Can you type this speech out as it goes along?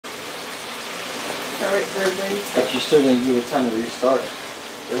Alright, everybody. But you still gonna give it time to restart.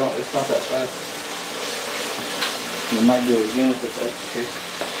 It's not that fast. You might do it again if that's the case.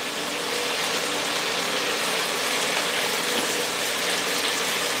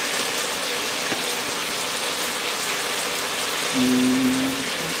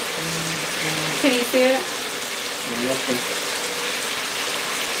 Can you see it?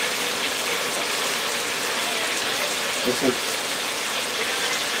 This is.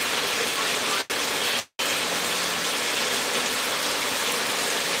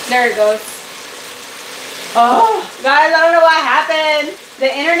 There it goes. Oh, guys, I don't know what happened. The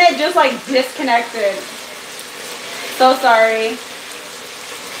internet just like disconnected. So sorry.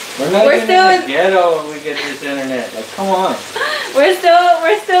 We're still in the ghetto when we get this internet. Like, come on. We're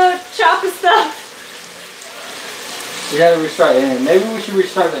still chopping stuff. We gotta restart the internet. Maybe we should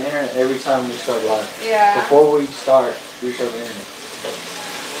restart the internet every time we start live. Yeah. Before we start, restart the internet.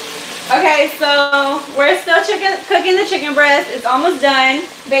 Okay, so we're still cooking the chicken breast. It's almost done.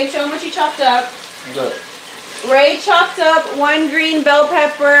 Babe, show them what you chopped up. Good. Ray chopped up 1 green bell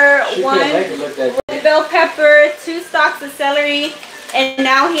pepper, 1 bell pepper, 2 stalks of celery, and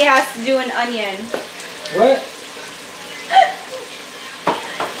now he has to do an onion. What?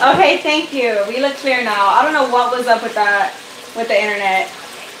 Okay, thank you. We look clear now. I don't know what was up with that, with the internet.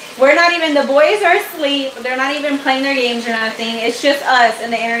 We're not even, the boys are asleep. They're not even playing their games or nothing. It's just us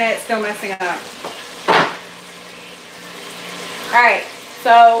and the internet's still messing up. Alright,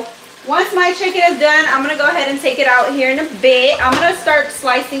 so once my chicken is done, I'm going to go ahead and take it out here in a bit. I'm going to start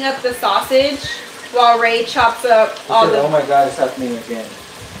slicing up the sausage while Ray chops up all the... Oh my god, it's happening again.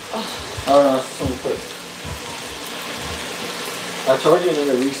 Oh no, it's so quick. I told you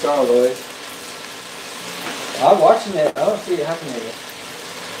to restart all the way. I'm watching it. I don't see it happening again.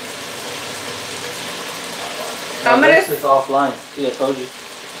 This is offline. See, I told you.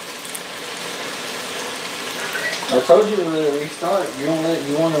 I told you to let it restart. You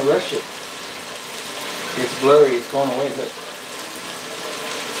want to rush it. It's blurry. It's going away. But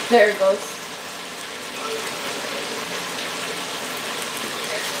there it goes.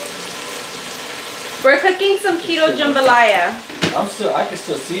 We're cooking some keto jambalaya. I can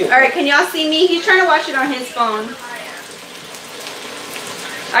still see it. Alright, can y'all see me? He's trying to watch it on his phone.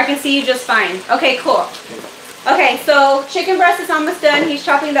 I can see you just fine. Okay, cool. Okay, so chicken breast is almost done. He's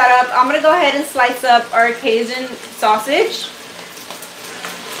chopping that up. I'm going to go ahead and slice up our Cajun sausage.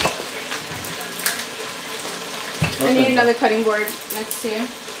 I need another cutting board next to you.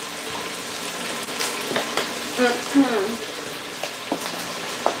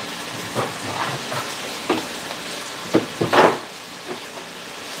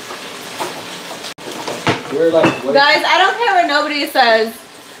 Guys, I don't care what nobody says.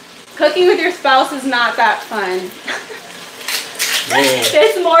 Cooking with your spouse is not that fun. Yeah.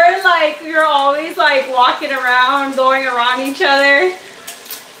 It's more like you're always like walking around, going around each other.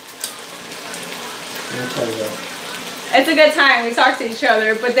 It's a good time. We talk to each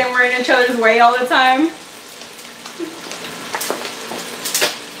other, but then we're in each other's way all the time.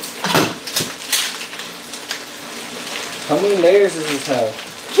 How many layers does this have?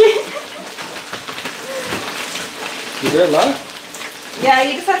 Is there a lot? Yeah,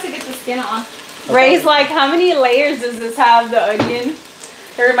 you just have to get the skin off. Ray's like, how many layers does this have, the onion?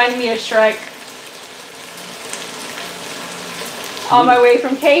 It reminded me of Shrek. On my way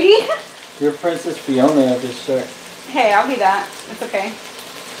from Katie. You're Princess Fiona of this shirt. Hey, I'll be that. It's okay.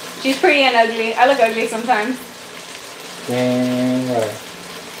 She's pretty and ugly. I look ugly sometimes. Dang right.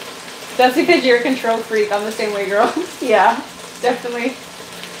 That's because you're a control freak. I'm the same way, girl. Yeah, definitely.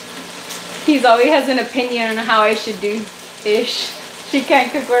 He's always has an opinion on how I should do ish. She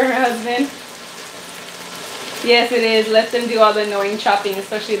can't cook for her husband. Yes, it is. Let them do all the annoying chopping,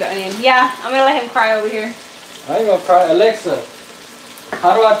 especially the onion. Yeah, I'm gonna let him cry over here. I ain't gonna cry. Alexa,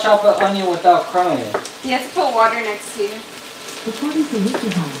 how do I chop an onion without crying? You have to put water next to you. According to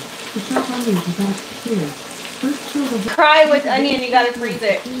Wikipedia, to chop onions without cure, first chill the cry with onion, you gotta freeze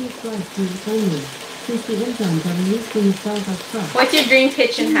it. What's your dream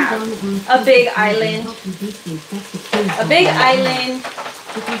kitchen have? A big island. A big island.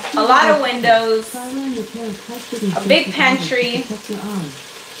 A lot of windows. A big pantry.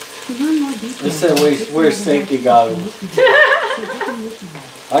 It said wear safety goggles.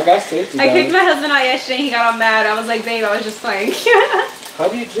 I got safety goggles. I kicked my husband out yesterday and he got all mad. I was like, babe, I was just playing. How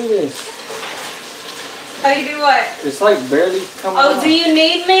do you do this? How do you do what? It's like barely coming out. Oh, do you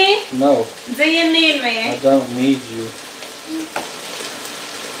need me? No. Do you need me? I don't need you.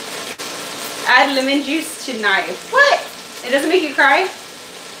 Add lemon juice to knife. What? It doesn't make you cry?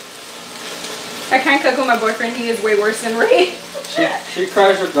 I can't cook with my boyfriend. He is way worse than Ray. She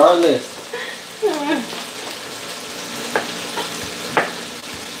cries regardless.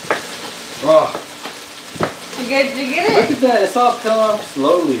 Oh, You get look it? at that. It's all coming off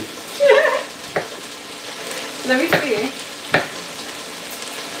slowly. Let me see.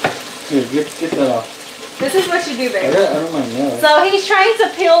 Here, get that off. This is what you do, I babe. don't mind now. So he's trying to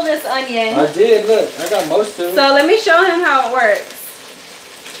peel this onion. I did. Look, I got most of it. So let me show him how it works.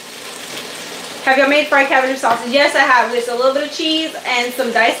 Have you made fried cabbage sausage? Yes, I have. With a little bit of cheese and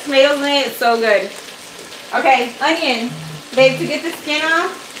some diced tomatoes in it. It's so good. Okay, onion. Babe, to get the skin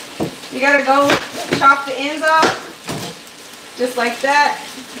off, you gotta go chop the ends off. Just like that.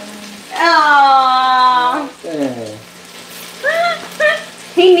 Aww. Dang.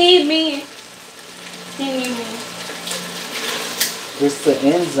 He need me. He need me. It's the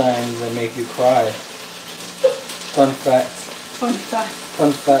enzymes that make you cry. Fun fact. Fun fact.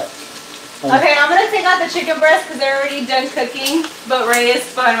 Fun fact. Okay, I'm gonna take out the chicken breast because they're already done cooking. But Ray is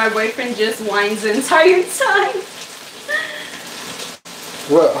fun. My boyfriend just whines the entire time.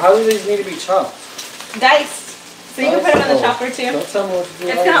 What? How do these need to be chopped? Diced. So you can put them in the chopper too. Don't tell me what to do.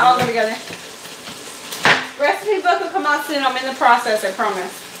 It's gonna all go together. Recipe book will come out soon. I'm in the process, I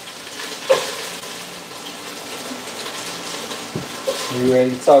promise. You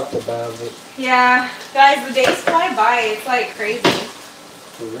already talked about it. Yeah, guys, the days fly by. It's like crazy.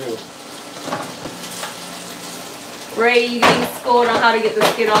 For real. Ray, you getting schooled on how to get the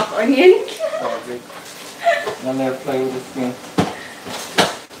skin off onion? Oh, good. I never play with the skin.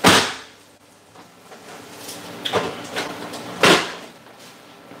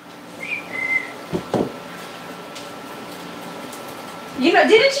 You know,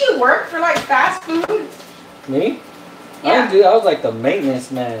 didn't you work for like fast food? Me? Yeah. I didn't do. I was like the maintenance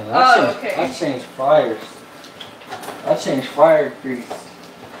man. Okay. I changed fryers. I changed fryer grease.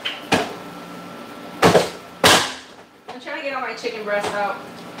 I'm trying to get all my chicken breast out.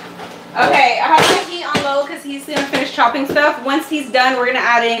 Okay, I have my heat on low because he's gonna finish chopping stuff. Once he's done, we're gonna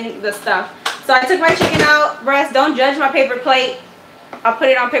add in the stuff. So I took my chicken out, breast. Don't judge my paper plate. I'll put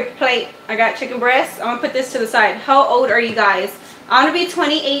it on paper plate. I got chicken breast. I'm gonna put this to the side. How old are you guys? I'm gonna be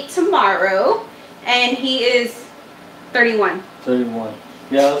 28 tomorrow, and he is 31. 31.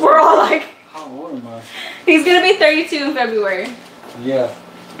 Yeah. We're all like, How old am I? he's gonna be 32 in February. Yeah.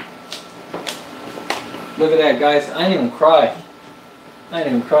 Look at that, guys. I didn't even cry. I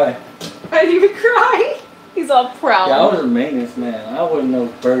didn't even cry. I didn't even cry. He's all proud. Yeah, I was a maintenance man. I wasn't no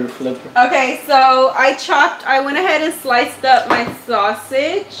burger flipper. Okay, so I went ahead and sliced up my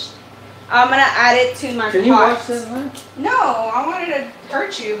sausage. I'm gonna add it to my pot. Can you watch that, man? No, I wanted to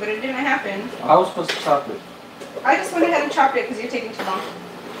hurt you, but it didn't happen. I was supposed to chop it. I just went ahead and chopped it because you're taking too long.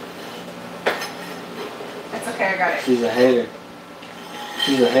 It's okay, I got it. She's a hater.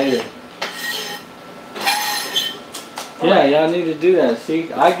 She's a hater. Yeah, y'all need to do that.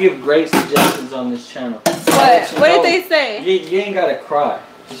 See, I give great suggestions on this channel. What? What did they say? You ain't gotta cry.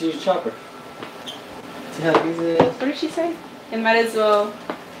 Just use chopper. See how easy it is? What did she say? It might as well.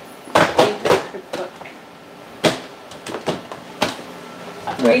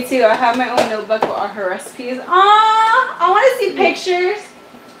 Me too. I have my own notebook with all her recipes. Aww, I want to see pictures.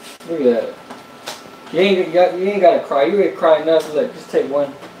 Look at that. You ain't gotta cry. You ain't cry enough. Look, just take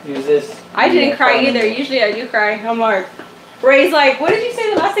one. Use this. I didn't cry either. Usually I do cry. I'm like, Ray's like, what did you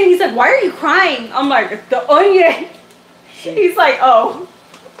say the last thing? He said, why are you crying? I'm like, the onion. He's like, oh.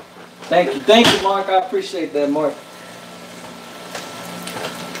 Thank you, Mark. I appreciate that, Mark.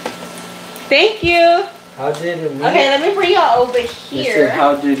 Thank you. How did it meet? Okay, let me bring y'all over It here. said,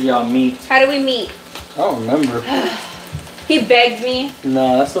 how did y'all meet? How did we meet? I don't remember. He begged me.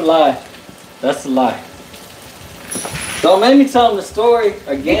 No, that's a lie. That's a lie. Don't make me tell him the story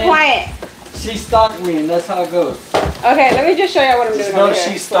again. Be quiet. She stalked me, and that's how it goes. Okay, let me just show you what I'm doing Just know over here.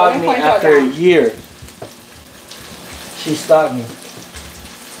 she stalked me Let point y'all after a down. year. She stalked me.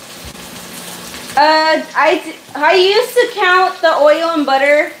 I used to count the oil and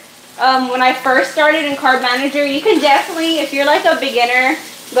butter when I first started in Carb Manager. You can definitely, if you're like a beginner,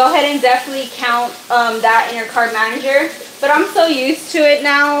 go ahead and definitely count that in your Carb Manager. But I'm so used to it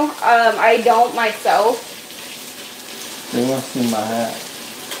now, I don't myself. They want to see my hat.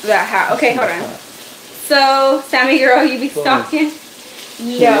 That hat. Okay, hold on. So, Sammy girl, you be stalking?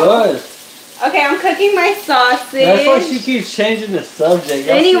 She was. Okay, I'm cooking my sausage. That's why she keeps changing the subject.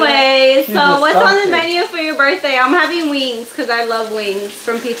 Anyways, She's so what's on the disgusting. menu for your birthday? I'm having wings because I love wings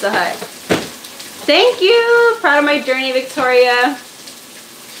from Pizza Hut. Thank you. Proud of my journey, Victoria.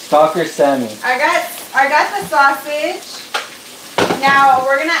 Stalker Sammy. I got the sausage. Now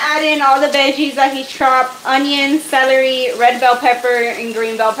we're gonna add in all the veggies that he chopped: onion, celery, red bell pepper, and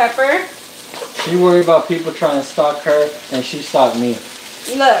green bell pepper. She worried about people trying to stalk her, and she stalked me.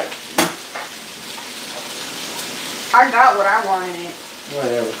 Look, I got what I wanted.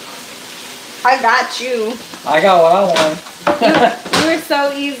 Whatever. I got you. I got what I want. You were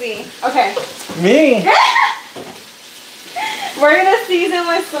so easy. Okay. Me? We're gonna season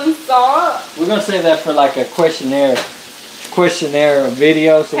with some salt. We're gonna save that for like a questionnaire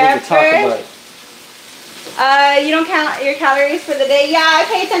video so we can talk about it. You don't count your calories for the day? Yeah, I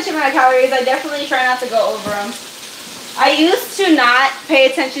pay attention to my calories. I definitely try not to go over them. I used to not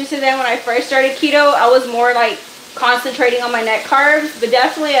pay attention to them when I first started keto. I was more like concentrating on my net carbs, but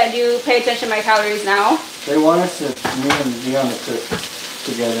definitely I do pay attention to my calories now. They want us to, me and Dion to cook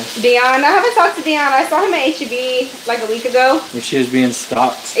together. Dion, I haven't talked to Dion. I saw him at HEB like a week ago. When she was being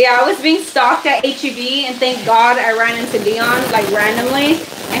stalked. Yeah, I was being stalked at HEB, and thank God I ran into Dion like randomly,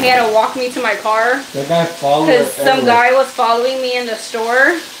 and he had to walk me to my car. That guy followed because some guy was following me in the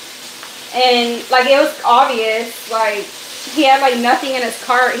store, and like it was obvious. Like he had like nothing in his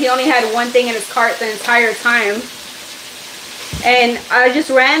cart. He only had one thing in his cart the entire time. And I just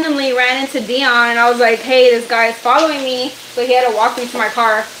randomly ran into Dion, and I was like, hey, this guy is following me. So he had to walk me to my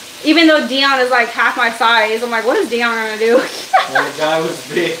car. Even though Dion is like half my size, I'm like, what is Dion gonna do? The guy was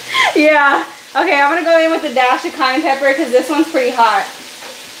big. Yeah. Okay, I'm gonna go in with a dash of cayenne pepper because this one's pretty hot.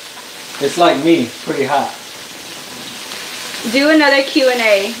 It's like me, pretty hot. Do another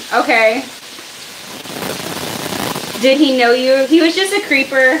Q&A. Okay. Did he know you? He was just a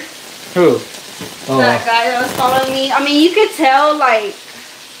creeper. Who? Oh. That guy that was following me. I mean, you could tell, like,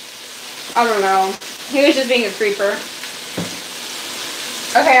 I don't know. He was just being a creeper.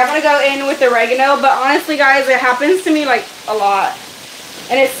 Okay, I'm gonna go in with oregano, but honestly, guys, it happens to me, like, a lot.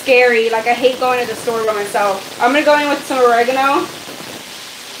 And it's scary. Like, I hate going to the store by myself. I'm gonna go in with some oregano.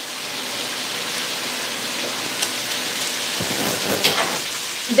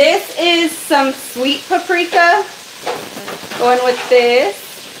 This is some sweet paprika. Going with this.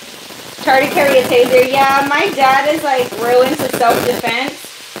 Try to carry a taser. Yeah, my dad is like real into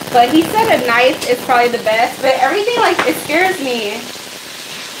self-defense, but he said a knife is probably the best. But everything, like, it scares me.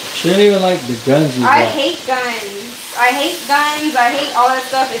 She didn't even like the guns you I got. hate guns. I hate guns. I hate all that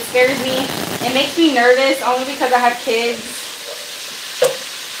stuff. It scares me. It makes me nervous only because I have kids.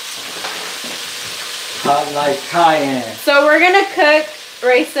 Hot like cayenne. So we're gonna cook.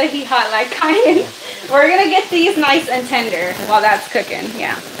 Ray said he hot like cayenne. We're gonna get these nice and tender while that's cooking.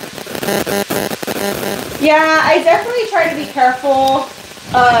 Yeah. Yeah, I definitely try to be careful.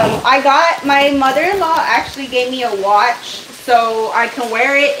 I got, my mother-in-law actually gave me a watch so I can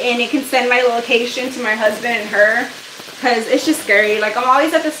wear it and it can send my location to my husband and her, because it's just scary. Like, I'm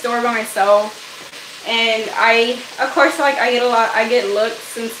always at the store by myself, and of course, like, I get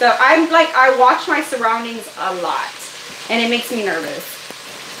looks and stuff. I watch my surroundings a lot, and it makes me nervous.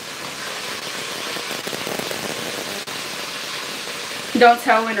 Don't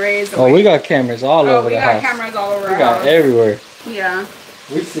tell when Ray's away. Oh, we got cameras all over the house. We got cameras all over our house. We got everywhere. Yeah.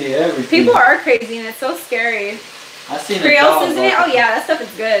 We see everything. People are crazy, and it's so scary. I seen Creole, isn't it? Oh yeah, that stuff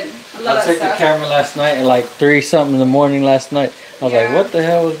is good. I love that took stuff. the camera last night at like 3-something in the morning last night. I was like, what the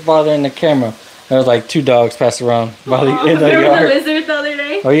hell was bothering the camera? There was like 2 dogs passing around by the end of the yard. There was a lizard the other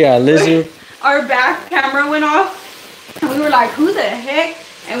day. Oh yeah, a lizard. Our back camera went off, and we were like, who the heck?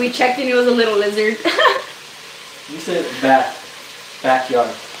 And we checked, and it was a little lizard. You said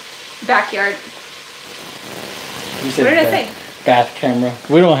backyard. Backyard. You said what did I say? Bath camera.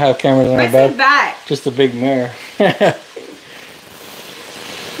 We don't have cameras in our bath. Back. Just a big mirror.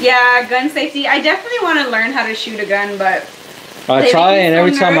 Yeah, gun safety. I definitely want to learn how to shoot a gun, but I try, and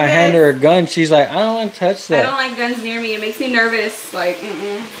every time I hand her a gun, she's like, I don't want to touch that. I don't like guns near me. It makes me nervous. Like,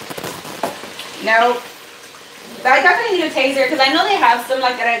 No. I definitely need a taser, because I know they have some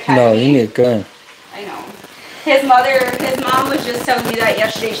like at Academy. No, you need a gun. I know. His mom was just telling me that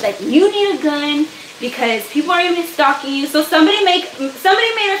yesterday. She's like, you need a gun because people are even stalking you. So somebody made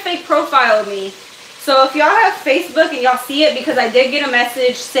a fake profile of me. So if y'all have Facebook and y'all see it, because I did get a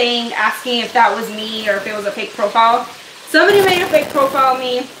message asking if that was me or if it was a fake profile. Somebody made a fake profile of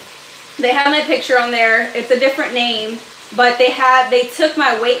me. They have my picture on there. It's a different name, but they took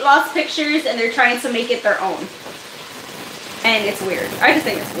my weight loss pictures and they're trying to make it their own. And it's weird. I just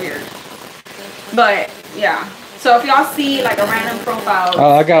think it's weird. But yeah. So if y'all see like a random profile.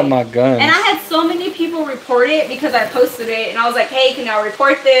 Oh, I got my gun. And I had so many people report it because I posted it, and I was like, hey, can y'all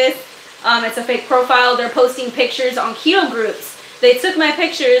report this? It's a fake profile. They're posting pictures on keto groups. They took my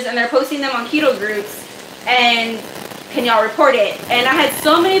pictures and they're posting them on keto groups. And can y'all report it? And I had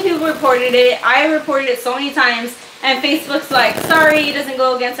so many people reported it. I reported it so many times. And Facebook's like, sorry, it doesn't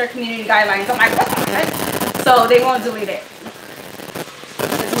go against our community guidelines. I'm like, what the heck? So they won't delete it.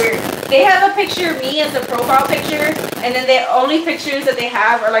 It's weird. They have a picture of me as a profile picture, and then the only pictures that they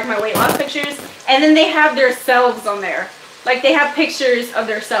have are like my weight loss pictures, and then they have their selves on there. Like they have pictures of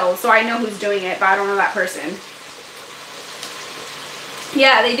themselves, so I know who's doing it, but I don't know that person.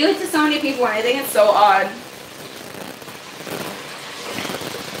 Yeah, they do it to so many people, and I think it's so odd.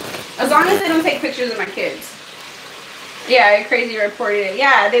 As long as they don't take pictures of my kids. Yeah, Crazy reported it.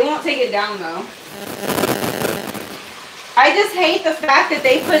 Yeah, they won't take it down though. I just hate the fact that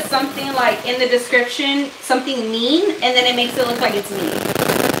they put something like in the description, something mean, and then it makes it look like it's mean.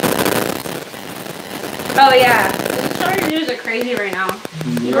 Oh yeah, the chargers are crazy right now.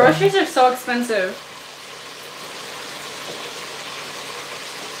 Yeah. Groceries are so expensive.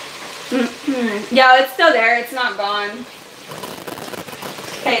 Yeah, it's still there. It's not gone.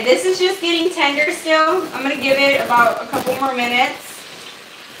 Okay, this is just getting tender still. I'm gonna give it about a couple more minutes.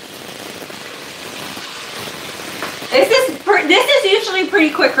 This is usually a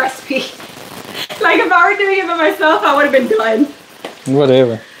pretty quick recipe. Like if I were doing it by myself, I would have been done.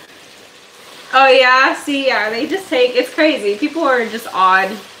 Whatever. Oh yeah, see, yeah, they just take, it's crazy. People are just odd.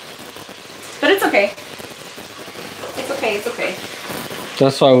 But it's okay. It's okay, it's okay.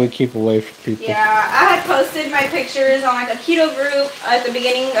 That's why we keep away from people. Yeah, I had posted my pictures on like a keto group at the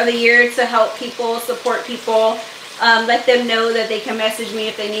beginning of the year to help people, support people, let them know that they can message me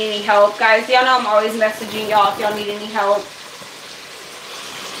if they need any help. Guys, y'all know I'm always messaging y'all if y'all need any help.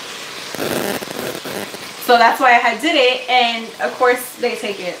 So that's why I did it, and of course they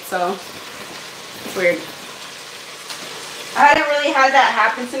take it, so it's weird. I hadn't really had that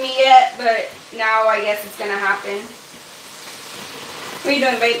happen to me yet, but now I guess it's gonna happen. What are you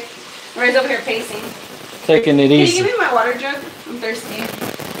doing, babe? Ray's over here pacing. Taking it easy. Can you give me my water jug? I'm thirsty.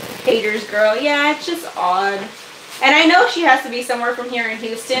 Haters, girl. Yeah, it's just odd. And I know she has to be somewhere from here in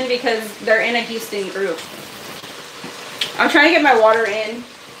Houston because they're in a Houston group. I'm trying to get my water in.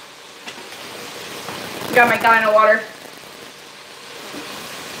 Got my gallon of water.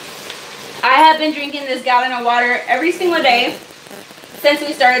 I have been drinking this gallon of water every single day since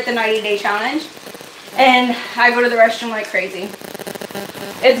we started the 90-day challenge. And I go to the restroom like crazy.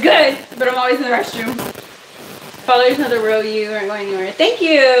 It's good, but I'm always in the restroom. Followers know the real you, aren't going anywhere. Thank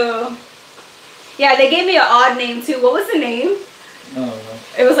you. Yeah, they gave me an odd name too. What was the name? I don't know.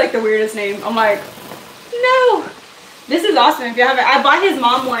 It was like the weirdest name. I'm like, no. This is awesome. If you haven't, I bought his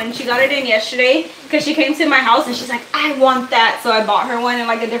mom one. She got it in yesterday because she came to my house and she's like, I want that. So I bought her one in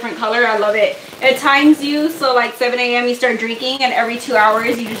like a different color. I love it. It times you, so like 7 a.m. you start drinking, and every 2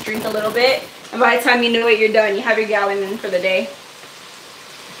 hours you just drink a little bit. And by the time you know it, you're done. You have your gallon in for the day.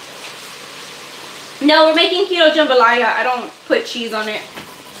 No, we're making keto jambalaya. I don't put cheese on it.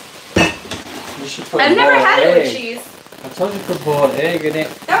 You should put I've never had it with egg. cheese. I told you to put boiled egg in it.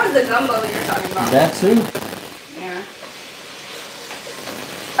 That was the gumbo you were talking about. That too. Yeah.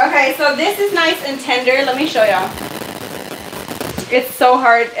 Okay, so this is nice and tender. Let me show y'all. It's so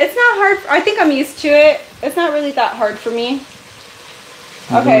hard. It's not hard. I think I'm used to it. It's not really that hard for me.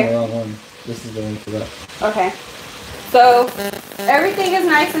 Okay. This is the one for that. Okay. So everything is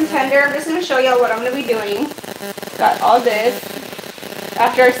nice and tender. I'm just going to show y'all what I'm going to be doing. Got all this.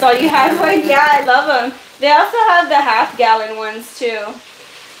 After I saw you had one, yeah, I love them. They also have the half-gallon ones too.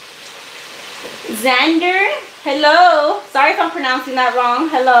 Xander, hello. Sorry if I'm pronouncing that wrong.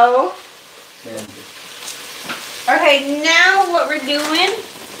 Hello. Okay, now what we're doing,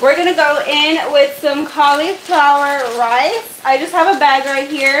 we're going to go in with some cauliflower rice. I just have a bag right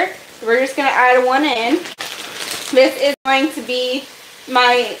here. We're just going to add one in. This is going to be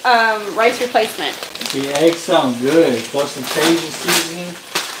my rice replacement. The eggs sound good. Throw some Cajun seasoning.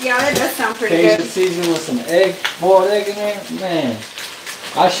 Yeah, that does sound pretty Cajun good. seasoning with some egg, boiled egg in there. Man,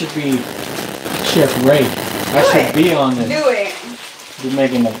 I should be Chef Ray. I should be on this. Do it. Be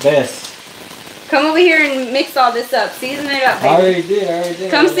making the best. Come over here and mix all this up. Season it up, baby. I already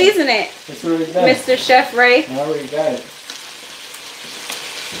did. Come season it. It's already done. Mr. Chef Ray. I already got it.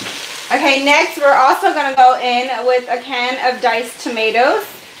 Okay, next we're also going to go in with a can of diced tomatoes.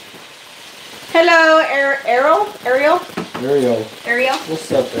 Hello, Ariel? Ariel?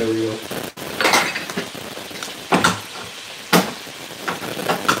 What's up, Ariel?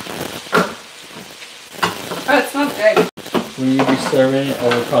 Oh, it smells good. Will you be serving it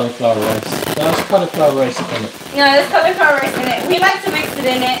over cauliflower rice? That's cauliflower rice in it. No, there's cauliflower rice in it. We like to mix it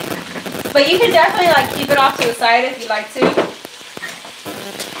in it. But you can definitely like keep it off to the side if you like to.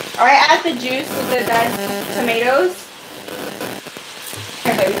 Alright, add the juice with the diced tomatoes.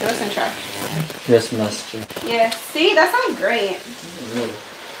 Here, baby, throw this in the trash. Yes, master. Yes. See, that sounds great. Really?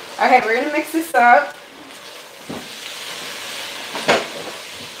 Okay, we're gonna mix this up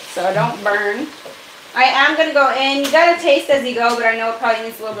so it don't burn. I am gonna go in. You gotta taste as you go, but I know it probably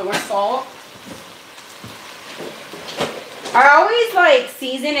needs a little bit more salt. I always like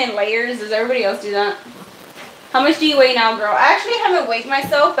season in layers. Does everybody else do that? How much do you weigh now, girl? I actually haven't weighed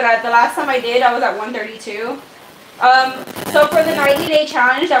myself, but the last time I did, I was at 132. So for the 90-day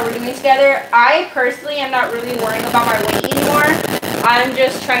challenge that we're doing together, I personally am not really worrying about my weight anymore. I'm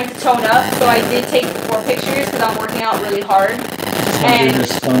just trying to tone up. So I did take 4 pictures because I'm working out really hard. And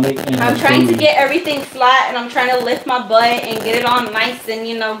I'm trying to get everything flat, and I'm trying to lift my butt and get it all nice and,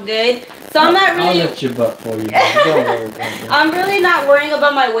 you know, good. So I'm not really... I'll lift your butt for you. Don't worry about that. I'm really not worrying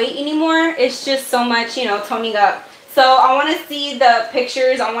about my weight anymore. It's just so much, you know, toning up. So I want to see the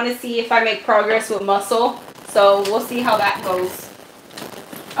pictures. I want to see if I make progress with muscle. So we'll see how that goes.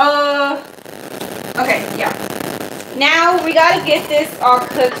 Okay, yeah. Now we got to get this all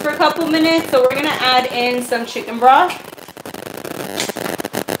cooked for a couple minutes. So we're going to add in some chicken broth.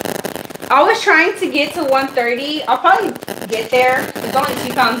 I was trying to get to 130. I'll probably get there. It's only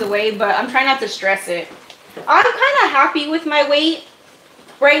 2 pounds away, but I'm trying not to stress it. I'm kind of happy with my weight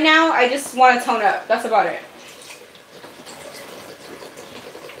right now. I just want to tone up. That's about it.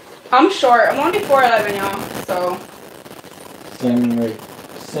 I'm short. I'm only 4'11", y'all. So.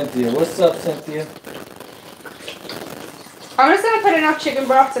 Cynthia, what's up, Cynthia? I'm just gonna put enough chicken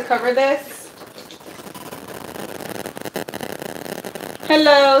broth to cover this.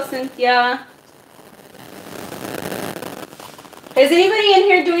 Hello, Cynthia. Is anybody in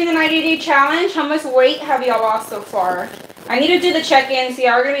here doing the 90-day challenge? How much weight have y'all lost so far? I need to do the check-in. See,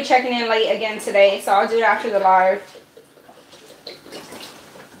 we're going to be checking in late again today, so I'll do it after the live.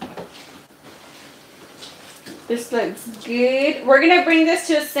 This looks good. We're going to bring this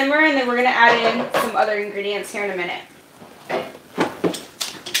to a simmer, and then we're going to add in some other ingredients here in a minute.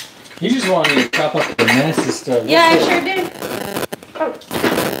 You just wanted me to chop up the nasty stuff. Yeah, I sure did. Oh.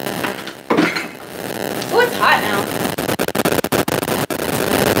 Oh, it's hot now.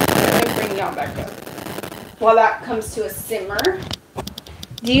 Let me bring y'all back up. While that comes to a simmer,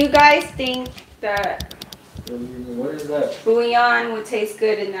 do you guys think that what is that? bouillon would taste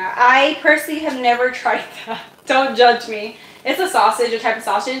good in that? I personally have never tried that. Don't judge me. It's a sausage, a type of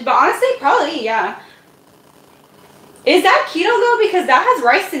sausage, but honestly, probably, yeah. Is that keto though? Because that has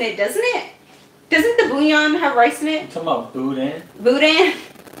rice in it, doesn't it? Doesn't the bouillon have rice in it? You talking about boudin? Boudin?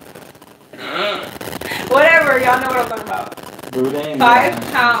 Whatever, y'all know what I'm talking about. Boudin. 5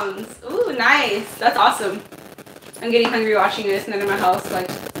 pounds. Ooh, nice. That's awesome. I'm getting hungry watching this. None in my house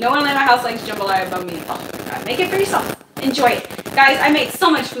no one in my house likes jambalaya but me. Oh my god. Make it for yourself. Enjoy it. Guys, I made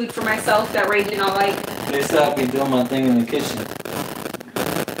so much food for myself that Ray did not like. They said I be doing my thing in the kitchen.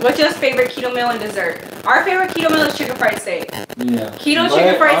 What's your favorite keto meal and dessert? Our favorite keto meal is chicken fried steak. Yeah. Keto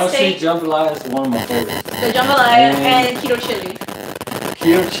chicken fried steak. Jambalaya is one of my favorites. The jambalaya and keto chili.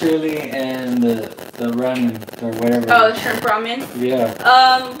 Keto chili and the ramen or whatever. Oh, shrimp ramen. Yeah.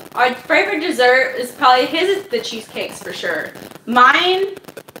 Our favorite dessert is probably his is the cheesecakes for sure. Mine,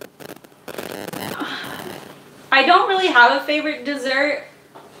 I don't really have a favorite dessert.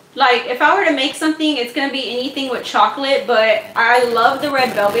 Like, if I were to make something, it's going to be anything with chocolate, but I love the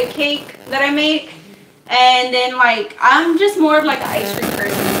red velvet cake that I make. And then, like, I'm just more of like an ice cream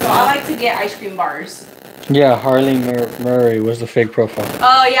person, so I like to get ice cream bars. Yeah, Harley Murray was the fake profile.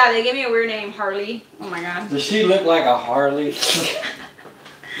 Oh, yeah, they gave me a weird name, Harley. Oh, my God. Does she look like a Harley?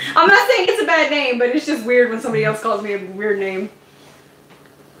 I'm not saying it's a bad name, but it's just weird when somebody else calls me a weird name.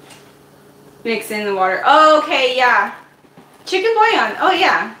 Mix in the water. Oh, okay, yeah. Chicken bouillon. Oh,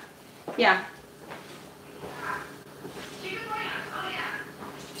 yeah. Yeah.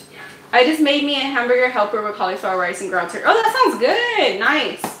 I just made me a hamburger helper with cauliflower rice and ground turkey. Oh, that sounds good.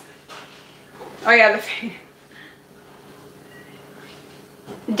 Nice. Oh, yeah.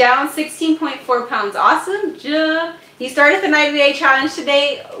 Down 16.4 pounds. Awesome. You started the 90-day challenge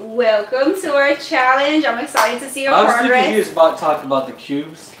today. Welcome to our challenge. I'm excited to see your progress. I was thinking he was about talking about the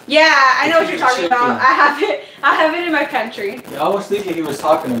cubes. Yeah, I know what you're talking about. I have it in my pantry. Yeah, I was thinking he was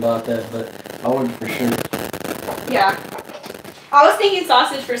talking about that, but I wasn't for sure. Yeah. I was thinking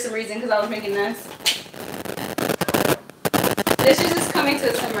sausage for some reason because I was making this. This is just coming to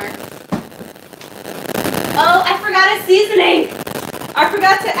a simmer. Oh, I forgot a seasoning. I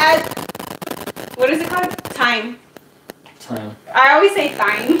forgot to add, what is it called? Thyme. Thyme. I always say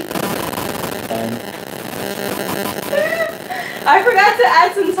thyme. Thyme. I forgot to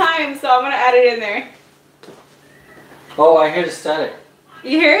add some thyme, so I'm going to add it in there. Oh, I hear the static.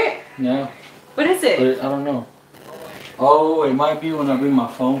 You hear it? No. What is it? But I don't know. Oh, it might be when I bring my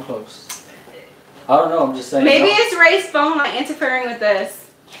phone close. I don't know, I'm just saying. Maybe it's Ray's phone like interfering with this.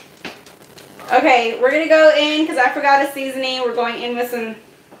 Okay, we're going to go in because I forgot a seasoning. We're going in with some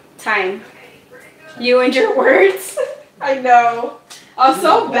thyme. You and your words. I know. I'm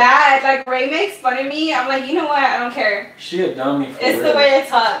so bad. Like, Ray makes fun of me. I'm like, you know what? I don't care. She a dummy for It's real. the way I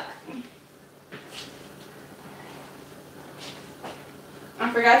talk.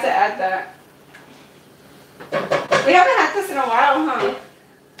 forgot to add that. We haven't had this in a while, huh?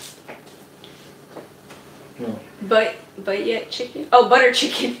 No. But yet chicken. Oh, butter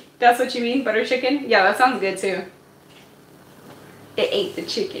chicken. That's what you mean, butter chicken? Yeah, that sounds good too. It ate the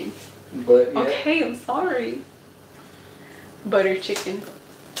chicken. But yeah. Okay, I'm sorry. Butter chicken.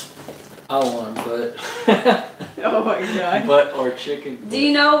 I want butt. Oh my god. Butt or chicken. Do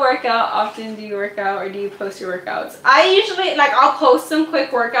you know workout? Often do you work out or do you post your workouts? I usually, like, I'll post some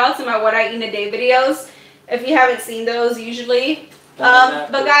quick workouts in my what I eat in a day videos. If you haven't seen those, usually.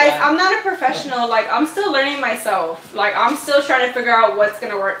 But guys, I'm not a professional. Like, I'm still learning myself. Like, I'm still trying to figure out what's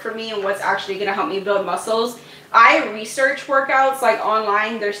going to work for me and what's actually going to help me build muscles. I research workouts, like,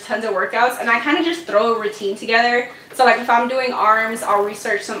 online. There's tons of workouts. And I kind of just throw a routine together. So, like, if I'm doing arms, I'll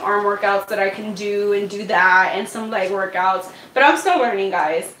research some arm workouts that I can do and do that. And some leg workouts. But I'm still learning,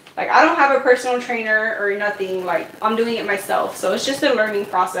 guys. Like, I don't have a personal trainer or nothing. Like, I'm doing it myself. So, it's just a learning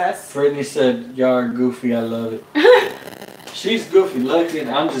process. Brittany said, y'all are goofy. I love it. She's goofy. Lucky, and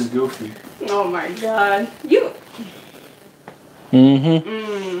I'm just goofy. Oh, my God. You...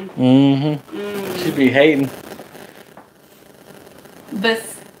 She be hating.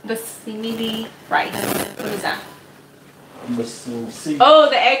 Basmati rice. What is that? See. Oh,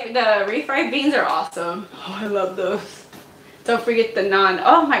 the refried beans are awesome. Oh, I love those. Don't forget the naan.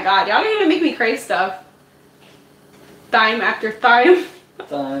 Oh my god, y'all are gonna make me crave stuff. Time after time.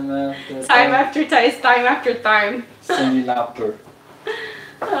 Time after time after time. Time after time. Cindy Lauper.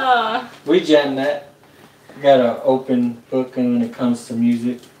 We jam that. We got an open book when it comes to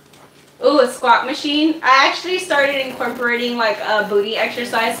music. Ooh, a squat machine. I actually started incorporating like a booty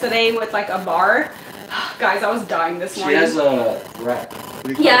exercise today with like a bar. Guys, I was dying this morning. She has a rack.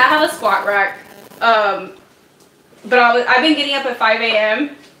 Yeah, I have a squat rack. But I've been getting up at 5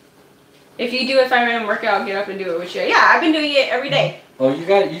 a.m. If you do a 5 a.m. workout, get up and do it with you. Yeah, I've been doing it every day. Oh, you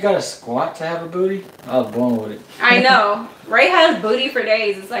got a squat to have a booty? I was born with it. I know. Ray has booty for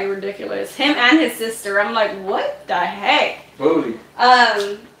days. It's like ridiculous. Him and his sister. I'm like, what the heck? Booty.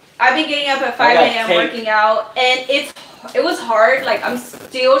 I've been getting up at 5 a.m. working out, and it was hard. Like, I'm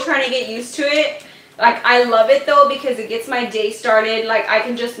still trying to get used to it. Like, I love it though because it gets my day started. Like, I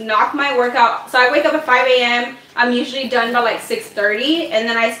can just knock my workout. So I wake up at 5 a.m. I'm usually done by like 6:30, and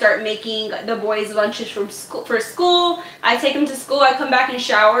then I start making the boys lunches for school. I take them to school. I come back and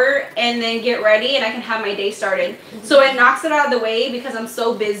shower, and then get ready, and I can have my day started. So it knocks it out of the way because I'm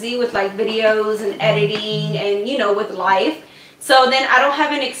so busy with like videos and editing and, you know, with life. So then I don't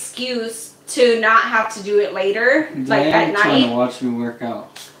have an excuse to not have to do it later, like at night. Trying to watch me work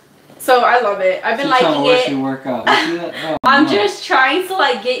out. So I love it. I've been liking it. Trying to watch you work out. You see that? Oh, I'm just trying to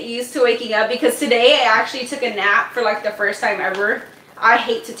like get used to waking up because today I actually took a nap for like the first time ever. I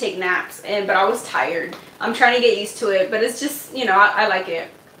hate to take naps, but I was tired. I'm trying to get used to it, but it's just, you know, I like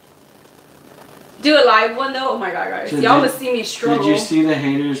it. Do a live one though. Oh my god, guys, y'all must see me struggle. Did you see the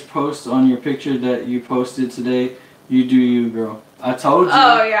haters post on your picture that you posted today? You do you, girl. I told you.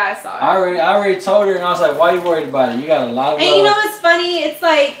 Oh yeah, I saw it. I already told her, and I was like, "Why are you worried about it? You got a lot of." And you know what's funny? It's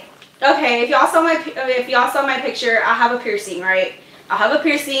like, okay, if y'all saw my picture, I have a piercing, right? I have a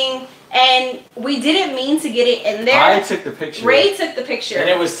piercing, and we didn't mean to get it in there. I took the picture. Ray took the picture, and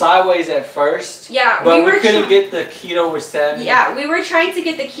it was sideways at first. Yeah, but we couldn't get the Keto with Sammy. Yeah, we were trying to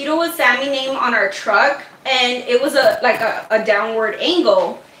get the Keto with Sammy name on our truck, and it was a downward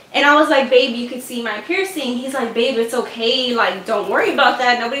angle. And I was like, babe, you can see my piercing. He's like, babe, it's okay. Like, don't worry about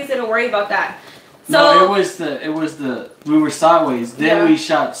that. Nobody's gonna worry about that. So no, it was the we were sideways. Then we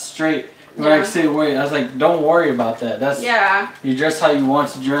shot straight. When I say wait, I was like, don't worry about that. That's you dress how you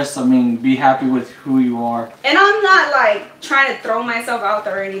want to dress. I mean, be happy with who you are. And I'm not like trying to throw myself out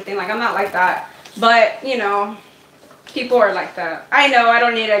there or anything. Like, I'm not like that. But you know, people are like that. I know I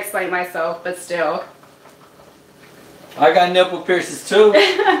don't need to explain myself, but still. I got nipple piercings too.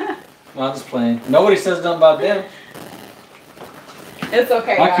 No, I'm just playing. Nobody says nothing about them. It's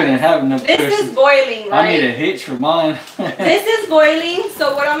okay. I couldn't have nipple piercings. This is boiling, right? I need a hitch for mine. This is boiling,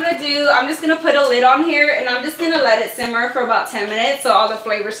 so what I'm gonna do, I'm just gonna put a lid on here, and I'm just gonna let it simmer for about 10 minutes so all the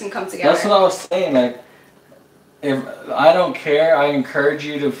flavors can come together. That's what I was saying. Like, if I don't care, I encourage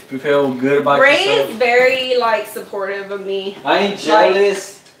you to feel good about yourself. Ray is very like supportive of me. I ain't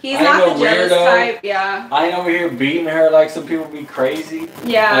jealous. Like, he's not the jealous type, yeah. I ain't over here beating her like some people be crazy.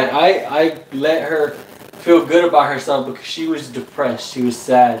 Yeah. Like, I let her feel good about herself because she was depressed. She was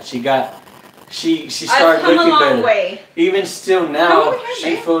sad. She started looking better. Way. Even still now,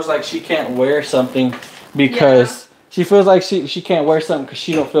 she feels like she can't wear something because she feels like she can't wear something because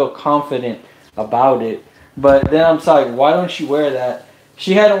she don't feel confident about it. But then I'm like, why don't you wear that?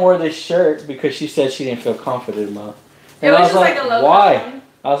 She hadn't worn this shirt because she said she didn't feel confident about it. And It was I was just like a low why? tone.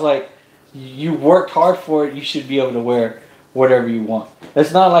 I was like, you worked hard for it. You should be able to wear whatever you want.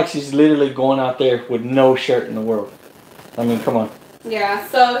 It's not like she's literally going out there with no shirt in the world. I mean, come on. Yeah,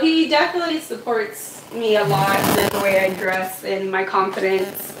 so he definitely supports me a lot with the way I dress and my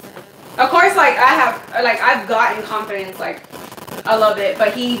confidence. Of course, like I've gotten confidence, like I love it,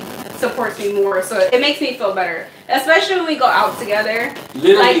 but he supports me more, so it makes me feel better. Especially when we go out together.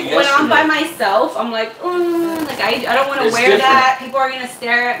 Literally like when I'm by myself, I'm like, I don't want to wear that. People are gonna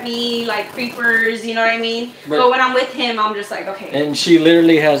stare at me like creepers, you know what I mean? But when I'm with him, I'm just like, okay. And she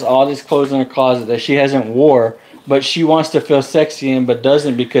literally has all these clothes in her closet that she hasn't wore, but she wants to feel sexy in, but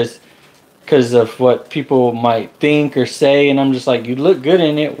doesn't because of what people might think or say. And I'm just like, you look good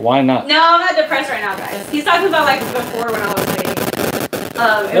in it. Why not? No, I'm not depressed right now, guys. He's talking about like before when I was like.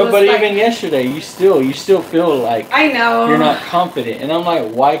 No, but like, even yesterday, you still feel like I know you're not confident, and I'm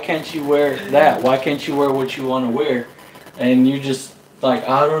like, why can't you wear that? Why can't you wear what you want to wear? And you just like,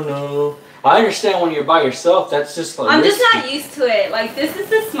 I don't know. I understand when you're by yourself. That's just like I'm just not used to it. Like this is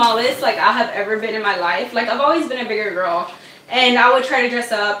the smallest like I have ever been in my life. Like I've always been a bigger girl, and I would try to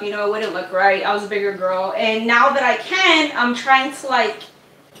dress up. You know, it wouldn't look right. I was a bigger girl, and now that I can, I'm trying to like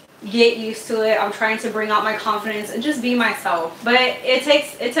get used to it. I'm trying to bring out my confidence and just be myself. But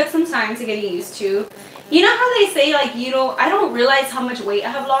it took some time to get used to. You know how they say like I don't realize how much weight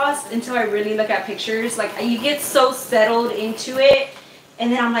I have lost until I really look at pictures. Like you get so settled into it,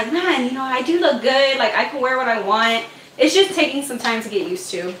 and then I'm like, man, you know, I do look good. Like I can wear what I want. It's just taking some time to get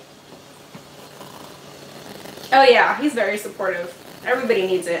used to. Oh yeah, he's very supportive. Everybody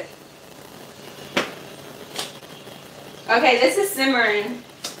needs it. Okay, this is simmering.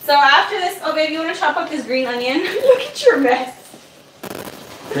 So after this, oh baby, you want to chop up this green onion? Look at your mess.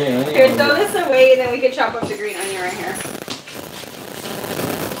 Here, throw this away, and then we can chop up the green onion right here.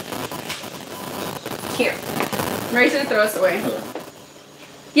 Here. I'm ready to throw this away.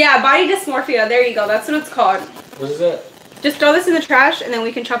 Yeah, body dysmorphia. There you go. That's what it's called. What is that? Just throw this in the trash, and then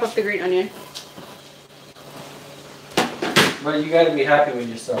we can chop up the green onion. But you got to be happy with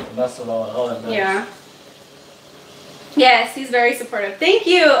yourself, and that's all that matters. Yeah. Yes, he's very supportive. Thank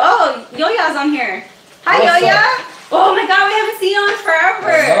you. Oh, Yo-Ya's on here. Hi, Yo-Ya. Oh my God, we haven't seen you in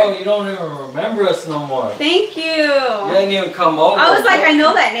forever. No, you don't even remember us no more. Thank you. You didn't even come over. I was like, I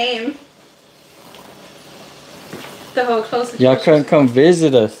know that name. The whole close. Y'all couldn't come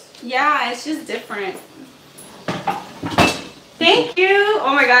visit us. Yeah, it's just different. Thank you.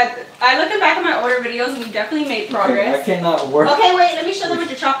 Oh my God. I looking back at my order videos, and we definitely made progress. I cannot work. Okay, wait. Let me show them what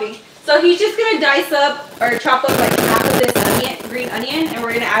you're chopping. So he's just gonna dice up or chop up like half of this onion, green onion, and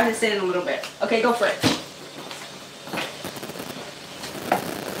we're gonna add this in a little bit. Okay, go for it.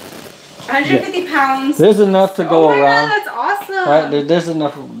 150 pounds. There's enough to go around. Oh my God, that's awesome. Right, there's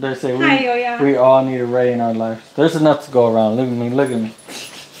enough. They say we all need a Ray in our lives. There's enough to go around. Look at me, look at me.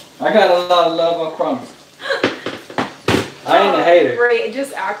 I got a lot of love, I promise. I ain't a hater. Ray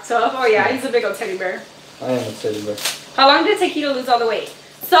just act tough. Oh yeah, he's a big old teddy bear. I am a teddy bear. How long did it take you to lose all the weight?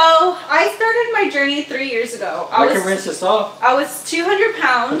 So I started my journey 3 years ago. I can rinse this off. I was 200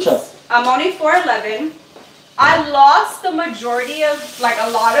 pounds. What's up? I'm only 4'11". I lost the majority of like a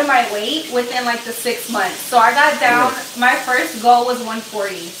lot of my weight within like the 6 months. So I got down. My first goal was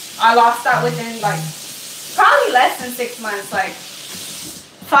 140. I lost that within like probably less than 6 months, like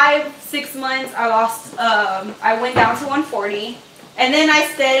 5-6 months. I lost. I went down to 140, and then I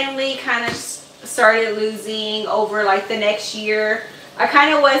steadily kind of started losing over like the next year. I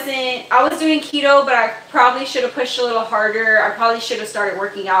kind of wasn't, I was doing keto, but I probably should have pushed a little harder. I probably should have started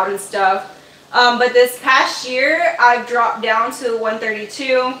working out and stuff. But this past year, I've dropped down to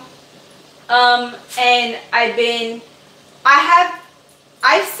 132. And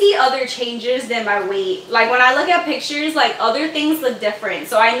I see other changes than my weight. Like when I look at pictures, like other things look different.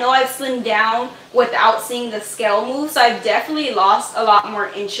 So I know I've slimmed down without seeing the scale move. So I've definitely lost a lot more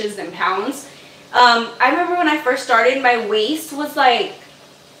inches than pounds. I remember when I first started, my waist was like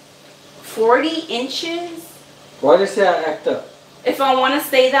 40 inches. Why did you say I act up? If I want to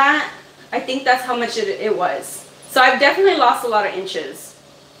say that, I think that's how much it was. So I've definitely lost a lot of inches.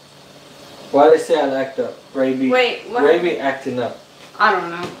 Why did you say I act up? Ray Wait, what? Ray be acting up. I don't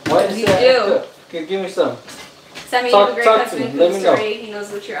know. Why did you say I act up? Okay, give me some. Send me a great husband. Let me know. He knows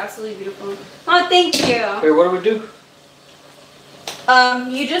that you're absolutely beautiful. Oh, thank you. Here, what do we do?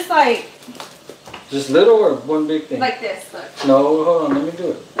 You just like... Just little or one big thing? Like this, look. No, hold on, let me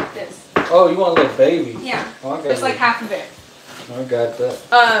do it. Like this. Oh, you want a little baby? Yeah. Oh, I got just like half of it. I got that.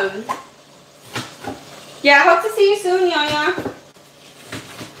 Yeah, I hope to see you soon, Yaya.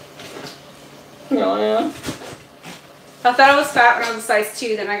 Yeah. I thought I was fat when I was a size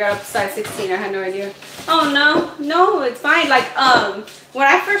 2, then I got up to size 16. I had no idea. Oh no, it's fine. Like when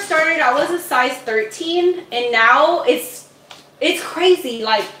I first started, I was a size 13, and now it's crazy.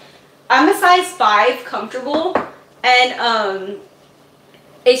 Like I'm a size 5 comfortable, and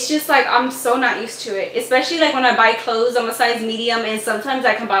it's just like I'm so not used to it. Especially like when I buy clothes, I'm a size medium, and sometimes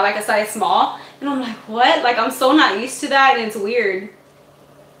I can buy like a size small, and I'm like, what? Like I'm so not used to that, and it's weird.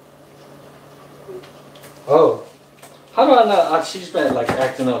 Oh. How do I know? She's been like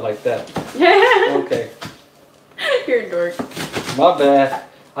acting up like that. Okay. You're a dork. My bad.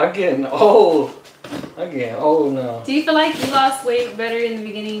 I'm getting old. I'm getting old now. Do you feel like you lost weight better in the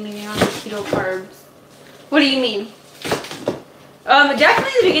beginning than you're on the keto carbs? What do you mean?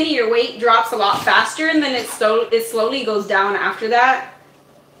 Definitely in the beginning your weight drops a lot faster, and then it slowly goes down after that.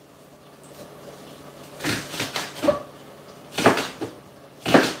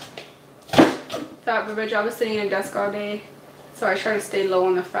 My job is sitting at a desk all day, so I try to stay low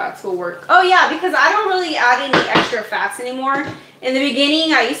on the fats will work. Oh yeah, because I don't really add any extra fats anymore. In the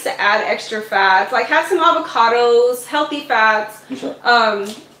beginning, I used to add extra fats, like have some avocados, healthy fats. Sure.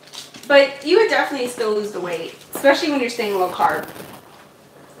 But you would definitely still lose the weight, especially when you're staying low carb.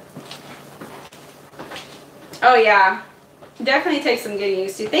 Oh yeah, definitely takes some getting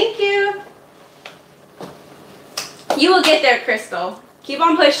used to. Thank you. You will get there, Crystal. Keep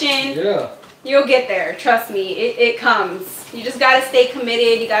on pushing. Yeah. You'll get there. Trust me. It comes. You just got to stay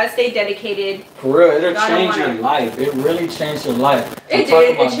committed. You got to stay dedicated. For real, it'll change your life. It really changed your life. It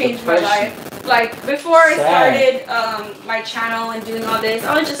did. It changed my life. Like, before I started my channel and doing all this,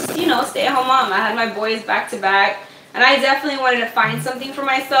 I was just, you know, stay-at-home mom. I had my boys back to back. And I definitely wanted to find something for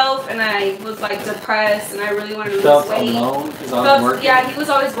myself, and I was like depressed, and I really wanted to lose weight. Alone, 'cause I was working. Yeah, he was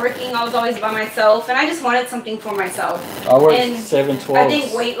always working. I was always by myself, and I just wanted something for myself. I worked 7/12. I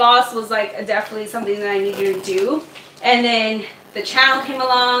think weight loss was like definitely something that I needed to do. And then the channel came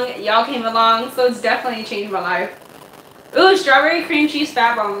along, y'all came along, so it's definitely changed my life. Ooh, strawberry cream cheese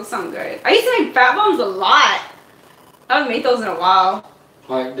fat bombs sound good. I used to make fat bombs a lot. I haven't made those in a while.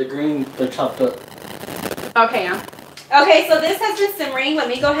 Alright, the green, they're chopped up. Okay, yeah. Okay, so this has been simmering. Let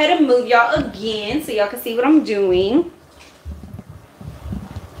me go ahead and move y'all again so y'all can see what I'm doing.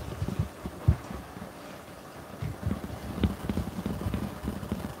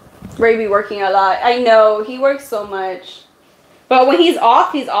 Ray be working a lot. I know, he works so much. But when he's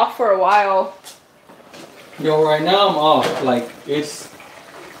off for a while. Yo, right now I'm off. Like, he's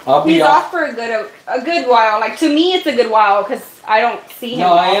off for a good while. Like, to me, it's a good while because I don't see him.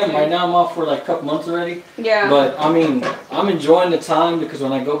 No, I am. Right now I'm off for like a couple months already. Yeah. But, I mean, I'm enjoying the time because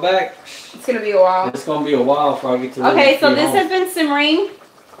when I go back, it's going to be a while. It's going to be a while before I get to Okay, so this has been simmering.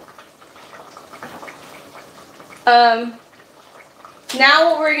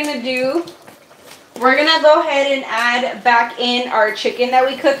 Now what we're going to do, we're going to go ahead and add back in our chicken that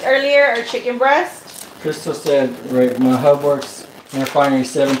we cooked earlier, our chicken breast. Crystal said, right, my hub works in a refinery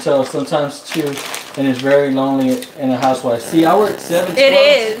 7 till sometimes 2, and it's very lonely in a housewife. See, I work 7 till. It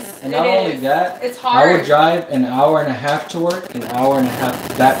is. And not only that, it's hard. I would drive an hour and a half to work, an hour and a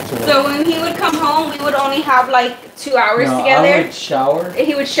half back to work. So when he would come home, we would only have like 2 hours together. I would shower.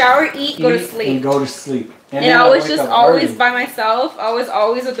 He would shower, eat, go to sleep. And go to sleep. And I was just always by myself. I was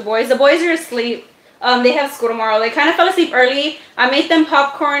always with the boys. The boys are asleep. They have school tomorrow. They kind of fell asleep early. I made them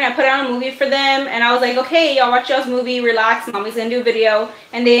popcorn. I put on a movie for them. And I was like, okay, y'all watch y'all's movie. Relax. Mommy's going to do a video.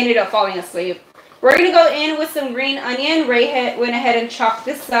 And they ended up falling asleep. We're going to go in with some green onion. Ray went ahead and chopped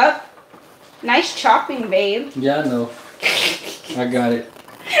this up. Nice chopping, babe. Yeah, I know. I got it.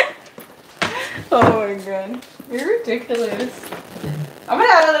 Oh, my God. You're ridiculous. I'm going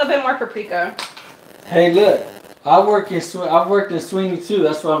to add a little bit more paprika. Hey, look. I've worked in Sweeney too.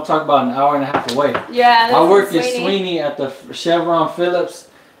 That's what I'm talking about, an hour and a half away. Yeah, I worked in Sweeney at the Chevron Phillips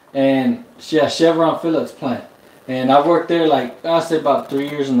Chevron Phillips plant. And I worked there like, I'll say about 3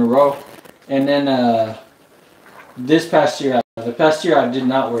 years in a row. And then the past year I did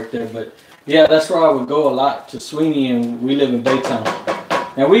not work there, but yeah, that's where I would go a lot, to Sweeney, and we live in Baytown.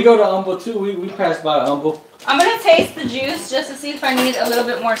 And we go to Humble too. We pass by Humble. I'm going to taste the juice just to see if I need a little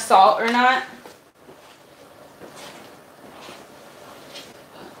bit more salt or not.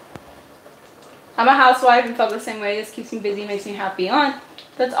 I'm a housewife and felt the same way. This keeps me busy, makes me happy.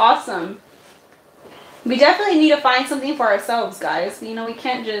 That's awesome. We definitely need to find something for ourselves, guys. You know, we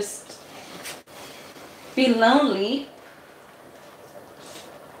can't just be lonely.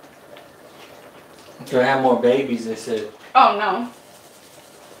 To have more babies, they said. Oh, no.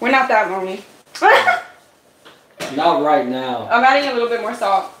 We're not that lonely. Not right now. I'm adding a little bit more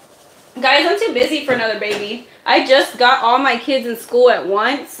salt. Guys, I'm too busy for another baby. I just got all my kids in school at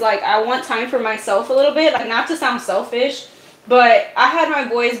once. Like, I want time for myself a little bit. Like, not to sound selfish, but I had my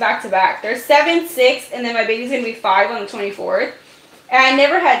boys back to back. They're 7, 6, and then my baby's going to be 5 on the 24th. And I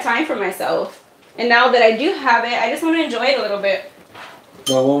never had time for myself. And now that I do have it, I just want to enjoy it a little bit.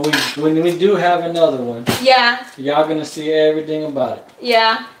 Well, when we do have another one, yeah, y'all gonna see everything about it.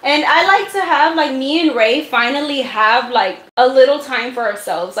 Yeah, and I like to have, like, me and Ray finally have, like, a little time for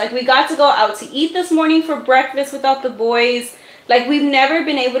ourselves. Like, we got to go out to eat this morning for breakfast without the boys. Like, we've never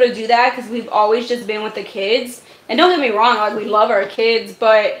been able to do that because we've always just been with the kids. And don't get me wrong, like, we love our kids,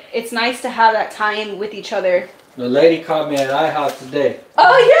 but it's nice to have that time with each other. The lady called me at IHOP today.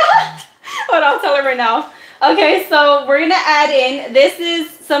 Oh, yeah? Hold on, I'll tell her right now. Okay, so we're going to add in, this is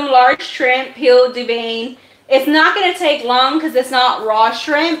some large shrimp, peeled, deveined. It's not going to take long because it's not raw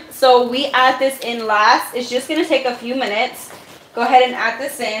shrimp. So we add this in last. It's just going to take a few minutes. Go ahead and add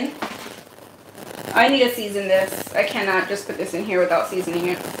this in. I need to season this. I cannot just put this in here without seasoning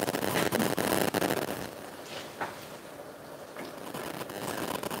it.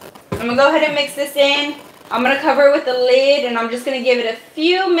 I'm going to go ahead and mix this in. I'm going to cover it with the lid and I'm just going to give it a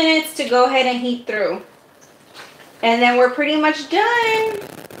few minutes to go ahead and heat through. And then we're pretty much done.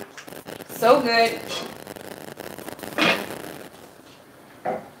 So good.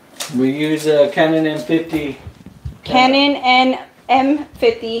 We use a Canon M50. Canon and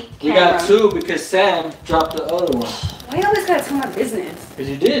M50 camera. We got two because Sam dropped the other one. Why you always gotta tell my business? Because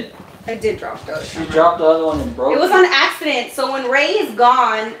you did. I did drop the other She camera. dropped the other one and broke it. It was on accident. So when Ray is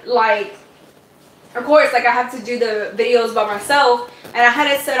gone, like, of course, like, I have to do the videos by myself. And I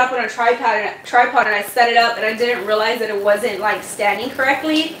had it set up on a tripod and I set it up and I didn't realize that it wasn't, like, standing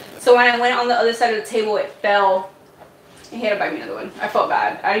correctly. So when I went on the other side of the table, it fell. He had to buy me another one. I felt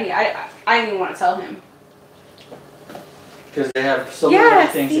bad. I didn't even want to tell him. Because they have so many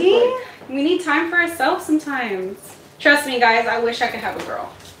things to play. We need time for ourselves sometimes. Trust me, guys, I wish I could have a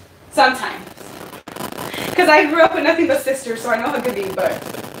girl. Sometimes. Because I grew up with nothing but sisters, so I know how it could be, but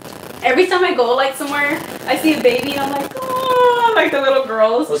every time I go, like, somewhere, I see a baby and I'm like, oh, like the little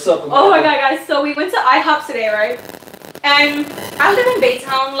girls. What's up, Oh my god, guys. So we went to IHOP today, right? And I live in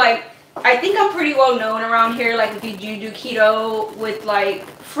Baytown. Like, I think I'm pretty well known around here. Like, if you do keto with, like,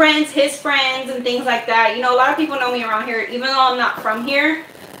 friends, his friends, and things like that. You know, a lot of people know me around here. Even though I'm not from here,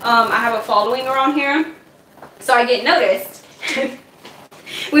 I have a following around here. So I get noticed.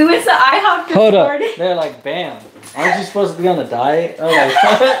 We went to IHOP this morning. Hold up. They're like, bam. Aren't you supposed to be on a diet?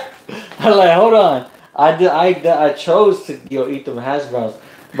 I'm like, hold on. I chose to eat them hash browns,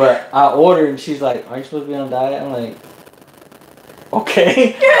 but I ordered and she's like, "Aren't you supposed to be on a diet?" I'm like,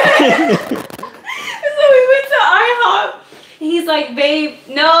 "Okay." So we went to IHOP. He's like, "Babe,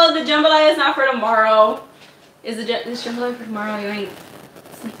 no, the jambalaya is not for tomorrow. Is jambalaya for tomorrow? You ain't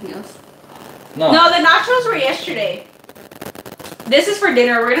something else." No, the nachos were yesterday. This is for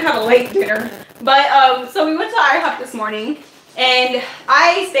dinner. We're gonna have a late dinner, but so we went to IHOP this morning. And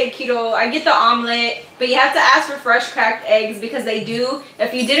I stay keto. I get the omelet, but you have to ask for fresh cracked eggs because they do.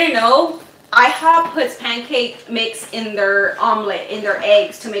 If you didn't know, IHOP puts pancake mix in their omelet, in their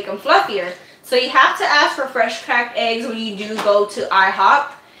eggs to make them fluffier. So you have to ask for fresh cracked eggs when you do go to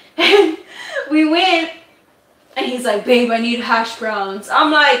IHOP. And we went, and he's like, "Babe, I need hash browns." I'm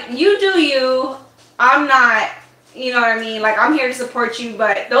like, "You do you. I'm not, you know what I mean? Like, I'm here to support you,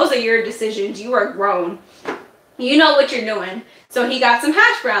 but those are your decisions. You are grown. You know what you're doing." So he got some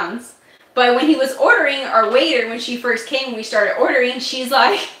hash browns. But when he was ordering, our waiter, when she first came, we started ordering, he's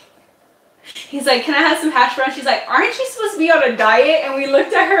like, "Can I have some hash browns?" She's like, "Aren't you supposed to be on a diet?" And we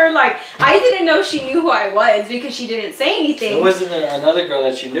looked at her like, I didn't know she knew who I was because she didn't say anything. It wasn't another girl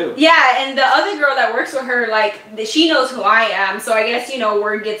that you knew. Yeah, and the other girl that works with her, like, she knows who I am. So I guess, you know,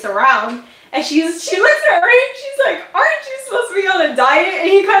 word gets around. And she looks at her and she's like, "Aren't you supposed to be on a diet?" And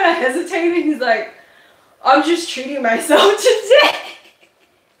he kind of hesitated. He's like, "I'm just treating myself today."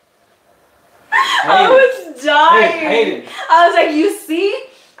 I was dying. I was like, "You see?"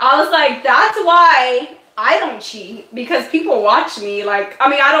 I was like, "That's why I don't cheat, because people watch me. Like, I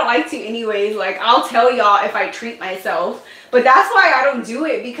mean, I don't like to anyways. Like, I'll tell y'all if I treat myself. But that's why I don't do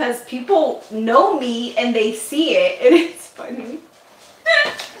it, because people know me and they see it. And it's funny."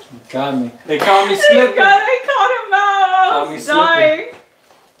 Got me. They caught me slipping. I caught him out. I was dying.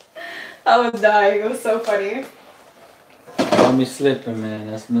 I was dying. It was so funny. Caught me slipping,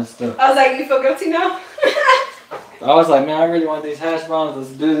 man. That's messed up. I was like, "You feel guilty now?" I was like, "Man, I really want these hash browns.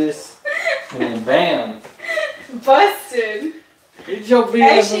 Let's do this." And then bam. Busted. Did your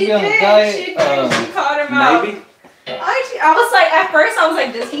BS be on a diet? She did. She caught him out. Maybe. I was like, at first I was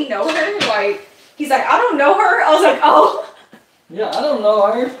like, does he know her? Like, he's like, "I don't know her." I was like, "Oh." Yeah, I don't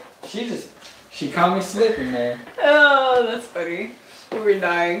know her. She caught me slipping, man. Oh, that's funny. We were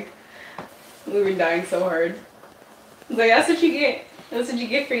dying. We were dying so hard. I was like, that's what you get. That's what you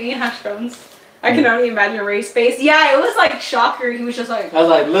get for eating hash browns. I can only imagine Ray's face. Yeah, it was like shocker. He was just like... I was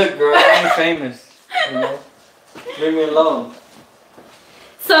like, look, girl, I ain't famous. You know? Leave me alone.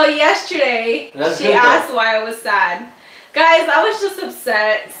 So yesterday, she asked why I was sad. Guys, I was just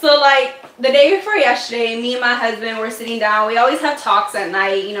upset. So like, the day before yesterday, me and my husband were sitting down. We always have talks at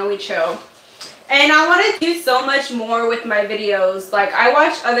night. You know, we chill. And I want to do so much more with my videos. Like, I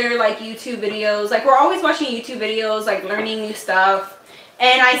watch other, like, YouTube videos. Like, we're always watching YouTube videos, like, learning new stuff.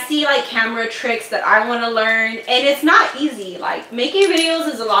 And I see, like, camera tricks that I want to learn. And it's not easy. Like, making videos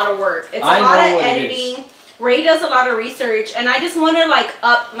is a lot of work. It's a lot of editing. Ray does a lot of research. And I just want to, like,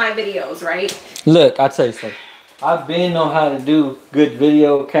 up my videos, right? Look, I'll tell you something. I've been know how to do good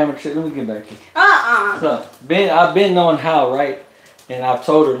video camera tricks. Let me get back here. So, I've been knowing how, right? And I've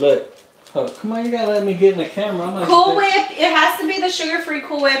told her, look. Oh, come on, you gotta let me get in the camera. Cool Whip, it has to be the sugar-free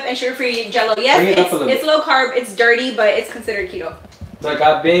Cool Whip and sugar-free Jello. Yes, it's low carb, it's dirty, but it's considered keto. Look,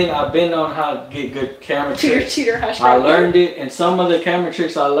 I've been on how to get good camera tricks. Cheater. I learned it, and some of the camera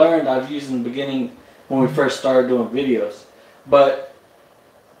tricks I learned I've used in the beginning when we first started doing videos. But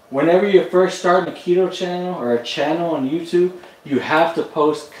whenever you're first starting a keto channel or a channel on YouTube, you have to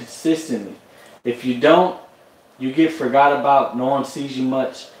post consistently. If you don't, you get forgot about. No one sees you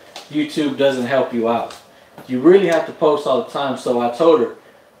much. YouTube doesn't help you out. You really have to post all the time. So I told her,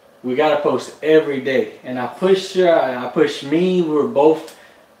 we got to post every day. And I pushed her, I pushed me. We were both,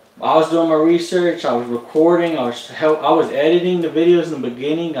 I was doing my research, I was recording, I was editing the videos in the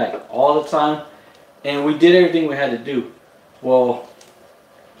beginning, like all the time. And we did everything we had to do. Well,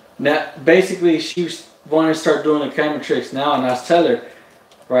 now, basically she wanted to start doing the camera tricks now. And I was telling her,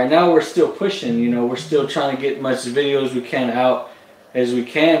 right now we're still pushing, you know, we're still trying to get as much videos we can out as we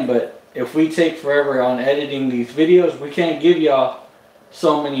can, but if we take forever on editing these videos, we can't give y'all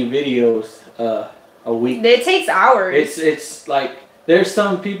so many videos a week. It takes hours. It's like there's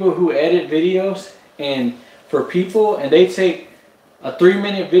some people who edit videos, and for people, and they take a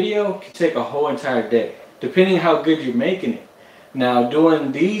 3-minute video can take a whole entire day, depending how good you're making it. Now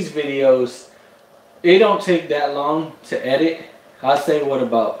doing these videos, it don't take that long to edit. I'd say what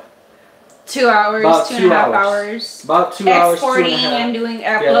about 2 hours, about 2.5 hours. About 2 hours, exporting and doing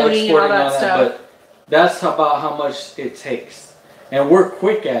uploading and all that stuff. But that's about how much it takes. And we're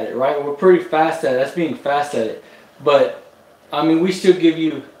quick at it, right? We're pretty fast at it. That's being fast at it. But, I mean, we still give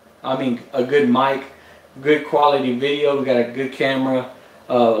you, I mean, a good mic, good quality video. We got a good camera,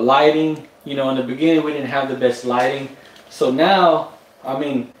 lighting. You know, in the beginning, we didn't have the best lighting. So now, I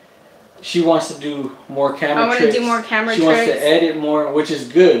mean, she wants to do more camera tricks. I want to do more camera tricks. She wants to edit more, which is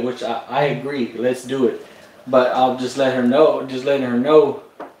good, which I agree. Let's do it. But I'll just let her know, letting her know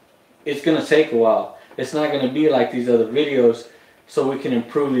it's going to take a while. It's not going to be like these other videos, so we can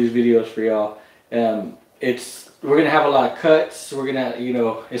improve these videos for y'all. We're going to have a lot of cuts. We're going to, you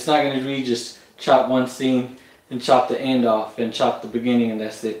know, it's not going to be just chop one scene and chop the end off and chop the beginning and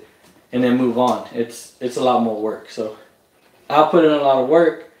that's it. And then move on. It's a lot more work. So I'll put in a lot of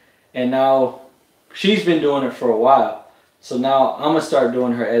work. And now she's been doing it for a while. So now I'm going to start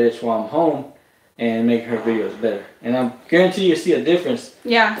doing her edits while I'm home and make her videos better. And I guarantee you see a difference.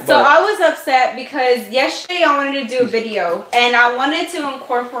 Yeah. So I was upset because yesterday I wanted to do a video. And I wanted to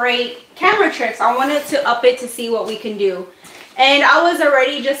incorporate camera tricks. I wanted to up it to see what we can do. And I was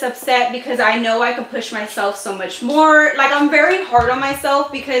already just upset because I know I could push myself so much more. Like, I'm very hard on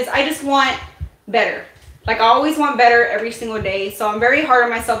myself because I just want better. Like, I always want better every single day. So I'm very hard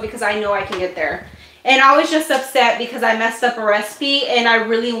on myself because I know I can get there. And I was just upset because I messed up a recipe and I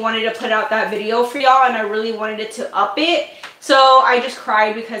really wanted to put out that video for y'all and I really wanted it to up it. So I just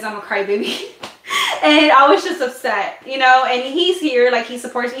cried because I'm a crybaby. And I was just upset, you know, and he's here, like, he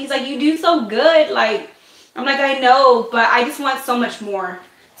supports me. He's like, you do so good. Like, I'm like, I know, but I just want so much more.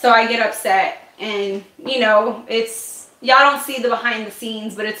 So I get upset and, you know, y'all don't see the behind the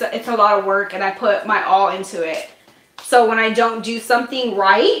scenes, but it's a lot of work and I put my all into it. So when I don't do something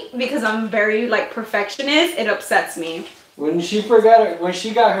right, because I'm very like perfectionist, it upsets me. When she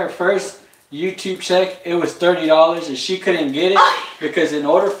got her first YouTube check, it was $30 and she couldn't get it because in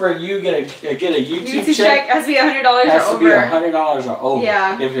order for you to get a YouTube check, it has to be $100 or over. It has to be $100 or over.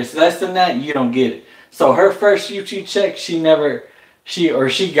 Yeah. If it's less than that, you don't get it. So her first YouTube check, she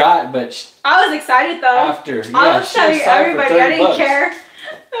got, but I was excited though. After, yeah, I was telling everybody, I didn't care.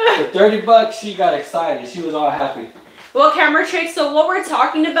 For $30, she got excited. She was all happy. Well, camera tricks. So what we're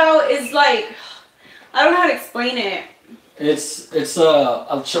talking about is like, I don't know how to explain it. It's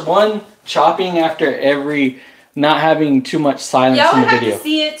one chopping after every not having too much silence Y'all in would the have video. to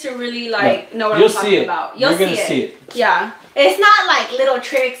see it to really like know what You'll I'm talking see it. about. You're gonna see it. Yeah. It's not like little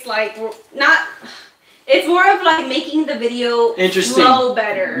tricks, like not. It's more of like making the video flow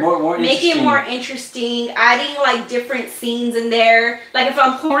better. More Make it more interesting. Adding like different scenes in there. Like if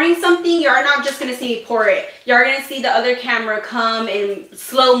I'm pouring something, you're not just gonna see me pour it. You're gonna see the other camera come in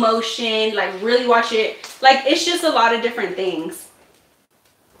slow motion. Like really watch it. Like it's just a lot of different things.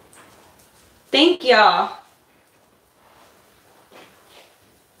 Thank y'all.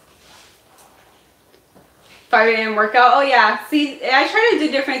 If I didn't work out, oh yeah. See, I try to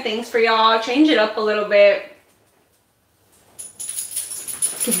do different things for y'all. Change it up a little bit.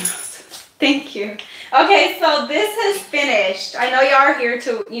 Thank you. Okay, so this has finished. I know y'all are here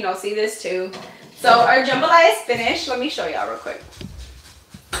to, you know, see this too. So our jambalaya is finished. Let me show y'all real quick.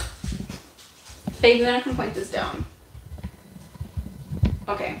 Baby, then I can point this down.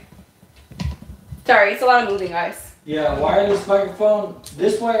 Okay. Sorry, it's a lot of moving, guys. Yeah, wireless microphone.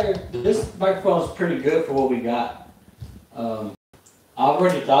 This microphone is pretty good for what we got. I've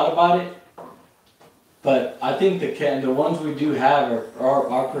already thought about it, but I think the ones we do have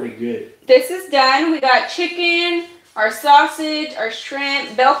are pretty good. This is done. We got chicken, our sausage, our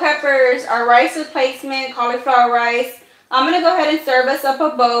shrimp, bell peppers, our rice replacement, cauliflower rice. I'm gonna go ahead and serve us up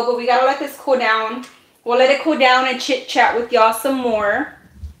a bowl, but we gotta let this cool down. We'll let it cool down and chit chat with y'all some more.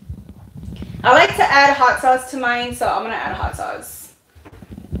 I like to add hot sauce to mine, so I'm gonna add hot sauce.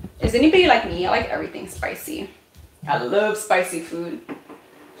 Is anybody like me? I like everything spicy. I love spicy food.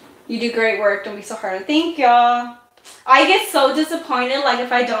 You do great work. Don't be so hard. Thank y'all. I get so disappointed like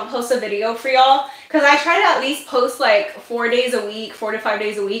if I don't post a video for y'all, because I try to at least post like 4 days a week, 4 to 5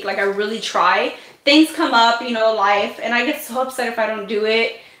 days a week. Like I really try. Things come up, you know, life, and I get so upset if I don't do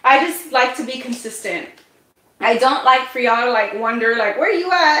it. I just like to be consistent. I don't like for y'all to like wonder like where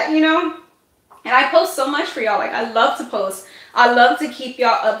you at, you know. And I post so much for y'all. Like, I love to post. I love to keep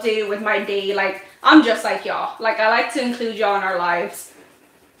y'all updated with my day. Like, I'm just like y'all. Like, I like to include y'all in our lives.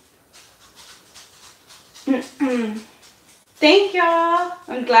 Thank y'all.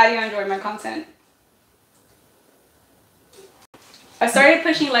 I'm glad you enjoyed my content. I started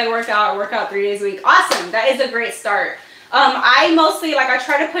pushing leg workout 3 days a week. Awesome. That is a great start. I mostly, like, I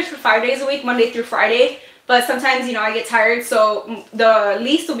try to push for 5 days a week, Monday through Friday. But sometimes, you know, I get tired, so the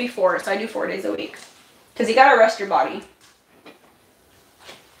least will be 4. So I do 4 days a week. Because you got to rest your body.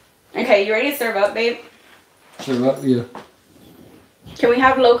 Okay, you ready to serve up, babe? Serve up, yeah. Can we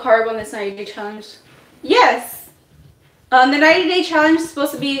have low carb on this 90-day challenge? Yes. The 90-day challenge is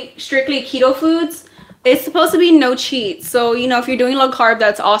supposed to be strictly keto foods. It's supposed to be no cheats. So, you know, if you're doing low carb,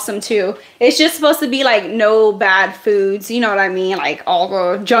 that's awesome too. It's just supposed to be like no bad foods. You know what I mean? Like all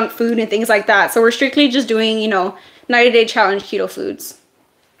the junk food and things like that. So we're strictly just doing, you know, 90-day challenge keto foods.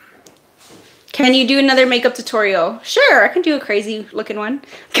 Can you do another makeup tutorial? Sure, I can do a crazy looking one.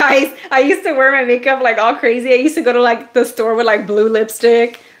 Guys, I used to wear my makeup like all crazy. I used to go to like the store with like blue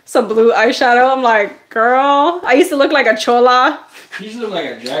lipstick, some blue eyeshadow. I'm like, girl, I used to look like a chola. She used to look like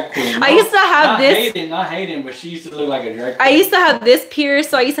a drag queen. I used to have this. Not hating, but she used to look like a drag queen. I used to have this pierced,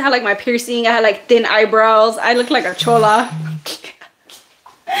 so I used to have like my piercing. I had like thin eyebrows. I looked like a chola.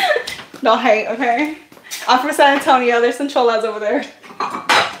 Don't hate, okay? I'm from San Antonio. There's some cholas over there.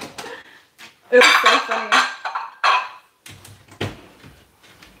 It was so funny.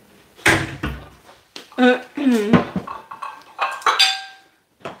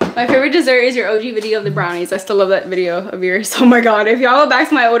 My favorite dessert is your OG video of the brownies. I still love that video of yours. Oh my god. If y'all go back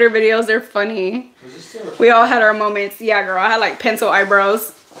to my older videos, they're funny. We all had our moments. Yeah, girl. I had like pencil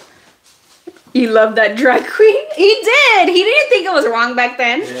eyebrows. You love that drag queen? He did. He didn't think it was wrong back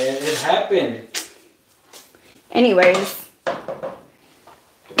then. Yeah, it happened. Anyways.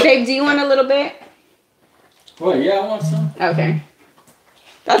 Babe, do you want a little bit? Well, yeah, I want some. Okay.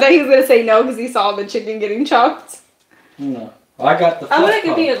 I thought he was going to say no because he saw the chicken getting chopped. No. I got the I'm going to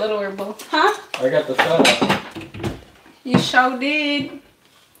give you a little herbal. Huh? I got the fat. You sure did.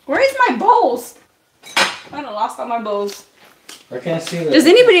 Where's my bowls? I done lost all my bowls. I can't see that. Does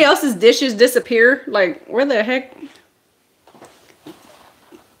anybody else's dishes disappear? Like, where the heck?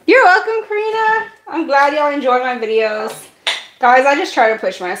 You're welcome, Karina. I'm glad y'all enjoy my videos. Guys, I just try to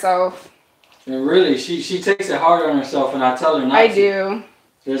push myself. And really, she takes it hard on herself, and I tell her not to. I do.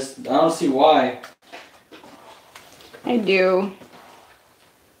 Just, I don't see why. I do.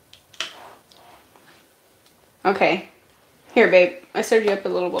 Okay. Here, babe. I served you up a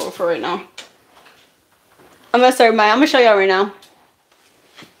little bowl for right now. I'm gonna show y'all right now.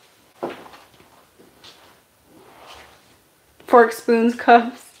 Fork, spoons,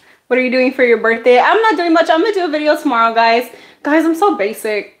 cups. What are you doing for your birthday? I'm not doing much. I'm gonna do a video tomorrow, guys. Guys, I'm so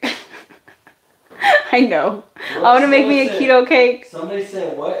basic. I know. I want to make me a keto cake. Somebody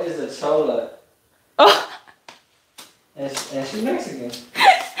said, what is a chola? Oh. And she's Mexican.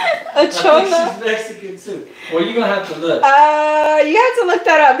 A chola? She's Mexican too. Well, you're going to have to look. You have to look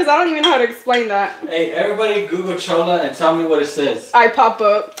that up because I don't even know how to explain that. Hey, everybody Google chola and tell me what it says. I pop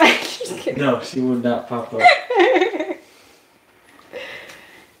up. Just kidding. No, she would not pop up.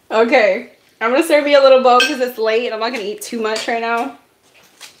 Okay. I'm going to serve you a little bowl because it's late and I'm not going to eat too much right now.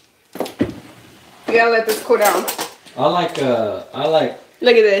 You gotta let this cool down. I like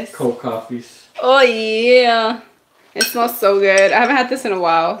look at this. cold coffees. Oh yeah. It smells so good. I haven't had this in a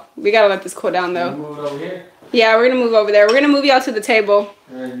while. We gotta let this cool down though. Move it over here? Yeah, we're gonna move over there. We're gonna move y'all to the table.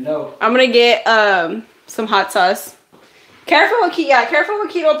 No. I'm gonna get some hot sauce. Careful with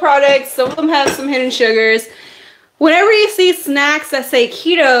keto products. Some of them have some hidden sugars. Whenever you see snacks that say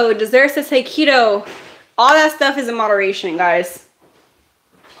keto, desserts that say keto, all that stuff is in moderation, guys.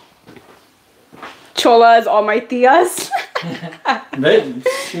 Cholas, all my tias.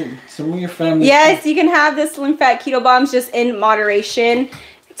 Some of your family. Yes, you can have the slim fat keto bombs just in moderation.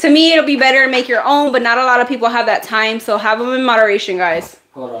 To me, it'll be better to make your own, but not a lot of people have that time, so have them in moderation, guys.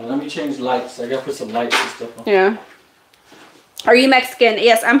 Hold on, let me change lights. I gotta put some lights and stuff on. Yeah. Are you Mexican?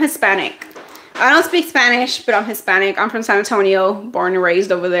 Yes, I'm Hispanic. I don't speak Spanish, but I'm Hispanic. I'm from San Antonio, born and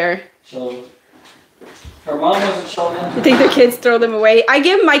raised over there. So, her mom wasn't showing them. You think the kids throw them away? I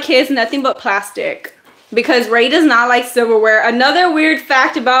give my kids nothing but plastic because Ray does not like silverware. Another weird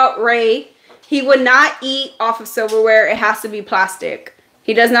fact about Ray, he would not eat off of silverware. It has to be plastic.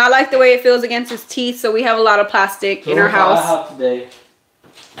 He does not like the way it feels against his teeth, so we have a lot of plastic in our house. I have today,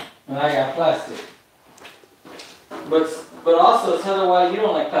 and I got plastic. But also tell her why you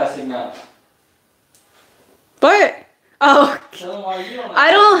don't like plastic now. But oh, tell them why you don't like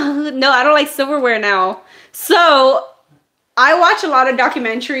I don't like silverware now. So I watch a lot of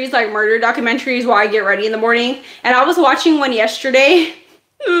documentaries, like murder documentaries, while I get ready in the morning. And I was watching one yesterday,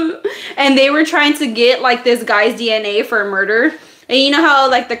 and they were trying to get like this guy's DNA for a murder. And you know how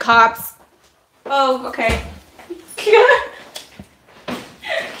like the cops? Oh, okay.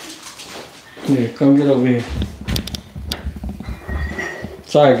 Here, come get over here.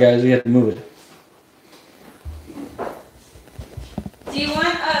 Sorry, guys, we have to move it. Do you want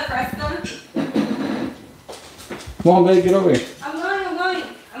a fresco? Come on, baby, get over here. I'm going.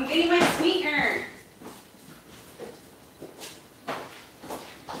 I'm getting my sweetener.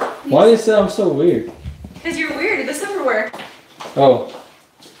 Why do you say I'm so weird? Because you're weird. The silverware. Oh.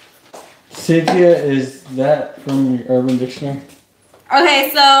 Cynthia, is that from your Urban Dictionary? Okay,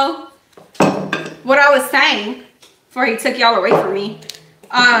 so what I was saying before he took y'all away from me.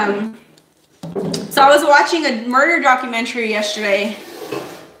 So I was watching a murder documentary yesterday,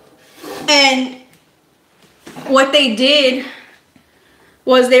 and what they did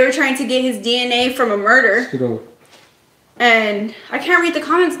was they were trying to get his DNA from a murder. And I can't read the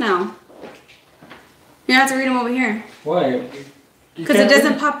comments now. You have to read them over here. Why? Because it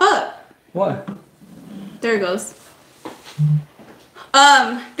doesn't pop up. Why? There it goes.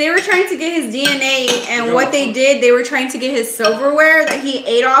 They were trying to get his DNA, and what they did, they were trying to get his silverware that he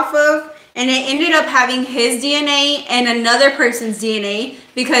ate off of, and it ended up having his DNA and another person's DNA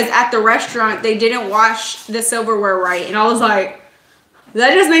because at the restaurant they didn't wash the silverware right. And I was like,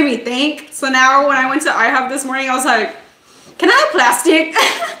 that just made me think. So now when I went to IHOP this morning, I was like, can I have plastic?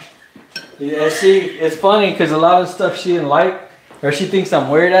 Yeah, see, it's funny because a lot of stuff she didn't like, or she thinks I'm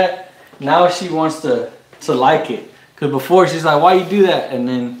weird at, now she wants to like it. Because before she's like, why you do that? And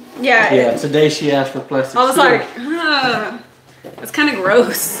then, yeah, today she asked for plastic. I was like, it's kind of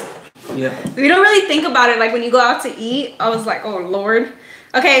gross. Yeah. We don't really think about it like when you go out to eat. I was like, oh Lord.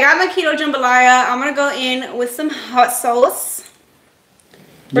 Okay, I got my keto jambalaya. I'm gonna go in with some hot sauce.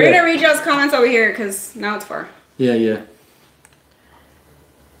 We're gonna read y'all's comments over here because now it's far. Yeah.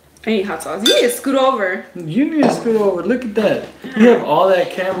 I need hot sauce. You need to scoot over. You need to scoot over. Look at that. You have all that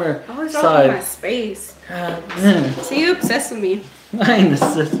camera side. My space. God. So you obsessed with me. I ain't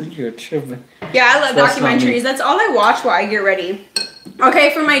obsessed with you. You're tripping. Yeah, I love documentaries. That's all I watch while I get ready.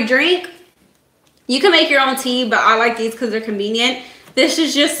 Okay, for my drink, you can make your own tea, but I like these because they're convenient. This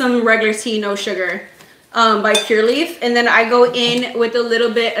is just some regular tea, no sugar, by Pure Leaf. And then I go in with a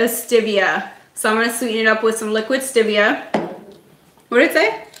little bit of stevia. So I'm going to sweeten it up with some liquid stevia. What did it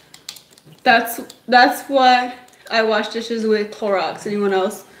say? That's what I wash dishes with, Clorox. Anyone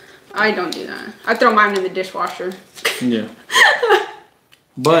else? I don't do that. I throw mine in the dishwasher. Yeah.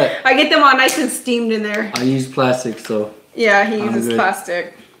 But I get them all nice and steamed in there. I use plastic, so. Yeah, he uses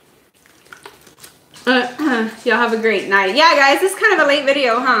plastic. Y'all have a great night. Yeah, guys, this is kind of a late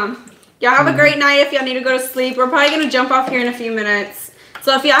video, huh? Y'all have a great night if y'all need to go to sleep. We're probably going to jump off here in a few minutes.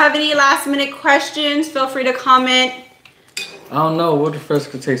 So if y'all have any last minute questions, feel free to comment. I don't know what the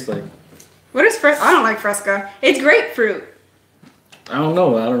Fresca tastes like. What is Fresca? I don't like Fresca. It's grapefruit. I don't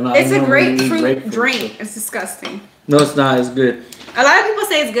know. I don't know. It's a grapefruit drink. It's disgusting. No, it's not. It's good. A lot of people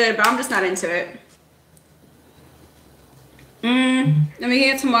say it's good, but I'm just not into it. Let me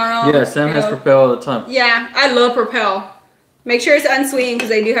get it tomorrow. Yeah, Sam has Propel all the time. Yeah, I love Propel. Make sure it's unsweetened because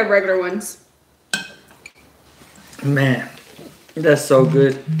they do have regular ones. Man, that's so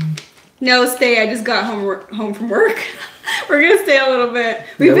good. No, stay. I just got home from work. We're gonna stay a little bit.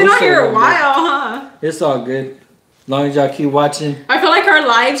 We've been on here a while, huh? It's all good. As long as y'all keep watching. I feel like our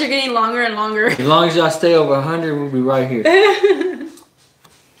lives are getting longer and longer. As long as y'all stay over 100, we'll be right here.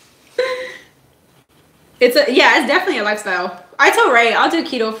 It's definitely a lifestyle. I told Ray I'll do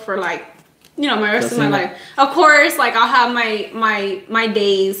keto for like, my rest of my life. Of course, like I'll have my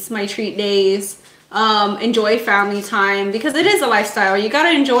days, my treat days, enjoy family time because it is a lifestyle. You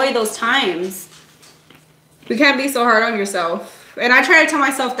gotta enjoy those times. You can't be so hard on yourself. And I try to tell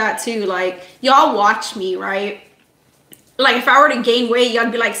myself that too. Like, y'all watch me, right? Like if I were to gain weight, y'all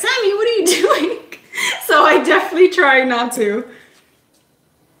be like, Sammy, what are you doing? So I definitely try not to.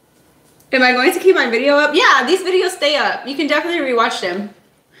 Am I going to keep my video up? Yeah, these videos stay up. You can definitely rewatch them.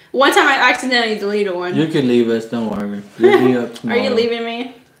 One time I accidentally deleted one. You can leave us, don't worry. You'll be up tomorrow. Are you leaving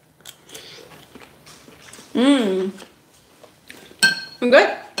me? I'm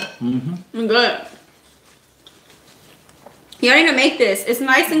good? I'm good. You don't need to make this. It's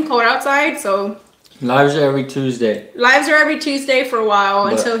nice and cold outside, so... Lives are every Tuesday. Lives are every Tuesday for a while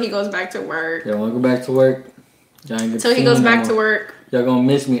until he goes back to work. Yeah, when I go back to work, until he goes back to work. Y'all gonna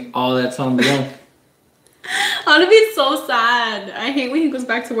miss me all that time again. I'm gonna be so sad. I hate when he goes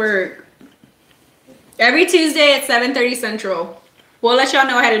back to work. Every Tuesday at 7:30 Central. We'll let y'all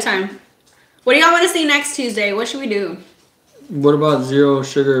know ahead of time. What do y'all want to see next Tuesday? What should we do? What about zero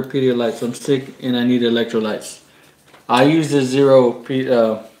sugar Pedialytes? I'm sick and I need electrolytes. I use the zero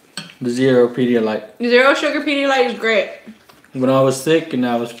Pedialyte. Zero sugar Pedialyte is great. When I was sick and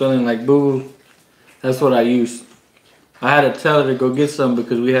I was feeling like boo, that's what I used. I had to tell her to go get some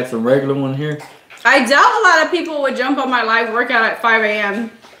because we had some regular one here. I doubt a lot of people would jump on my live workout at 5 a.m.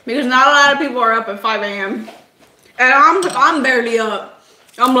 because not a lot of people are up at 5 a.m. And I'm barely up.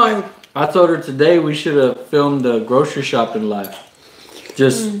 I'm like... I told her today we should have filmed the grocery shopping live.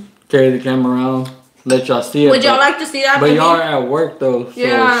 Just carry the camera around, let y'all see it. Would y'all like to see that? But y'all are at work though, so she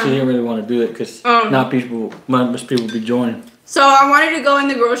didn't really want to do it because not much people be joining. So I wanted to go in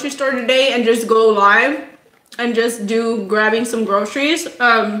the grocery store today and just go live and just do grabbing some groceries.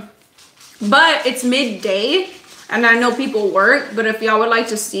 But it's midday and I know people work, but if y'all would like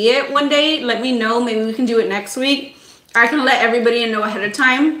to see it one day, let me know. Maybe we can do it next week. I can let everybody know ahead of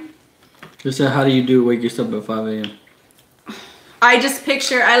time. Just say, how do you wake yourself up at 5 a.m.? I just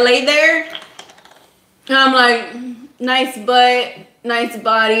picture, I lay there and I'm like, nice butt, nice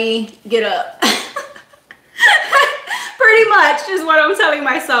body, get up. Pretty much is what I'm telling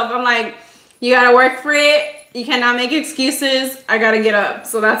myself. I'm like, you gotta work for it. You cannot make excuses. I gotta get up.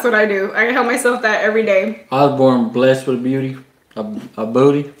 So that's what I do. I tell myself that every day. I was born blessed with a beauty, a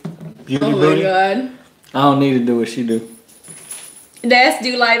booty, beauty booty. Oh my God. I don't need to do what she do. Let's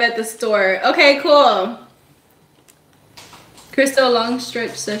do live at the store. Okay, cool. Crystal, long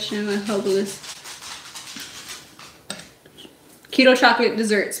stretch session with Hubbless. Keto chocolate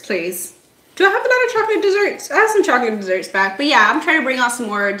desserts, please. Do I have a lot of chocolate desserts? I have some chocolate desserts back. But yeah, I'm trying to bring out some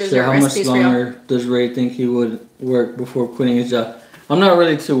more dessert recipes for you. How much longer does Ray think he would work before quitting his job? I'm not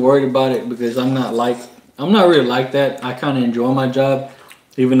really too worried about it because I'm not really like that. I kind of enjoy my job,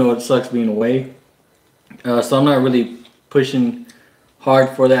 even though it sucks being away. So I'm not really pushing hard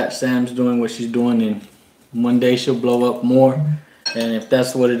for that. Sam's doing what she's doing, and one day she'll blow up more. And if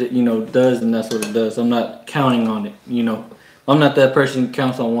that's what it does, then that's what it does. I'm not counting on it. I'm not that person who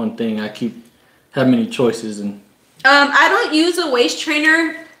counts on one thing. I have many choices. And I don't use a waist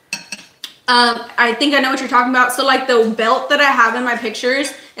trainer. I think I know what you're talking about. So like the belt that I have in my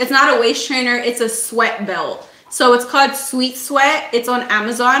pictures, it's not a waist trainer. It's a sweat belt. So it's called Sweet Sweat. It's on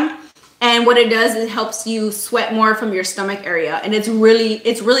Amazon. And what it does is it helps you sweat more from your stomach area. And it's really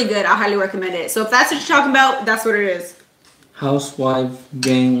good. I highly recommend it. So if that's what you're talking about, that's what it is. Housewife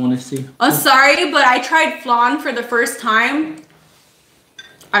gang want to see? Oh, sorry, but I tried flan for the first time.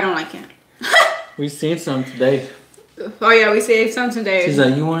 I don't like it. We seen some today. Oh yeah, we saved some today. She's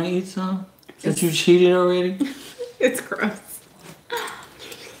like, you want to eat some? Since you cheated already? It's gross.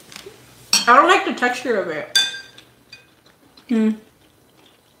 I don't like the texture of it.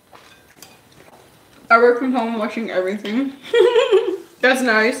 I work from home watching everything. That's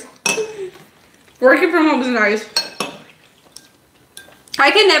nice. Working from home is nice.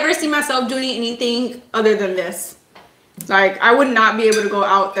 I can never see myself doing anything other than this. Like, I would not be able to go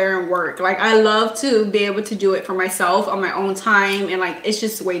out there and work. Like, I love to be able to do it for myself on my own time. And, like, it's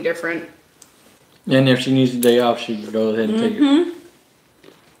just way different. And if she needs a day off, she can go ahead and take it.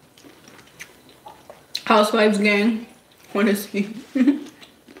 Housewives gang. What is he?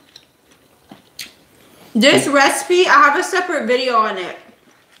 This recipe, I have a separate video on it.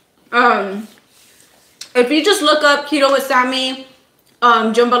 If you just look up Keto with Sammy,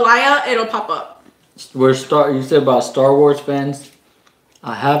 Jambalaya, it'll pop up. You said about Star Wars fans.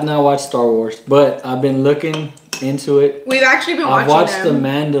 I have not watched Star Wars, but I've been looking into it. We've actually been watching I've watched them. The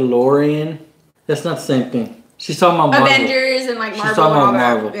Mandalorian. That's not the same thing. She's talking about Marvel. Avengers and like Marvel. She's talking and all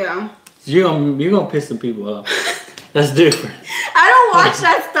about that. Marvel. Yeah. You're gonna piss some people off. That's different. I don't watch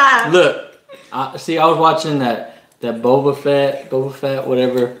that stuff. Look, I was watching that Boba Fett,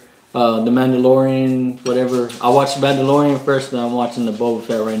 whatever. The Mandalorian, whatever. I watched The Mandalorian first, then I'm watching the Boba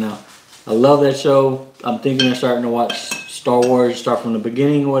Fett right now. I love that show. I'm thinking of starting to watch Star Wars, start from the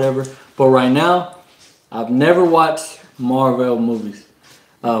beginning or whatever. But right now, I've never watched Marvel movies.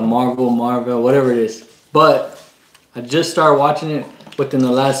 Marvel, whatever it is. But I just started watching it within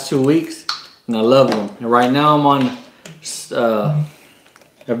the last 2 weeks, and I love them. And right now I'm on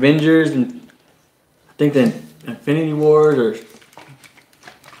Avengers, and I think the Infinity Wars, or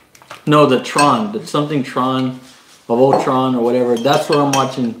no, the Tron, something Tron of Ultron or whatever. That's what I'm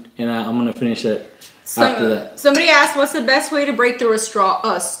watching, and I'm gonna finish it after that. Somebody asked, what's the best way to break through a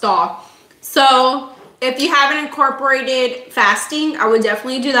stall? So if you haven't incorporated fasting, I would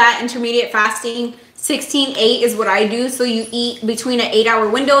definitely do that. Intermediate fasting, 16-8 is what I do. So you eat between an 8-hour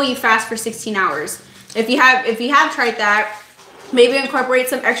window, you fast for 16 hours. If you have tried that, maybe incorporate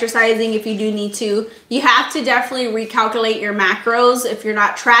some exercising if you do need to. You have to definitely recalculate your macros. If you're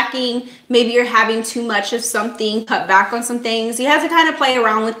not tracking, maybe you're having too much of something, cut back on some things. You have to kind of play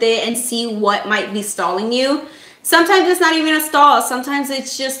around with it and see what might be stalling you. Sometimes it's not even a stall. Sometimes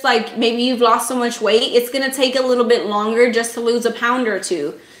it's just like maybe you've lost so much weight, it's gonna take a little bit longer just to lose a pound or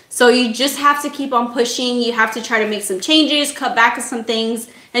two. So you just have to keep on pushing. You have to try to make some changes, cut back on some things,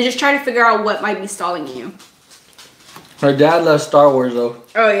 and just try to figure out what might be stalling you. Her dad loves Star Wars though.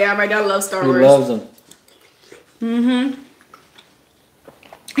 Oh yeah, my dad loves Star Wars. He loves them.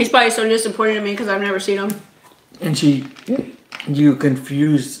 He's probably so disappointed in me because I've never seen them. And you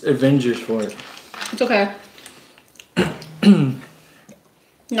confused Avengers for it. It's okay.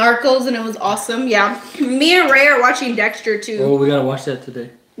 Narcos, and it was awesome. Yeah. Me and Ray are watching Dexter too. Oh, we gotta watch that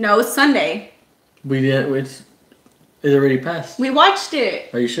today. No, it's Sunday. We did. It's already passed. We watched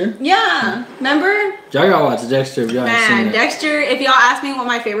it. Are you sure? Yeah. Remember? Y'all gotta watch Dexter if y'all haven't seen it. Dexter, if y'all ask me what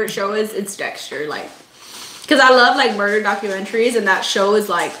my favorite show is, it's Dexter. Like, because I love like murder documentaries, and that show is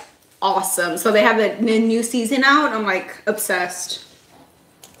like awesome. So they have the new season out. I'm like obsessed.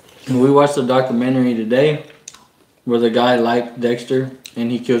 And we watched a documentary today where the guy liked Dexter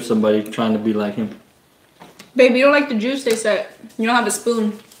and he killed somebody trying to be like him. Baby, you don't like the juice they said. You don't have a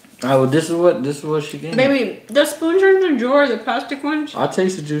spoon. Oh, well, this is what she gave me. Baby, the spoons are in the drawer, the plastic ones. I'll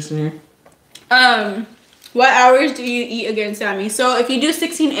taste the juice in here. What hours do you eat again, Sammy? So if you do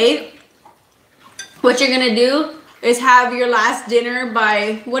 16-8, what you're gonna do is have your last dinner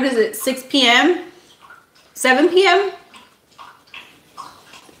by, what is it, 6 p.m.? 7 p.m.?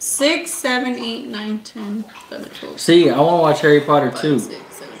 6, 7, 8, 9, 10, 11, 12. See, I want to watch Harry Potter 5, too.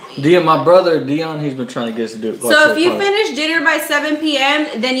 6, 7, 8. My brother Dion, he's been trying to get us to do it. So if you finish dinner by 7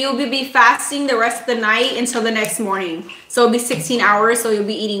 p.m., then you'll be fasting the rest of the night until the next morning. So it'll be 16 hours, so you'll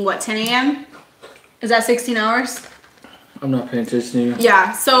be eating, what, 10 a.m.? Is that 16 hours? I'm not paying attention to you.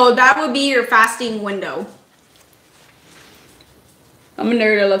 Yeah, so that would be your fasting window. I'm a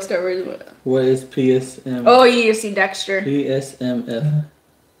nerd, I love Star Wars. What is PSM? Oh, you see Dexter. PSMF.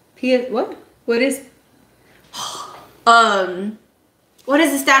 What? What is... What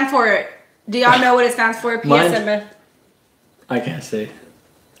does it stand for? Do y'all know what it stands for? PSMF. I can't say.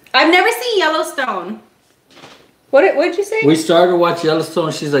 I've never seen Yellowstone. What did you say? We started to watch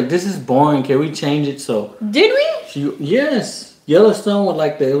Yellowstone. She's like, "This is boring. Can we change it?" So did we? Yes. Yellowstone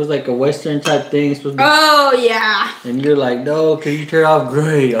was it was like a Western type thing. Oh yeah. And you're like, "No, can you turn off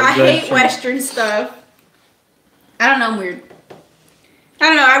gray?" I hate Western stuff. I don't know. I'm weird. I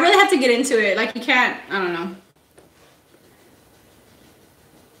don't know. I really have to get into it. Like you can't. I don't know.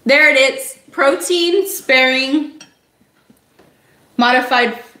 There it is. Protein sparing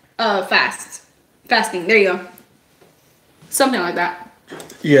modified fasting. There you go. Something like that.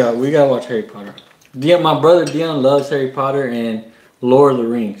 Yeah, we gotta watch Harry Potter. My brother Dion loves Harry Potter and Lord of the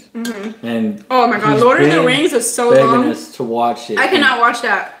Rings. And oh my god, Lord of the Rings is so begging long. us to watch it. I cannot watch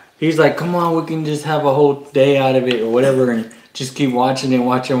that. He's like, "Come on, we can just have a whole day out of it or whatever." And just keep watching it,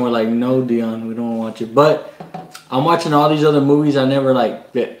 We're like, no, Dion, we don't want to watch it. But I'm watching all these other movies I never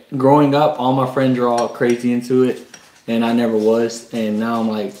like. Growing up, all my friends are all crazy into it, and I never was. And now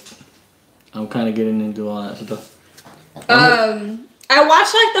I'm kind of getting into all that stuff. I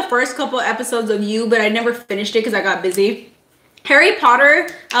watched like the first couple episodes of You, but I never finished it because I got busy. Harry Potter,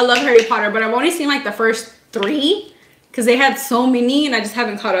 I love Harry Potter, but I've only seen like the first 3 because they had so many and I just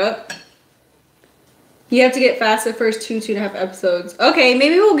haven't caught up. You have to get fast the first 2.5 episodes. Okay,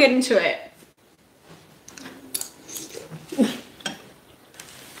 maybe we'll get into it.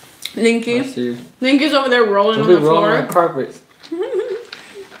 Linky. Linky's over there rolling on the floor. Rolling on the carpet.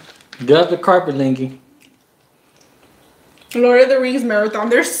 Get off the carpet, Linky. Lord of the Rings marathon.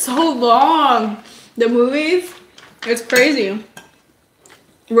 They're so long. The movies. It's crazy.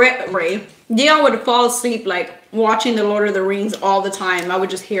 Ray. Dion would fall asleep like watching the Lord of the Rings all the time. I would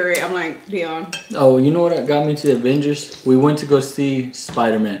just hear it. I'm like, Dion. Oh, you know what got me to the Avengers? We went to go see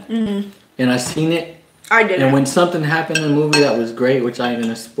Spider-Man. And I seen it. I didn't. And when something happened in the movie that was great, which I ain't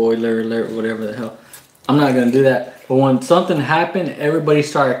gonna spoiler alert, whatever the hell. I'm not gonna do that. But when something happened, everybody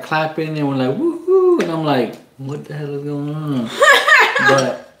started clapping and we're like, woohoo! And I'm like, what the hell is going on?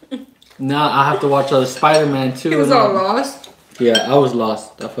 But now I have to watch other Spider-Man too. He was all lost. Yeah, I was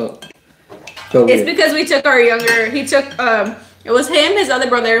lost. I felt it's weird. because we took our it was him, his other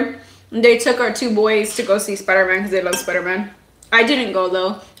brother, and they took our 2 boys to go see Spider-Man because they love Spider-Man. I didn't go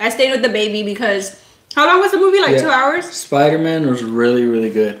though. I stayed with the baby because how long was the movie? Like 2 hours? Spider-Man was really,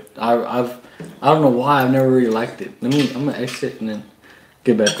 really good. I don't know why I've never really liked it. I'm gonna exit and then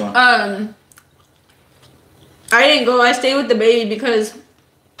get back on. I didn't go. I stayed with the baby because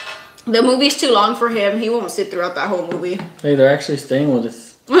the movie's too long for him. He won't sit throughout that whole movie. Hey, they're actually staying with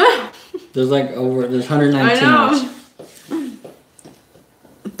us. There's 119 I know.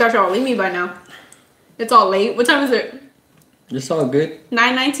 Thought y'all leave me by now. It's all late. What time is it? It's all good.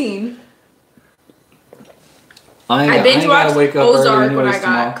 9:19. I binge watched Ozark when I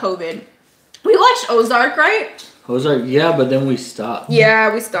got tomorrow. COVID. We watched Ozark, right? Ozark, yeah, but then we stopped.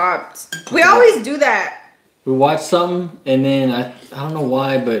 Yeah, we stopped. We always do that. We watch something and then I don't know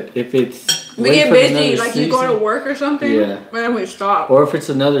why, but if it's we get busy, like you go to work or something. Yeah. And then we stop. Or if it's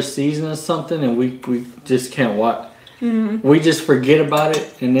another season or something and we just can't watch. We just forget about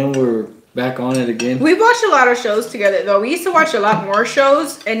it and then we're back on it again. We've watched a lot of shows together though. We used to watch a lot more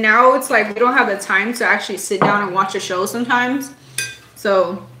shows and now it's like we don't have the time to actually sit down and watch a show sometimes.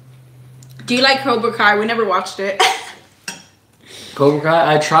 So, do you like Cobra Kai? We never watched it. Cobra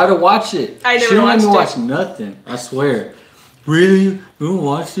Kai, I try to watch it. I never she don't let me watched watch nothing. I swear. Really? You don't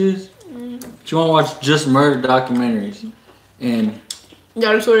watch this? She want to watch just murder documentaries, and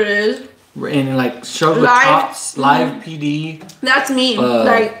that's what it is. And like shows with cops, live PD. That's me.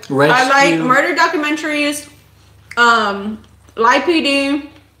 Like rescue. I like murder documentaries, live PD,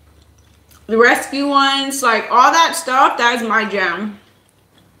 the rescue ones, like all that stuff. That's my jam.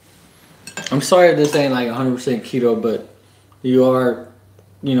 I'm sorry if this ain't like 100% keto, but you are,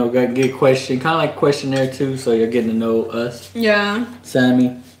 got to get question, kind of like questionnaire too, so you're getting to know us. Yeah.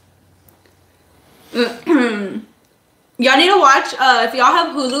 Sammy. Y'all need to watch, if y'all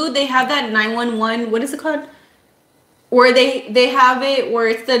have Hulu, they have that 911, what is it called? Where they have it where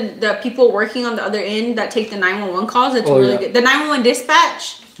it's the people working on the other end that take the 911 calls. It's really good. The 911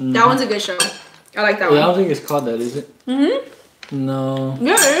 dispatch, that one's a good show. I like that one. I don't think it's called that, is it? No.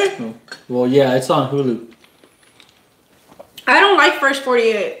 Yeah, it is. Oh. Well, yeah, it's on Hulu. I don't like First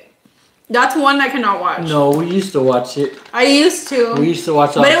 48. That's one I cannot watch. No, we used to watch it. I used to. We used to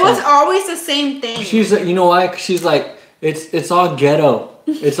watch it. But it was always the same thing. She's, you know why? She's like, it's all ghetto.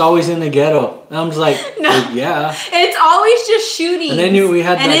 It's always in the ghetto. And I'm just like, yeah. It's always just shooting. And then we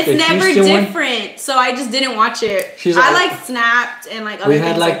had and like it's the never Houston different. One. So I just didn't watch it. She's I like Snapped and like other we things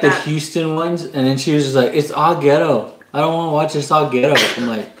had like the that. Houston ones, and then she was just like, it's all ghetto. I don't want to watch It's All Ghetto. I'm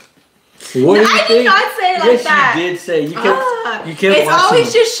like, what do you think? I did not say it like that. Yes, you did say. You kept it's watching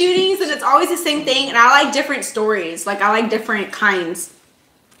always just shootings and it's always the same thing. And I like different stories. Like I like different kinds.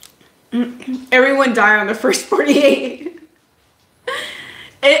 Everyone died on the First 48.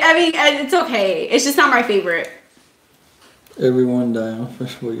 I mean, it's okay. It's just not my favorite. Everyone died on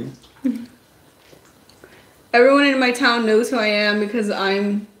First 48. Everyone in my town knows who I am because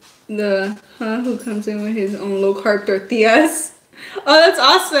I'm the who comes in with his own low carb tortillas. Oh, that's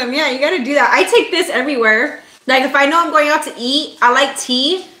awesome. Yeah, you gotta do that. I take this everywhere. Like if I know I'm going out to eat, I like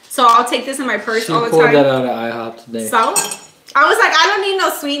tea, so I'll take this in my purse all the time. She pulled that out of IHOP today. So I was like, I don't need no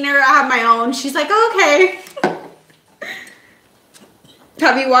sweetener. I have my own. She's like, okay.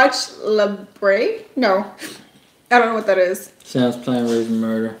 Have you watched La Brea? No, I don't know what that is. Sounds plain raising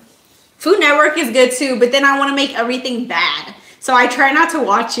murder. Food Network is good too, but then I want to make everything bad. So I try not to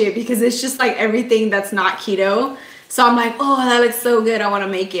watch it because it's just like everything that's not keto. So I'm like, oh, that looks so good. I want to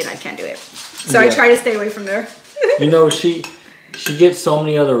make it. I can't do it. So I try to stay away from there. You know, she gets so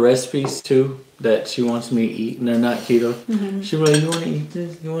many other recipes too that she wants me to eat, and they're not keto. She's like, you want to eat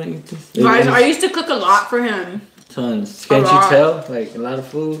this? You want to eat this? I used to cook a lot for him. Tons. Can't you tell? Like a lot of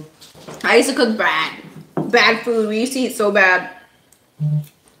food. I used to cook bad food. We used to eat so bad.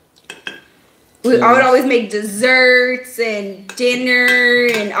 I would always make desserts and dinner,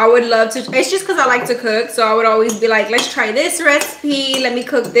 and I would love to. It's just because I like to cook, so I would always be like, let's try this recipe. Let me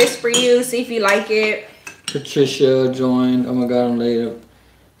cook this for you. See if you like it. Patricia joined. Oh my God, I'm late up.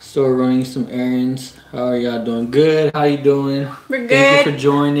 Store running some errands. How are y'all doing? Good. How you doing? We're good. Thank you for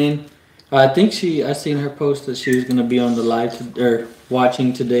joining. I think I seen her post that she was gonna be on the live or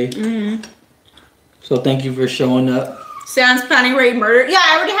watching today. So thank you for showing up. Sam's planning raid murder. Yeah,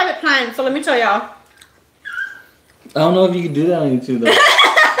 I already have it planned. So let me tell y'all. I don't know if you can do that on YouTube though.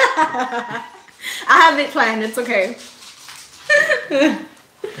 I have it planned. It's okay.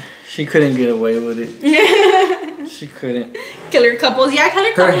 She couldn't get away with it. She couldn't. Killer couples. Yeah, killer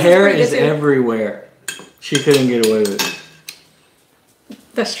Her couples. hair is everywhere. She couldn't get away with it.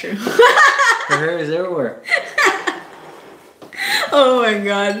 That's true. Her hair is everywhere. Oh my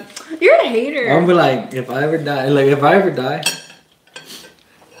God. You're a hater. I'm gonna be like, if I ever die,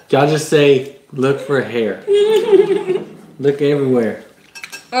 y'all just say, look for hair. Look everywhere.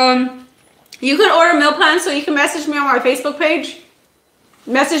 You can order meal plans, so you can message me on my Facebook page.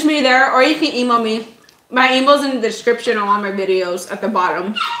 Message me there, or you can email me. My email's in the description on all my videos at the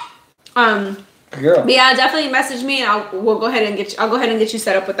bottom. Girl. But yeah, definitely message me, and I'll go ahead and get you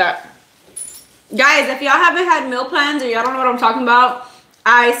set up with that. Guys, if y'all haven't had meal plans or y'all don't know what I'm talking about,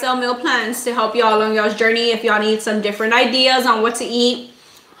 I sell meal plans to help y'all along y'all's journey. If y'all need some different ideas on what to eat,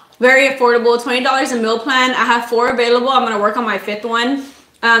 very affordable, $20 a meal plan. I have 4 available. I'm gonna work on my 5th one.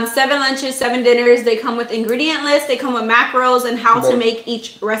 7 lunches, 7 dinners. They come with ingredient lists. They come with macros and how to make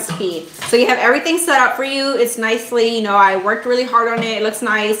each recipe. So you have everything set up for you. It's nicely, you know, I worked really hard on it. It looks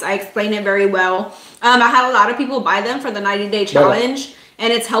nice. I explain it very well. I had a lot of people buy them for the 90-day challenge,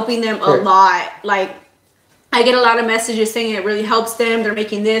 and it's helping them a lot. Like, I get a lot of messages saying it really helps them. They're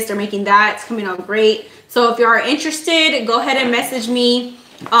making this, they're making that. It's coming out great. So if you are interested, go ahead and message me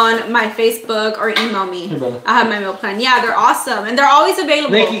on my Facebook or email me. I have my meal plan. Yeah, they're awesome, and they're always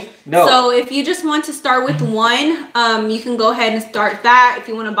available. Nikki, no. So if you just want to start with one, you can go ahead and start that. If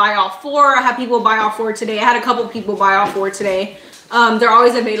you want to buy all 4, I had people buy all 4 today. I had a couple people buy all 4 today. They're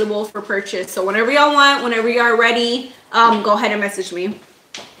always available for purchase. So whenever y'all want, whenever you are ready, go ahead and message me.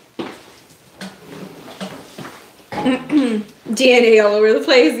 DNA all over the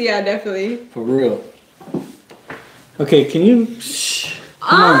place. Yeah, definitely. For real. Okay, can you?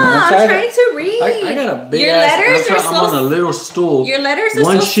 I'm trying to read. I got a big Your ass. letters are I'm on a little stool. Your letters are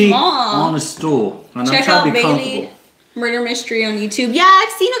One so sheet small. on a stool. And Check I'm out trying to be Bailey comfortable. Murder Mystery on YouTube. Yeah,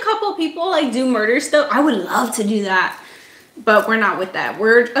 I've seen a couple people like do murder stuff. I would love to do that, but we're not with that.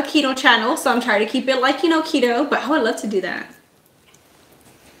 We're a keto channel, so I'm trying to keep it like, you know, keto. But I would love to do that.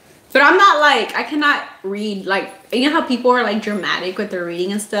 But I'm not like, I cannot read, like, you know how people are like dramatic with their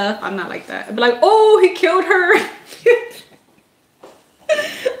reading and stuff? I'm not like that. I'd be like, oh, he killed her.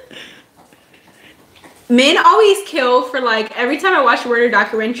 Men always kill for like, every time I watch murder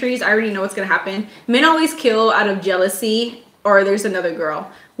documentaries, I already know what's going to happen. Men always kill out of jealousy, or there's another girl.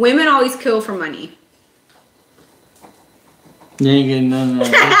 Women always kill for money. You ain't getting none out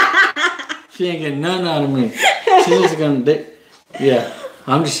of me. She ain't getting none out of me. She's just gonna, yeah.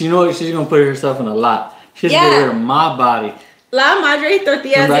 I'm just, you know what? She's gonna put herself in a lot. She's gonna get rid of my body. La Madre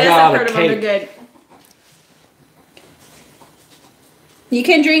tortillas, yes, I've heard of them. They're good. You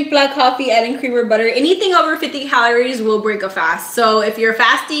can drink black coffee, adding cream or butter. Anything over 50 calories will break a fast. So if you're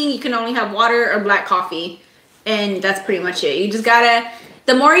fasting, you can only have water or black coffee. And that's pretty much it. You just gotta,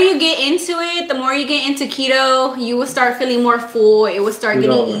 the more you get into it, the more you get into keto, you will start feeling more full. It will start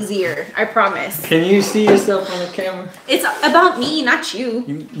getting easier. I promise. Can you see yourself on the camera? It's about me, not you.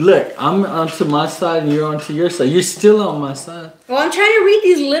 Look, I'm onto my side and you're onto your side. You're still on my side. Well, I'm trying to read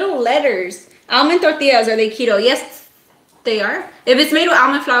these little letters. Almond tortillas, are they keto? Yes, they are. If it's made with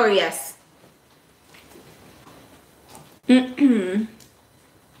almond flour, yes.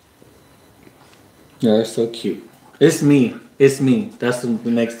 You're so cute. It's me. It's me. That's the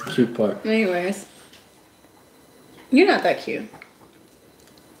next cute part. Anyways. You're not that cute.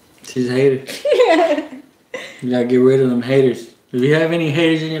 She's a hater. You gotta get rid of them haters. If you have any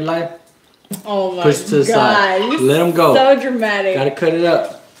haters in your life, oh my push to the side. God. Let them go. So dramatic. Gotta cut it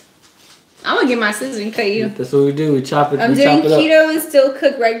up. I'm gonna get my scissors and cut you. That's what we do. We chop it. I'm we doing chop it keto up. and still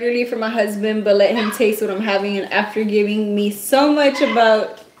cook regularly for my husband, but let him taste what I'm having. And after giving me so much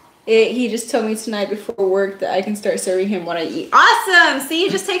about it, he just told me tonight before work that I can start serving him what I eat. Awesome. See,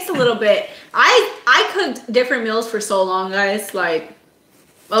 it just takes a little bit. I cooked different meals for so long, guys. Like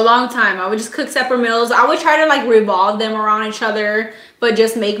a long time. I would just cook separate meals. I would try to like revolve them around each other, but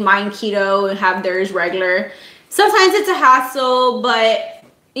just make mine keto and have theirs regular. Sometimes it's a hassle, but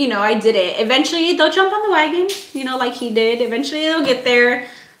you know, I did it. Eventually they'll jump on the wagon, you know, like he did. Eventually they'll get there.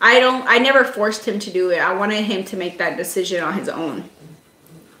 I never forced him to do it. I wanted him to make that decision on his own.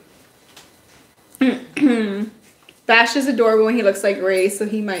 Bash is adorable and he looks like Ray, so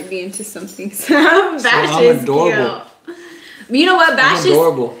he might be into something. Bash is adorable. Cute. You know what? Bash is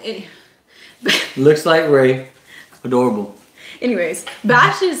adorable. Looks like Ray. Adorable. Anyways,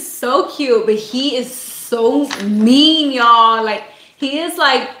 Bash is so cute, but he is so mean, y'all. Like, he is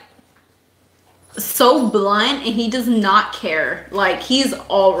like so blunt and he does not care. Like, he's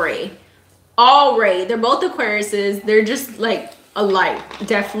all Ray. All Ray. They're both Aquariuses. They're just like alike.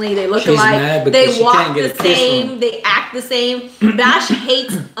 Definitely. They look alike. They walk the same. They act the same. Bash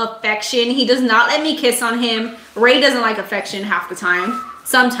hates affection. He does not let me kiss on him. Ray doesn't like affection half the time.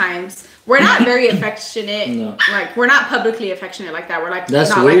 Sometimes. We're not very affectionate. No. Like, we're not publicly affectionate like that. We're like,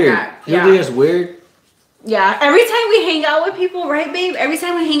 that's not weird. Like that. You think it's weird? Yeah, every time we hang out with people, right, babe? Every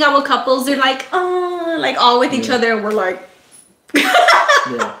time we hang out with couples, they're like, oh, like all with each other, and we're like,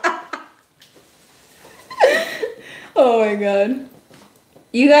 yeah. Oh my god.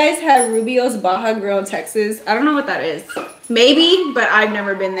 You guys have Rubio's Baja Grill in Texas. I don't know what that is. Maybe, but I've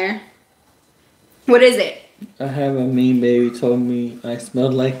never been there. What is it? I have a mean baby told me I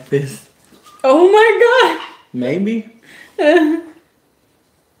smelled like this. Oh my god. Maybe.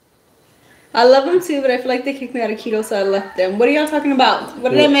 I love them too, but I feel like they kicked me out of keto, so I left them. What are y'all talking about?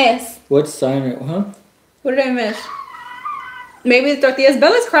 What did I miss? What sign? Huh? What did I miss? Maybe the tortillas.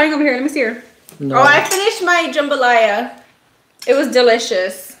 Bella's crying over here. Let me see her. No. Oh, I finished my jambalaya. It was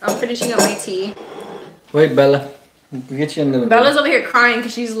delicious. I'm finishing up my tea. Wait, Bella. Get you another. Bella's over here crying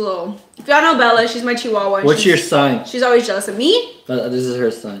because she's little. If y'all know Bella, she's my chihuahua. What's your sign? She's always jealous of me. This is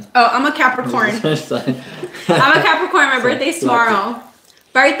her sign. Oh, I'm a Capricorn. This is her sign. I'm a Capricorn. My birthday's tomorrow.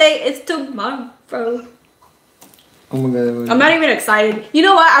 Birthday is tomorrow. Oh my god. I'm not even excited. You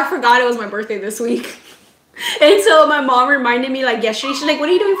know what? I forgot it was my birthday this week. Until my mom reminded me like yesterday. She's like, what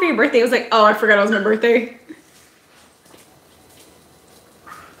are you doing for your birthday? I was like, oh, I forgot it was my birthday.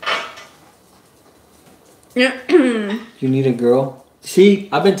 You need a girl? See,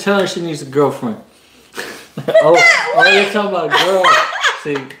 I've been telling her she needs a girlfriend. Oh, you're talking about a girl.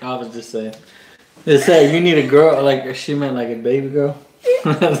 See, I was just saying. It said you need a girl, like she meant like a baby girl.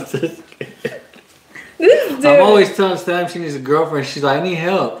 I'm always telling Sam she needs a girlfriend. She's like, I need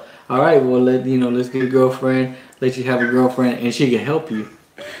help. All right, well, let's get a girlfriend. Let you have a girlfriend, and she can help you.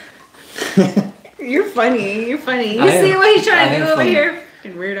 You're funny. You're funny. You see what he's trying to do over here?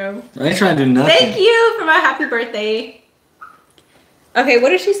 Fucking weirdo. I ain't trying to do nothing. Thank you for my happy birthday. Okay, what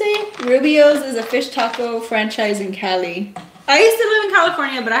did she say? Rubio's is a fish taco franchise in Cali. I used to live in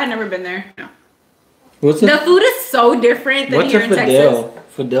California, but I had never been there. No. The food is so different than here in Texas.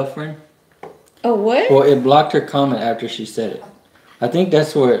 Fidel friend? Oh, what? Well, it blocked her comment after she said it. I think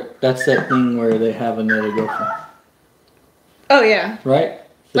that's that thing where they have another girlfriend. Oh, yeah. Right?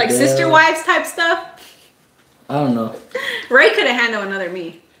 Like sister wives type stuff? I don't know. Ray couldn't handle another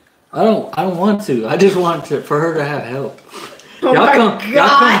me. I don't want to. I just want for her to have help. Oh y'all come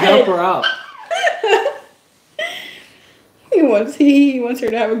help her out. He wants her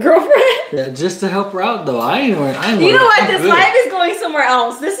to have a girlfriend. Yeah, just to help her out though. I ain't. You know what? This live is going somewhere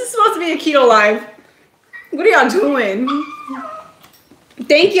else. This is supposed to be a keto live. What are y'all doing?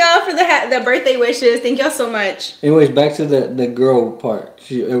 Thank y'all for the birthday wishes. Thank y'all so much. Anyways, back to the girl part.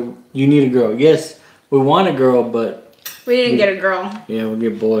 You need a girl. Yes, we want a girl, but we didn't get a girl. Yeah, we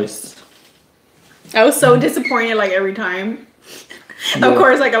get boys. I was so disappointed like every time. Yeah. Of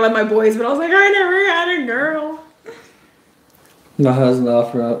course, like I love my boys, but I was like, I never had a girl. My husband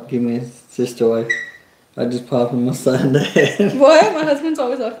offered up, give me a sister wife. I just pop him beside the head. What? My husband's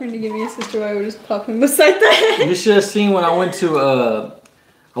always offering to give me a sister wife. I would just pop him beside the head. You should have seen when I went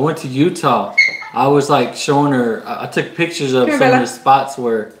to Utah. I was like showing her. I took pictures of some of the spots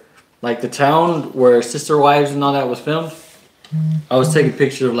where, like the town where Sister Wives and all that was filmed. I was taking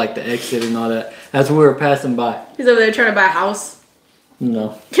pictures of like the exit and all that as we were passing by. He's over there trying to buy a house.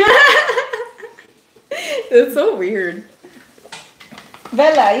 No. It's so weird.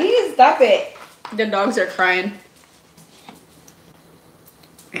 Bella, you stop it. The dogs are crying.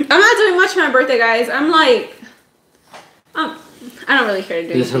 I'm not doing much for my birthday, guys. I'm like, I don't really care to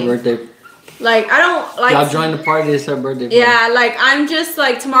do anything. This is her birthday Like, I don't like. Y'all join the party. It's her birthday party. Yeah, like I'm just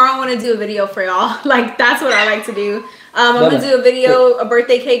like tomorrow I want to do a video for y'all. Like that's what I like to do. I'm gonna do a video, a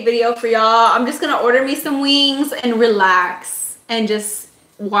birthday cake video for y'all. I'm just gonna order me some wings and relax and just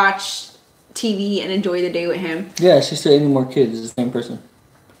watch TV and enjoy the day with him. Yeah, she said any more kids is the same person.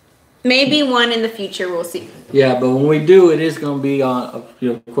 Maybe one in the future, we'll see. Yeah, but when we do, it is gonna be on.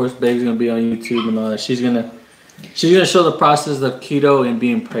 You know, of course, baby's gonna be on YouTube and all that. She's gonna show the process of keto and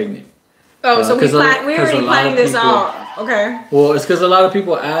being pregnant. Oh, so we already planning this out. Okay. Well, it's because a lot of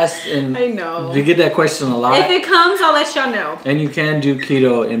people ask, and I know you get that question a lot. If it comes, I'll let y'all know. And you can do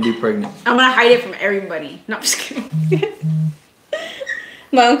keto and be pregnant. I'm gonna hide it from everybody. No, I'm just kidding.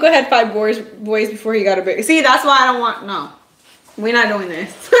 My uncle had 5 boys before he got a baby. See, that's why I don't want. No, we're not doing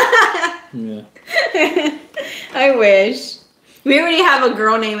this. Yeah. I wish. We already have a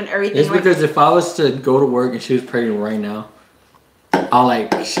girl name and everything. It's because if I was to go to work and she was pregnant right now,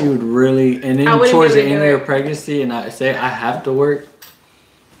 she would really, and then towards the end of her pregnancy, and I say I have to work.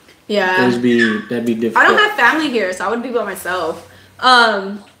 Yeah. That'd be difficult. I don't have family here, so I would be by myself.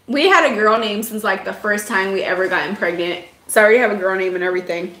 We had a girl name since like the first time we ever gotten pregnant, so I already have a girl name and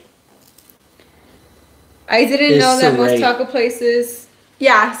everything. I didn't know that most taco places.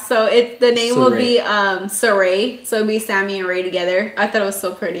 Yeah, so the name will be Saray, so it'll be Sammy and Ray together. I thought it was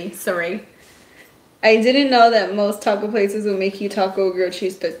so pretty, Saray. I didn't know that most taco places will make you taco grilled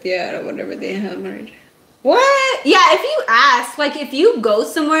cheese tortilla or whatever they have. What? Yeah, if you ask, like if you go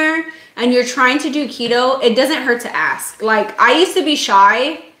somewhere and you're trying to do keto, it doesn't hurt to ask. Like I used to be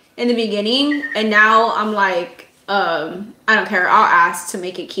shy in the beginning, and now I'm like, I don't care. I'll ask to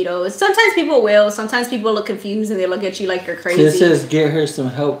make it keto. Sometimes people will. Sometimes people look confused and they look at you like you're crazy. This says get her some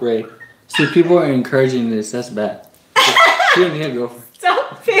help, Ray. See, people are encouraging this. That's bad. She didn't need a girlfriend.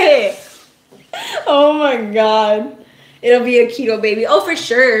 Stop it. Oh my god. It'll be a keto baby. Oh, for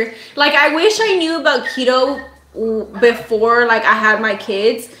sure. Like, I wish I knew about keto before, like, I had my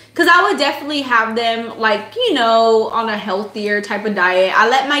kids. Because I would definitely have them, like, you know, on a healthier type of diet. I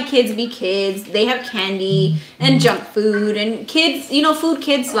let my kids be kids. They have candy and junk food. And kids, you know, food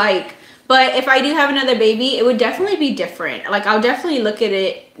kids like. But if I do have another baby, it would definitely be different. Like, I'll definitely look at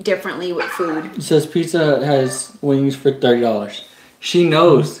it differently with food. It says Pizza Hut has wings for $30. She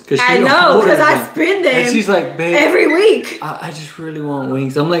knows because I know because I spend them. And she's like, babe, every week. I just really want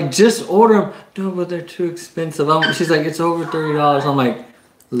wings. I'm like, just order them. No, but they're too expensive. She's like, it's over $30. I'm like,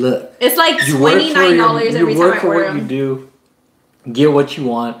 look, it's like $29 every time I order them. You work for what you do. Get what you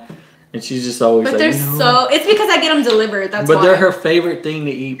want. And she's just always but like, they're so. It's because I get them delivered. That's why. But they're her favorite thing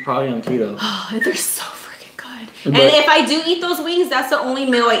to eat, probably on keto. Oh, they're so freaking good. And if I do eat those wings, that's the only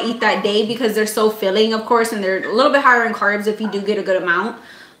meal I eat that day because they're so filling, of course, and they're a little bit higher in carbs if you do get a good amount.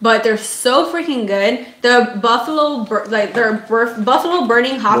 But they're so freaking good. The buffalo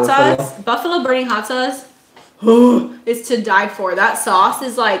burning hot sauce is to die for. That sauce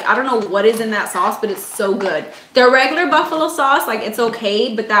is like, I don't know what is in that sauce, but it's so good. The regular buffalo sauce, like it's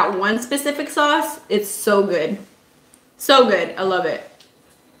okay, but that one specific sauce, it's so good. So good. I love it.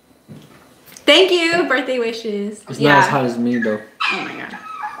 Thank you. Birthday wishes. It's not as hot as me though. Oh my god.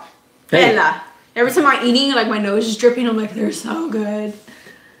 Hey. Bella. Every time I'm eating, like my nose is dripping, I'm like, they're so good.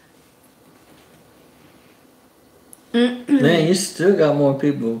 Man, you still got more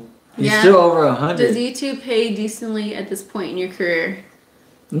people. You're still over 100. Does YouTube pay decently at this point in your career?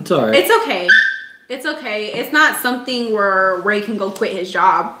 It's alright. It's okay. It's okay. It's not something where Ray can go quit his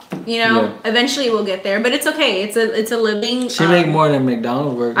job. You know, eventually we'll get there, but it's okay. It's a living. She make more than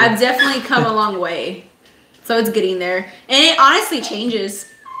McDonald's worker. I've definitely come a long way, so it's getting there, and it honestly changes.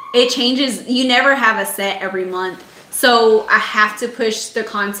 It changes. You never have a set every month. So I have to push the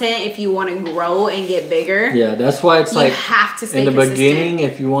content if you want to grow and get bigger. Yeah, that's why it's like you have to stay in the consistent. beginning.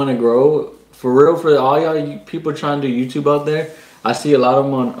 If you want to grow, for real, for all y'all people trying to do YouTube out there, I see a lot of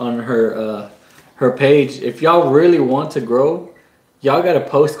them on her page. If y'all really want to grow, y'all gotta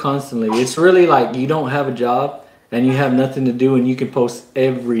post constantly. It's really like you don't have a job and you have nothing to do, and you can post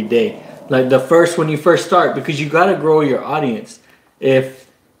every day. Like when you first start, because you gotta grow your audience. If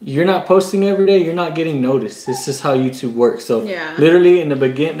you're not posting every day, you're not getting noticed. It's just how YouTube works. So literally in the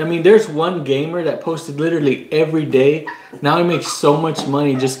beginning, I mean, there's one gamer that posted literally every day. Now he makes so much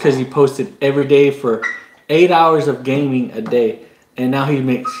money just because he posted every day for 8 hours of gaming a day. And now he's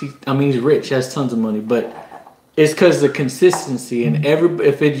rich, he has tons of money. But it's because the consistency. And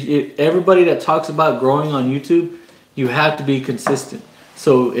everybody that talks about growing on YouTube, you have to be consistent.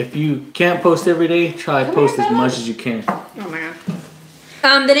 So if you can't post every day, try to post as much as you can. Oh my god.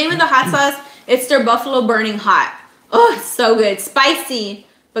 The name of the hot sauce, it's their Buffalo Burning Hot. Oh, it's so good. Spicy.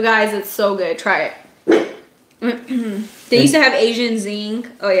 But guys, it's so good. Try it. They used to have Asian zing.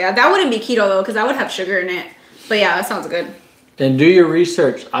 Oh yeah, that wouldn't be keto though, because that would have sugar in it. But yeah, that sounds good. And do your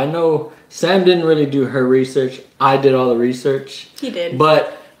research. I know Sam didn't really do her research. I did all the research. He did.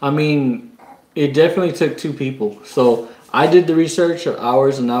 But I mean, it definitely took two people. So I did the research of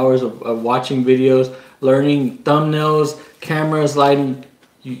hours and hours of watching videos, learning thumbnails, cameras, lighting.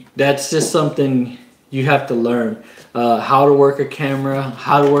 That's just something you have to learn. How to work a camera,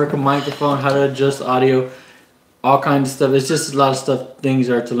 how to work a microphone, how to adjust audio, all kinds of stuff. It's just a lot of stuff, things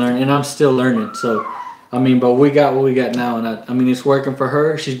are to learn, and I'm still learning. So, I mean, but we got what we got now, and I mean, it's working for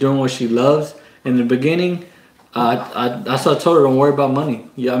her. She's doing what she loves. In the beginning, that's what I told her, don't worry about money.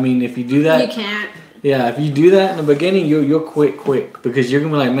 Yeah, I mean, if you do that, you can't. Yeah, if you do that in the beginning, you'll quit quick, because you're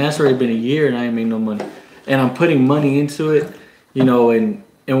gonna be like, man, it's already been a year and I ain't made no money, and I'm putting money into it, you know. And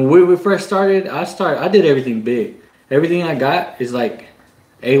when we first started, I did everything big. Everything I got is like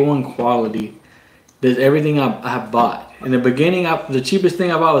A1 quality. There's everything I bought. In the beginning, the cheapest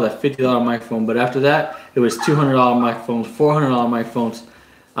thing I bought was a $50 microphone, but after that, it was $200 microphones, $400 microphones.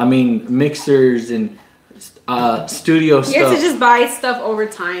 I mean, mixers and studio stuff. You have to just buy stuff over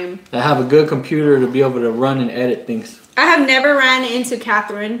time. I have a good computer to be able to run and edit things. I have never ran into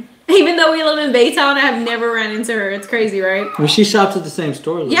Catherine. Even though we live in Baytown, I have never ran into her. It's crazy, right? Well, she shops at the same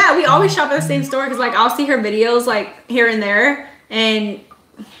store. Though. Yeah, we always shop at the same store because, like, I'll see her videos, like, here and there. And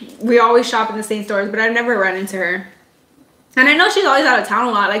we always shop in the same stores, but I've never run into her. And I know she's always out of town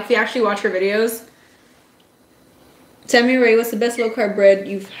a lot. Like, if you actually watch her videos. Tell me, Ray, what's the best low-carb bread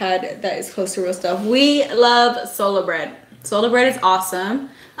you've had that is close to real stuff? We love Sola bread. Sola bread is awesome.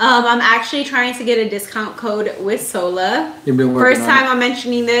 I'm actually trying to get a discount code with Sola. You've been working First time I'm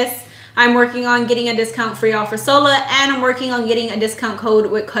mentioning this. I'm working on getting a discount for y'all for Sola, and I'm working on getting a discount code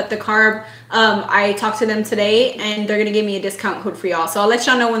with Cut the Carb. I talked to them today, and they're gonna give me a discount code for y'all. So I'll let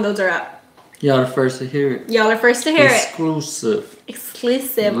y'all know when those are up. Y'all are first to hear it. Y'all are first to hear Exclusive.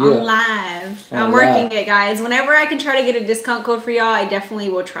 Exclusive on live. I'm working it, guys. Whenever I can try to get a discount code for y'all, I definitely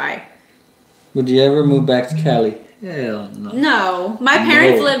will try. Would you ever move back to Cali? Hell no. No. My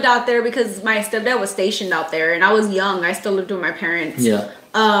parents lived out there because my stepdad was stationed out there, and I was young. I still lived with my parents. Yeah.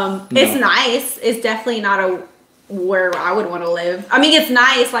 It's nice. It's definitely not where I would want to live. I mean, it's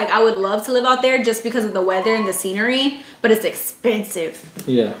nice. Like, I would love to live out there just because of the weather and the scenery, but it's expensive.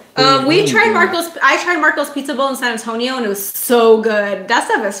 Yeah. We tried Marco's. I tried Marco's Pizza Bowl in San Antonio, and it was so good. That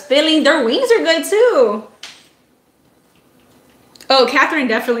stuff is filling. Their wings are good too. Oh, Catherine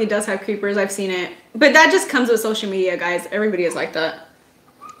definitely does have creepers. I've seen it, but that just comes with social media, guys. Everybody is like that.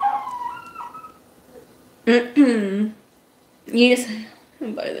 You just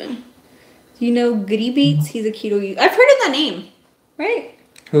buy them. You know Goody Beats? He's a keto user. I've heard of that name, right?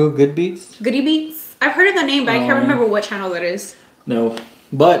 Who? Good Beats? Goody Beats. I've heard of that name, but I can't remember what channel that is. No,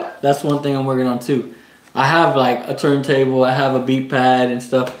 but that's one thing I'm working on too. I have like a turntable. I have a beat pad and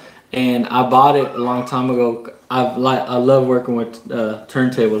stuff, and I bought it a long time ago. I love working with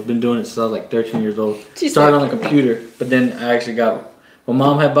turntables. Been doing it since I was like 13 years old. Started on a computer, but then I actually got. My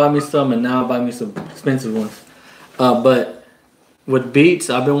mom had bought me some, and now I buy me some expensive ones. But with beats,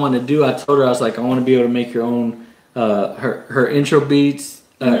 I've been wanting to do. I told her, I was like, I want to be able to make your own her intro beats,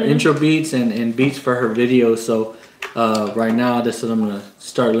 intro beats and beats for her videos. So right now, that's what I'm gonna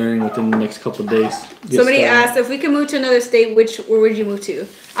start learning within the next couple of days. Somebody asked if we could move to another state, where would you move to?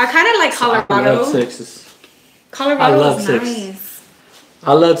 I kind of like Colorado. I love Texas. Colorado is nice.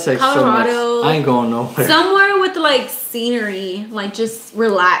 I love Texas Colorado. So much. I ain't going nowhere. Somewhere with like scenery, like just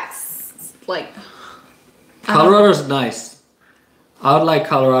relax. Like Colorado's nice. I would like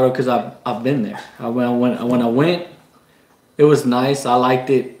Colorado because I've been there. When I went, it was nice. I liked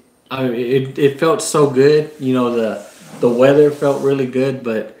it. It felt so good. You know, the weather felt really good,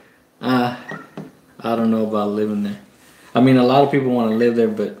 but I don't know about living there. I mean, a lot of people want to live there,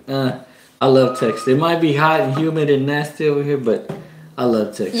 but I love Texas. It might be hot and humid and nasty over here, but I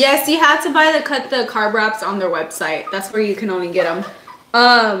love Texas. Yes, you have to buy Cut the Carb wraps on their website. That's where you can only get them.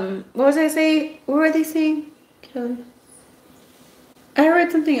 What was I saying? What were they saying? I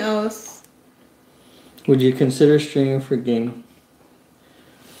read something else. Would you consider streaming for gaming?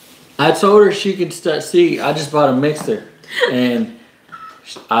 I told her she could start. See, I just bought a mixer, and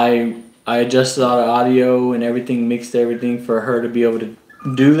I adjusted all the audio and everything, mixed everything for her to be able to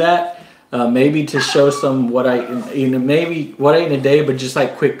do that. Maybe to show some what I eat in a day, but just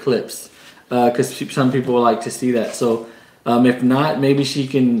like quick clips, because some people like to see that. So if not, maybe she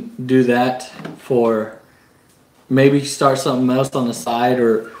can do that for maybe start something else on the side.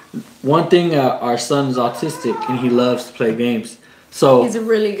 Or one thing, our son's autistic and he loves to play games. So he's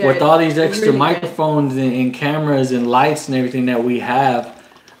really good. With all these extra microphones and cameras and lights and everything that we have,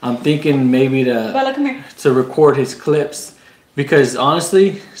 I'm thinking maybe Bella, come here. to record his clips, because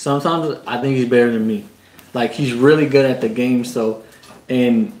honestly, sometimes I think he's better than me. Like, he's really good at the game. So,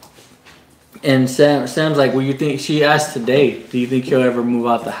 and Sam's like, well, you think, she asked today, do you think he'll ever move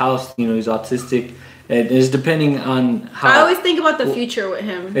out the house? You know, he's autistic. And it's depending on how. I always think about the future with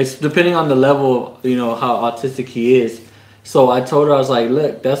him. It's depending on the level, you know, how autistic he is. So I told her, I was like,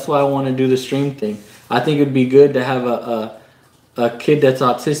 look, that's why I want to do the stream thing. I think it'd be good to have a kid that's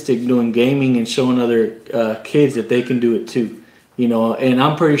autistic doing gaming and showing other kids that they can do it too. You know, and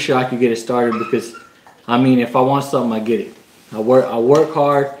I'm pretty sure I could get it started, because, I mean, if I want something, I get it. I work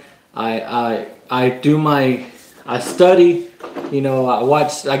hard. I study. You know,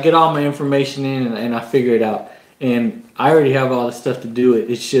 I get all my information in, and I figure it out. And I already have all the stuff to do it.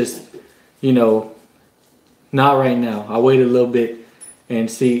 It's just, you know, not right now. I'll wait a little bit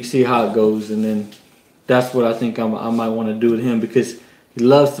and see how it goes, and then that's what I think I might want to do with him, because he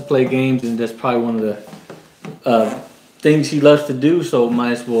loves to play games, and that's probably one of the things he loves to do. So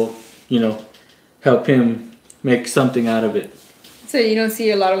might as well, you know, help him make something out of it. So you don't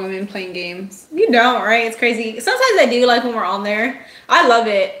see a lot of women playing games. You don't, right? It's crazy. Sometimes I do, like when we're on there. I love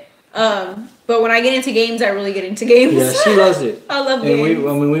it. But when I get into games, I really get into games. Yeah, she loves it. I love games.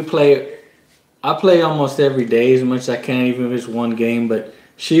 We play. I play almost every day as much as I can, even if it's one game. But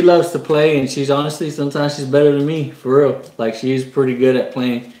she loves to play, and she's honestly, sometimes she's better than me, for real. Like, she's pretty good at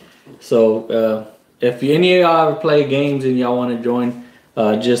playing. So if any of y'all ever play games and y'all want to join,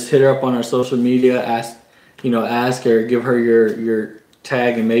 just hit her up on our social media. Ask her, give her your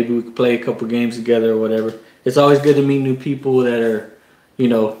tag, and maybe we could play a couple games together or whatever. It's always good to meet new people that are, you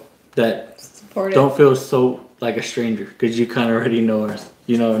know, that supportive. Don't feel so like a stranger, because you kind of already know her.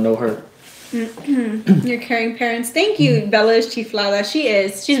 You know her. Your caring parents. Thank you, Bella is chiflada. She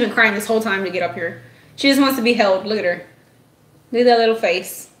is. She's been crying this whole time to get up here. She just wants to be held. Look at her. Look at that little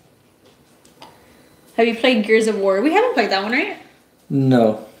face. Have you played Gears of War? We haven't played that one, right?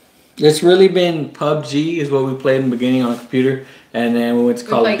 No. It's really been PUBG is what we played in the beginning on the computer, and then we went to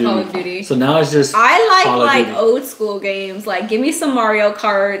Call of Duty. So now it's just I like old school games. Like, give me some Mario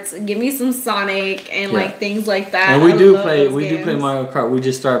Karts, give me some Sonic, and like things like that. And we do play Mario Kart.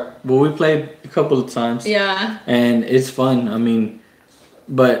 We played a couple of times. Yeah. And it's fun. I mean,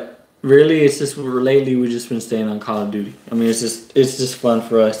 but really, it's just lately we've just been staying on Call of Duty. I mean, it's just fun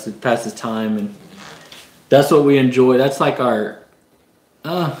for us to pass the time, and that's what we enjoy. That's like our.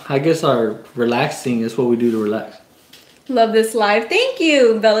 I guess our relaxing is what we do to relax. Love this live. Thank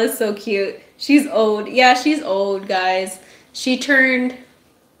you. Bella's so cute. She's old. Yeah, she's old, guys. She turned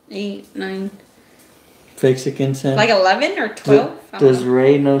 8, 9. Mexican, Sam? Like 11 or 12? Does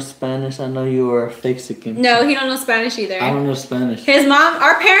Ray know Spanish? I know you are a Mexican. No, he don't know Spanish either. I don't know Spanish. His mom,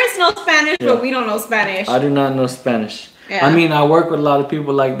 our parents know Spanish, but we don't know Spanish. I do not know Spanish. Yeah. I mean, I work with a lot of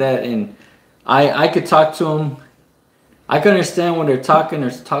people like that, and I could talk to them. I can understand when they're talking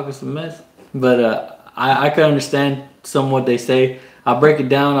some mess, but I can understand some of what they say. I break it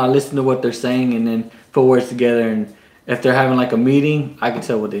down, I listen to what they're saying, and then put words together. And if they're having like a meeting, I can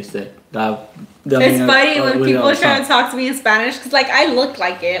tell what they said. It's funny when people are trying to talk to me in Spanish, because like I look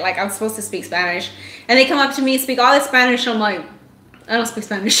like it, like I'm supposed to speak Spanish, and they come up to me, speak all this Spanish. I'm like, I don't speak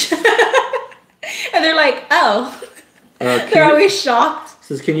Spanish, and they're like, oh, they're always shocked.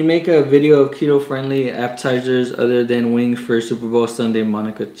 Says, can you make a video of keto-friendly appetizers other than wings for Super Bowl Sunday,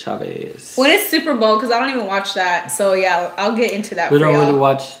 Monica Chavez? When it's Super Bowl, because I don't even watch that. So, yeah, I'll get into that we don't really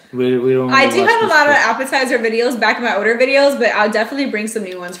watch. We don't really I do have a lot of appetizer videos back in my older videos, but I'll definitely bring some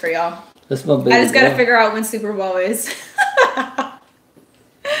new ones for y'all. That's my baby. I just got to figure out when Super Bowl is.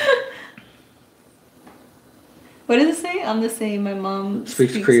 What does it say? I'm the same. My mom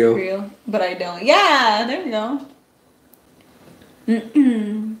speaks Creole. But I don't. Yeah, there we go.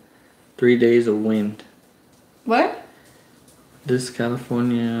 3 days of wind. What? This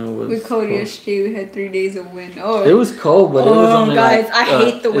California was. We cold yesterday. We had 3 days of wind. Oh, it was cold, but it was only guys, I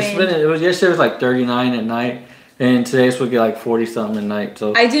hate the wind. Yesterday was like 39 at night, and today it's supposed to get like 40 something at night.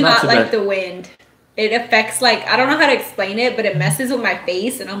 So I do not like the wind. It affects, like, I don't know how to explain it, but it messes with my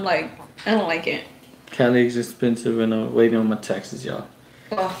face, and I'm like, I don't like it. Cali's expensive, and I'm waiting on my taxes, y'all.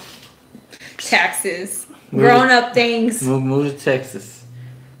 Oh, taxes. Grown-up things. Move to Texas.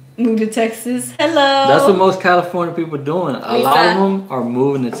 Move to Texas. Hello. That's what most California people are doing. A lot of them are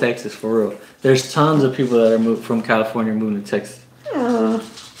moving to Texas, for real. There's tons of people that are from California moving to Texas.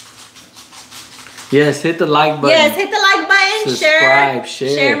 Yes, hit the like button. Yes, hit the like button. Subscribe,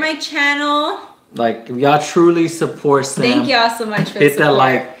 share my channel. Like, if y'all truly support Sam, thank y'all so much for hit that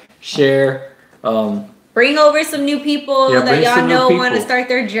like, share. Bring over some new people that y'all know want to start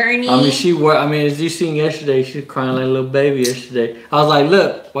their journey. I mean, as you seen yesterday, she was crying like a little baby yesterday. I was like,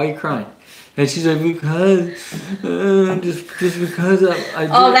 look, why are you crying? And she's like, because, just because I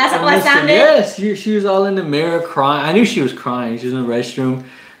oh, that's how I sounded? Yes, she was all in the mirror crying. I knew she was crying. She was in the restroom,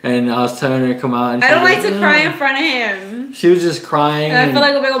 and I was telling her to come out. And I don't like to cry in front of him. She was just crying. And I feel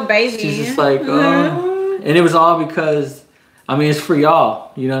like a big old baby. She's just like, oh. And it was all because, I mean, it's for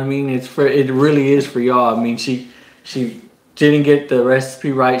y'all. You know what I mean? It really is for y'all. I mean, she didn't get the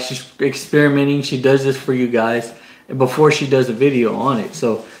recipe right. She's experimenting. She does this for you guys before she does a video on it.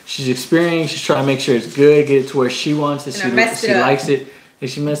 So she's experimenting. She's trying to make sure it's good, get it to where she wants it. She likes it, and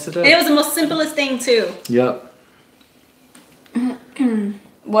she messed it up. And it was the most simplest thing too. Yep.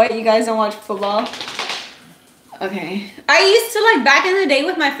 What? You guys don't watch football? Okay. I used to, like, back in the day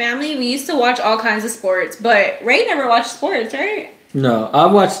with my family, we used to watch all kinds of sports, but Ray never watched sports, right? No,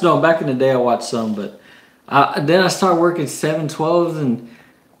 back in the day I watched some, but then I started working 7/12s and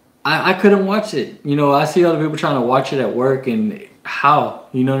I couldn't watch it. You know, I see other people trying to watch it at work, and how?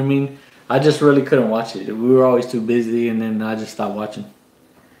 You know what I mean? I just really couldn't watch it. We were always too busy, and then I just stopped watching.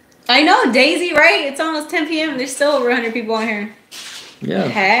 I know, Daisy, right? It's almost 10 p.m. There's still over 100 people on here. Yeah.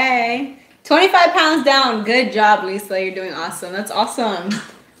 Hey. 25 pounds down. Good job, Lisa. You're doing awesome. That's awesome.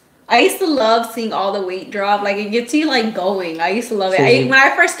 I used to love seeing all the weight drop. Like, it gets you, like, going. I used to love it. When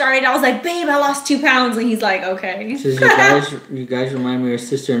I first started, I was like, babe, I lost 2 pounds. And he's like, okay. You guys remind me of her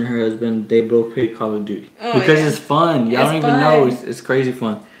sister and her husband. They both play Call of Duty. Because it's fun. Y'all don't even know. It's crazy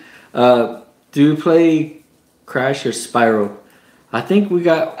fun. Do you play Crash or Spyro? I think we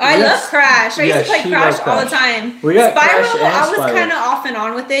got... I love Crash. I used to play Crash all the time. We got Spyro, I was kind of off and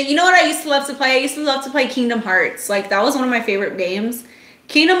on with it. You know what I used to love to play? I used to love to play Kingdom Hearts. Like, that was one of my favorite games.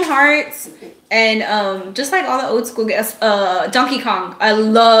 Kingdom Hearts and just like all the old school games. Donkey Kong. I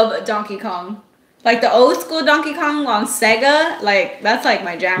love Donkey Kong. Like, the old school Donkey Kong on Sega. Like, that's like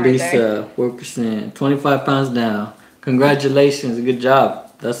my jam right there. Lisa, 4%. 25 pounds down. Congratulations. Good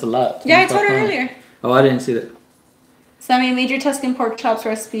job. That's a lot. Yeah, I told her earlier. Oh, I didn't see that. Sammy made your Tuscan pork chops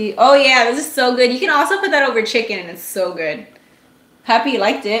recipe. Oh yeah, this is so good. You can also put that over chicken and it's so good. Happy you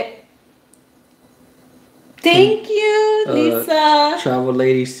liked it. Thank you, Lisa. Travel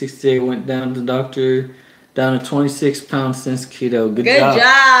lady 68 went down to the doctor, down to 26 pounds since keto. Good job. Good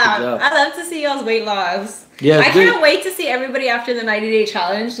job. I love to see y'all's weight loss. Yeah, I can't wait to see everybody after the 90-day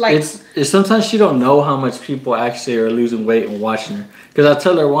challenge. Like, it's sometimes she don't know how much people actually are losing weight and watching her. Because I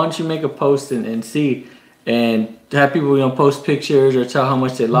tell her, why don't you make a post and see, and have people, you know, post pictures or tell how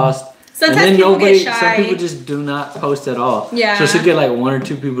much they lost. Sometimes and then people get shy. Some people just do not post at all. Yeah. So she'll get like 1 or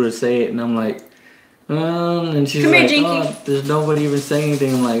 2 people to say it, and I'm like, and she's like, there's nobody even saying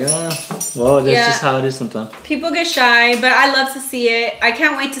anything. I'm like, well, that's just how it is sometimes. People get shy, but I love to see it. I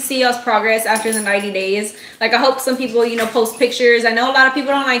can't wait to see y'all's progress after the 90 days. Like, I hope some people, you know, post pictures. I know a lot of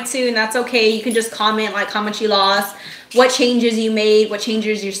people don't like to, and that's okay. You can just comment, like, how much you lost, what changes you made, what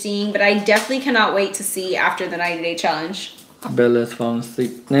changes you're seeing. But I definitely cannot wait to see after the 90-day challenge. Bella's falling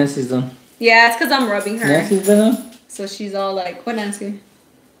asleep. Nancy's done. Yeah, it's because I'm rubbing her. Nancy's been on? So she's all like, what Nancy?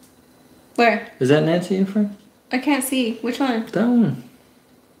 Where? Is that Nancy in front? I can't see. Which one? That one.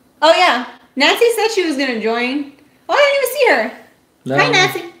 Oh, yeah. Nancy said she was going to join. Oh, I didn't even see her. Hi,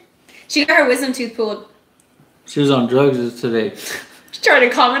 Nancy. She got her wisdom tooth pulled. She was on drugs today. She tried to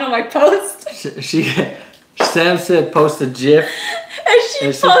comment on my post. Sam said post a GIF. And she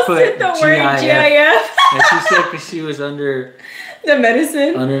posted the word GIF. And she said because she was under the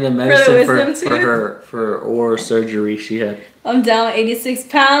medicine. For oral surgery she had. I'm down 86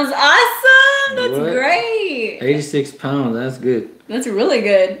 pounds. Awesome. That's great. 86 pounds. That's good. That's really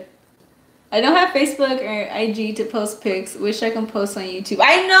good. I don't have Facebook or IG to post pics. Wish I can post on YouTube.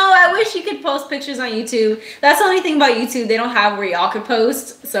 I know. I wish you could post pictures on YouTube. That's the only thing about YouTube. They don't have where y'all could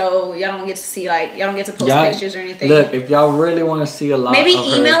post. So y'all don't get to see, like, y'all don't get to post pictures or anything. Look, if y'all really want to see a lot maybe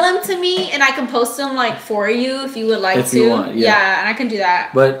email them to me and I can post them, like, for you if you would like to. You want, yeah, and I can do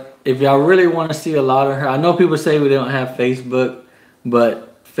that. But if y'all really want to see a lot of her, I know people say we don't have Facebook, but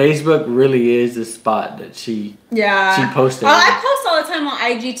Facebook really is the spot that she posted. I post all the time on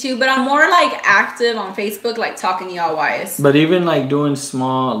IG too, but I'm more like active on Facebook, like talking to y'all wise. But even like doing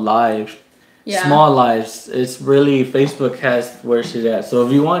small lives, it's really, Facebook has where she's at. So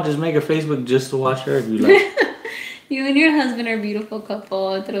if you want, just make a Facebook just to watch her if you like. You and your husband are a beautiful couple.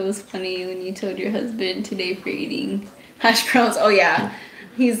 I thought it was funny when you told your husband today for eating hash browns. Oh yeah,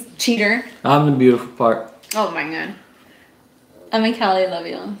 he's cheater. I'm the beautiful part. Oh my god. I'm in Cali, I love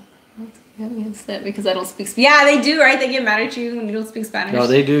you. Against that because I don't speak Spanish. Yeah, they do, right? They get mad at you when you don't speak Spanish. No,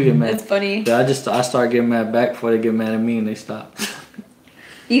 they do get mad. It's funny. Yeah, I start getting mad back before they get mad at me and they stop.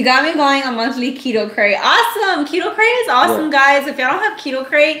 You got me going on monthly Keto Crate. Awesome. Keto Crate is awesome, guys. If y'all don't have Keto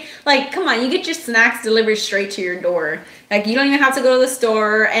Crate, like, come on, you get your snacks delivered straight to your door. Like, you don't even have to go to the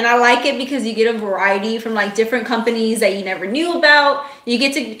store. And I like it because you get a variety from, like, different companies that you never knew about. You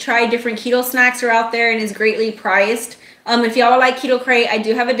get to try different keto snacks are out there, and it's greatly priced. If y'all like Keto Crate, I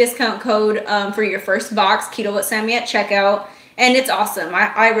do have a discount code for your first box, Keto with Sammy at checkout. And it's awesome.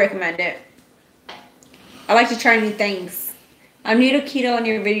 I recommend it. I like to try new things. I'm new to keto and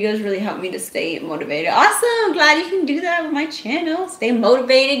your videos really help me to stay motivated. Awesome. Glad you can do that with my channel. Stay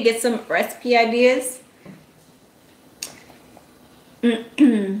motivated. Get some recipe ideas. Me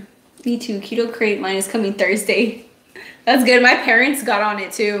too. Keto Crate. Mine is coming Thursday. That's good. My parents got on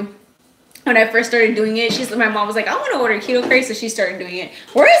it too. When I first started doing it, my mom was like, I want to order Keto Crate. So she started doing it.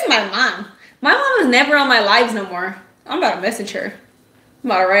 Where is my mom? My mom is never on my lives no more. I'm about to message her.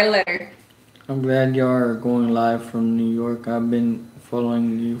 I'm about to write a letter. I'm glad y'all are going live from New York. I've been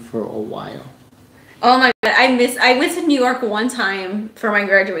following you for a while. Oh my God, I went to New York one time for my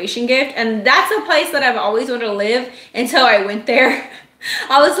graduation gift, and that's a place that I've always wanted to live until I went there.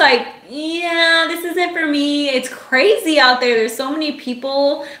 I was like, yeah, this isn't for me. It's crazy out there. There's so many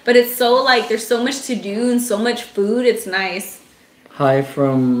people, but it's so like, there's so much to do and so much food. It's nice. Hi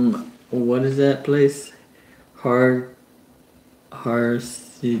from, what is that place?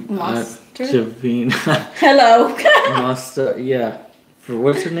 Javine. Hello. Master, yeah. For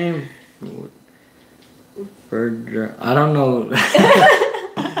what's her name? I don't know.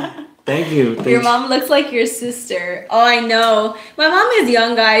 Thank you. Your mom looks like your sister. Oh, I know. My mom is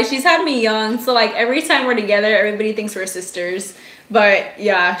young, guys. She's had me young, so like every time we're together, everybody thinks we're sisters. But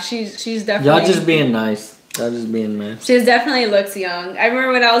yeah, she's definitely. Y'all just being nice. Y'all just being nice. She definitely looks young. I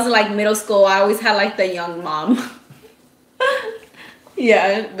remember when I was in like middle school, I always had like the young mom.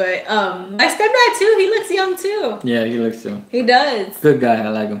 Yeah, but my stepdad too, he looks young too. Yeah, he looks young. He does. Good guy, I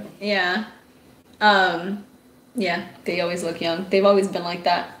like him. Yeah. Yeah, they always look young. They've always been like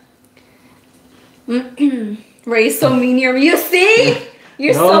that. Ray's so mean here. You see?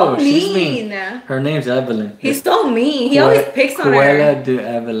 You're so mean. Her name's Evelyn. He's so mean. He always picks on her. Cruella de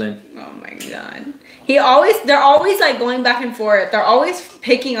Evelyn. Oh my God. They're always like going back and forth. They're always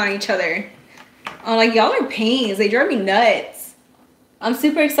picking on each other. I'm like, y'all are pains. They drive me nuts. I'm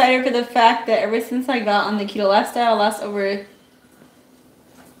super excited for the fact that ever since I got on the keto lifestyle, I lost over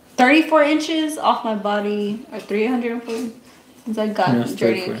 34 inches off my body, or 340 since I got the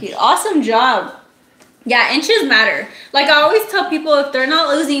journey of keto. Awesome job. Yeah, inches matter. Like I always tell people, if they're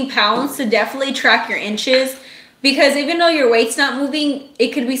not losing pounds, to definitely track your inches, because even though your weight's not moving, it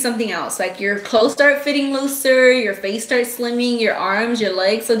could be something else. Like your clothes start fitting looser, your face starts slimming, your arms, your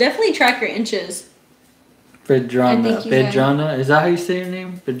legs. So definitely track your inches. Pedrana. Is that how you say your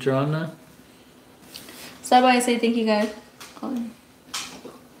name? Pedrana? Stop by and say thank you, guys.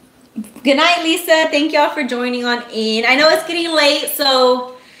 Good night, Lisa. Thank y'all for joining on in. I know it's getting late,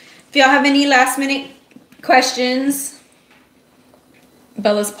 so if y'all have any last minute questions.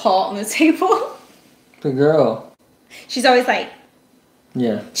 Bella's paw on the table. The girl. She's always like.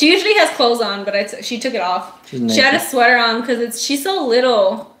 Yeah. She usually has clothes on, but she took it off. She had a sweater on because she's so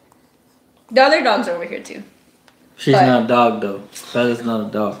little. The other dogs are over here too. She's not a dog though. Bella's not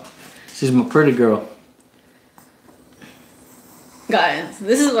a dog. She's my pretty girl. Guys,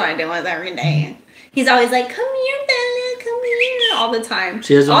 this is what I do with every day. He's always like, "Come here, Bella, come here," all the time.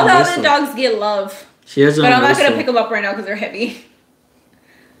 All the other dogs get love. But I'm not gonna pick them up right now because they're heavy.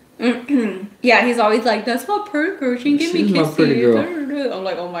 Yeah, he's always like, "That's my pretty girl. She can give me kisses." My pretty girl. I'm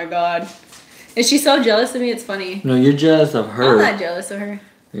like, oh my God. And she's so jealous of me. It's funny. No, you're jealous of her. I'm not jealous of her.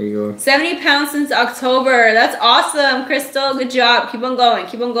 There you go. 70 pounds since October. That's awesome, Crystal. Good job. Keep on going.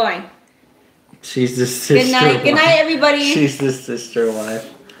 Keep on going. She's the sister wife. Good night. Good night, everybody. She's the sister wife.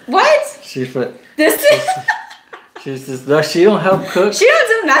 What? She's just, no, she don't help cook. She don't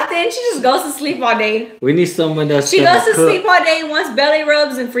do nothing. She just goes to sleep all day. We need someone that's She goes to sleep all day and wants belly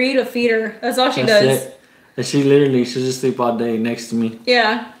rubs and for you to feed her. That's all she does. It. And she'll just sleep all day next to me.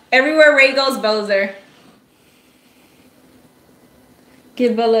 Yeah. Everywhere Ray goes, Bella's there.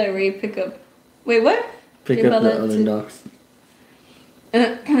 Give Bella a Ray pickup. Wait, what? Pick up the other dogs.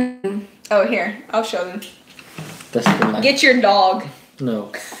 Oh, here. I'll show them. That's the Get your dog.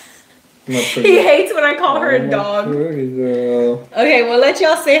 No. He hates when I call her a dog. Pretty girl. Okay, well, let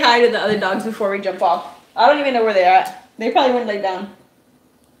y'all say hi to the other dogs before we jump off. I don't even know where they're at. They probably went lay down.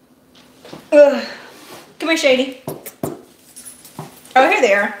 Ugh. Come here, Shady. Oh, here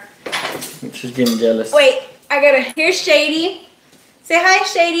they are. She's getting jealous. Wait, here's Shady. Say hi,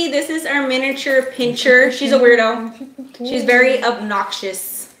 Shady. This is our miniature pincher. She's a weirdo. She's very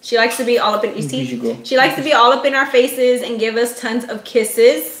obnoxious. She likes to be all up in She likes to be all up in our faces and give us tons of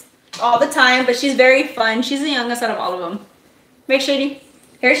kisses all the time. But she's very fun. She's the youngest out of all of them. Make Shady.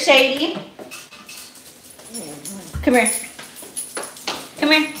 Here's Shady. Come here.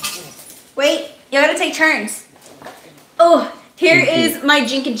 Come here. Wait. You gotta take turns. Oh, here is my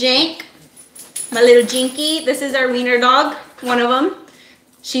Jinky Jank. My little Jinky. This is our wiener dog. One of them.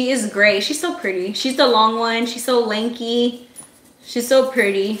 She is great. She's so pretty. She's the long one. She's so lanky. She's so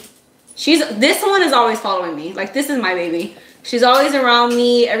pretty. This one is always following me. Like, this is my baby. She's always around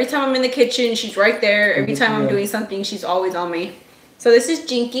me. Every time I'm in the kitchen, she's right there. Every time I'm doing something, she's always on me. So this is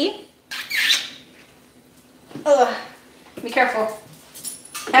Jinky. Ugh. Be careful.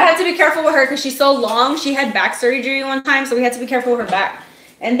 I had to be careful with her because she's so long. She had back surgery one time, so we had to be careful with her back.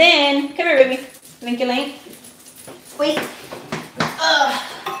 And then, come here, baby. Linky Link. Wait. Ugh.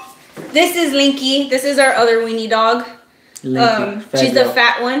 This is Linky. This is our other weenie dog. She's the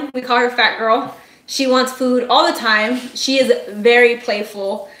fat one. We call her Fat Girl. She wants food all the time. She is very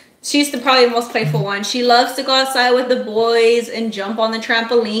playful. She's probably the most playful one. She loves to go outside with the boys and jump on the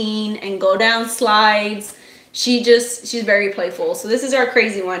trampoline and go down slides. She's very playful. So this is our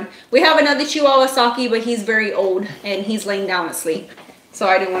crazy one. We have another Chihuahua, Saki, but he's very old and he's laying down asleep. So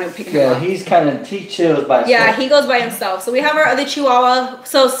I didn't want to pick him up. Yeah, he chills by himself. Yeah, he goes by himself. So we have our other Chihuahua.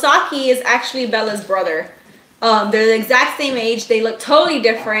 So Saki is actually Bella's brother. They're the exact same age. They look totally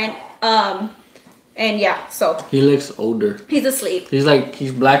different. And yeah, so. He looks older. He's asleep.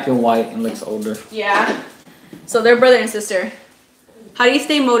 He's black and white and looks older. Yeah. So they're brother and sister. How do you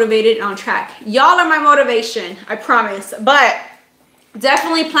stay motivated and on track? Y'all are my motivation, I promise. But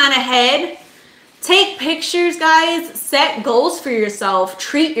definitely plan ahead. Take pictures, guys. Set goals for yourself.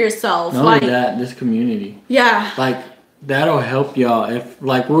 Treat yourself. Not only that, this community. Yeah. Like, that'll help y'all. If,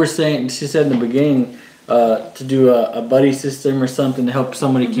 like we were saying, she said in the beginning, to do a buddy system or something to help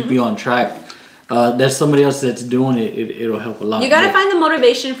somebody keep you on track. There's somebody else that's doing it. It'll help a lot. You got to find the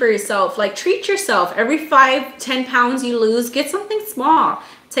motivation for yourself. Like, treat yourself. Every 5-10 pounds you lose, get something small.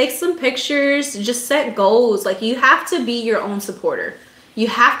 Take some pictures. Just set goals. Like, you have to be your own supporter. You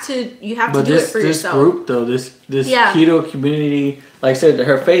have to do it for yourself. This group, though, this keto community, like I said,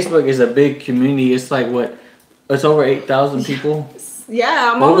 her Facebook is a big community. It's like it's over 8,000 people.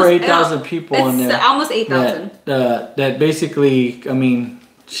 Yeah, over 8,000 people on there. Almost 8,000. That basically, I mean,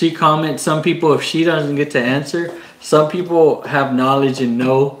 she comments. Some people, if she doesn't get to answer, some people have knowledge and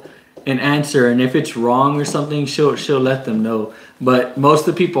know and answer. And if it's wrong or something, she'll let them know. But most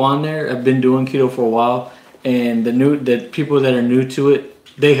of the people on there have been doing keto for a while. And the people that are new to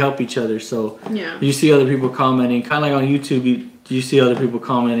it, they help each other. So yeah, you see other people commenting, kind of like on YouTube. You see other people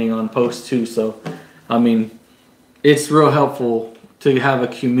commenting on posts too. So, I mean, it's real helpful to have a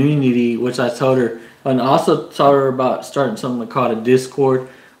community, which I told her, and also told her about starting something called a Discord,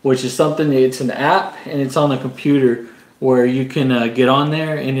 which is something. It's an app and it's on the computer where you can get on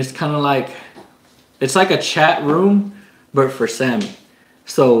there, and it's kind of like it's like a chat room, but for Sammy.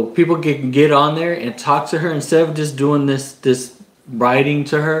 So people can get on there and talk to her instead of just doing this writing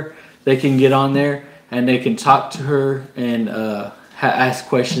to her. They can get on there and they can talk to her and ask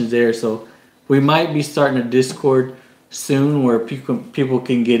questions there. So we might be starting a Discord soon where people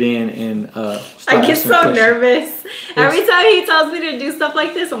can get in and I get so nervous. Every time he tells me to do stuff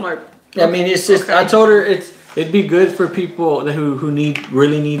like this, I'm like, I mean, it's just I told her it'd be good for people who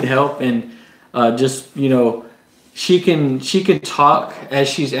really need help, and just, you know, she can talk as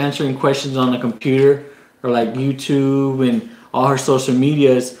she's answering questions on the computer or like YouTube and all her social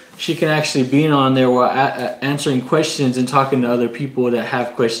medias. She can actually be on there while answering questions and talking to other people that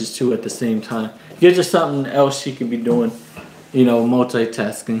have questions too at the same time. Gives her something else she can be doing, you know,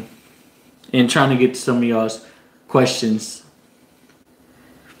 multitasking and trying to get to some of y'all's questions.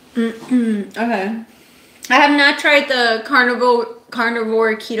 Okay. I have not tried the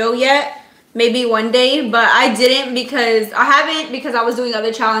carnivore keto yet. Maybe one day, but I didn't because I was doing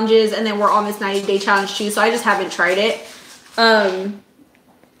other challenges, and then we're on this 90-day challenge too, so I just haven't tried it.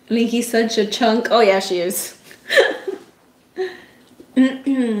 Linky's such a chunk. Oh yeah, she is.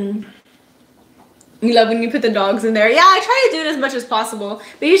 You love when you put the dogs in there. Yeah, I try to do it as much as possible,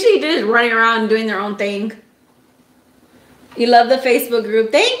 but usually they're just running around doing their own thing. You love the Facebook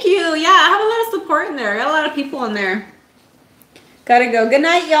group. Thank you. Yeah, I have a lot of support in there. I got a lot of people in there. Gotta go. Good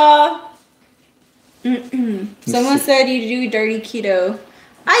night, y'all. Someone said you do dirty keto.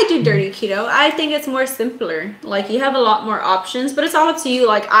 I do dirty keto. I think it's more simpler. Like, you have a lot more options, but it's all up to you.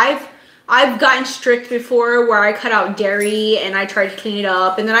 Like, I've I've gotten strict before where I cut out dairy and I try to clean it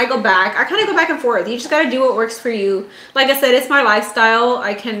up and then I go back. I kind of go back and forth. You just got to do what works for you. Like I said, it's my lifestyle.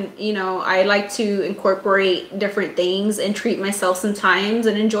 I can, you know, I like to incorporate different things and treat myself sometimes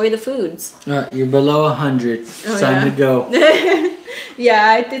and enjoy the foods. You're below 100. It's time to go.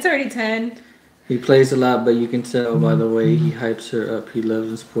 Yeah, it's already 10. He plays a lot, but you can tell by the way he hypes her up. He loves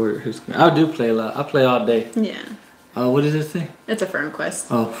and supports her. I do play a lot. I play all day. Yeah. What is this thing? It's a friend request.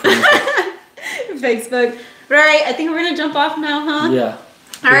 Oh, friend request. Facebook. Right, I think we're going to jump off now, huh? Yeah.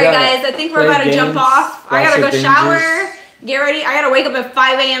 Alright guys, I think we're about to jump off. I gotta go shower, get ready. I gotta wake up at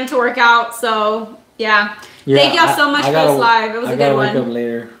 5 a.m. to work out, so yeah. Thank y'all so much for this live. It was a good one. I gotta wake up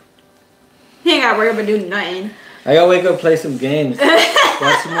later. You ain't gotta wake up and do nothing. I gotta wake up and play some games.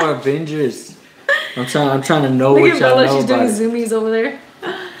 Watch some more Avengers. I'm trying to know what y'all know she's doing zoomies over there.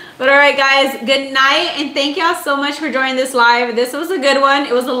 But alright guys, good night and thank y'all so much for joining this live. This was a good one.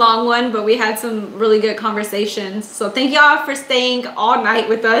 It was a long one, but we had some really good conversations. So thank y'all for staying all night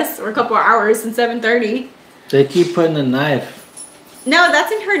with us, or a couple of hours since 7:30. They keep putting a knife. No,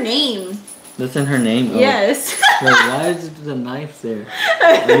 that's in her name. That's in her name? Oh. Yes. Like, why is the knife there?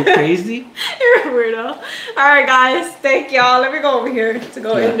 Are you crazy? You're a weirdo. Alright guys, thank y'all. Let me go over here to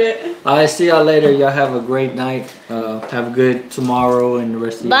go end it. Alright, see y'all later. Y'all have a great night. Have a good tomorrow and the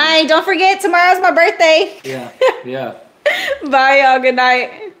rest of the Bye. Don't forget, tomorrow's my birthday. Yeah. Bye y'all. Good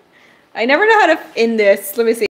night. I never know how to end this. Let me see.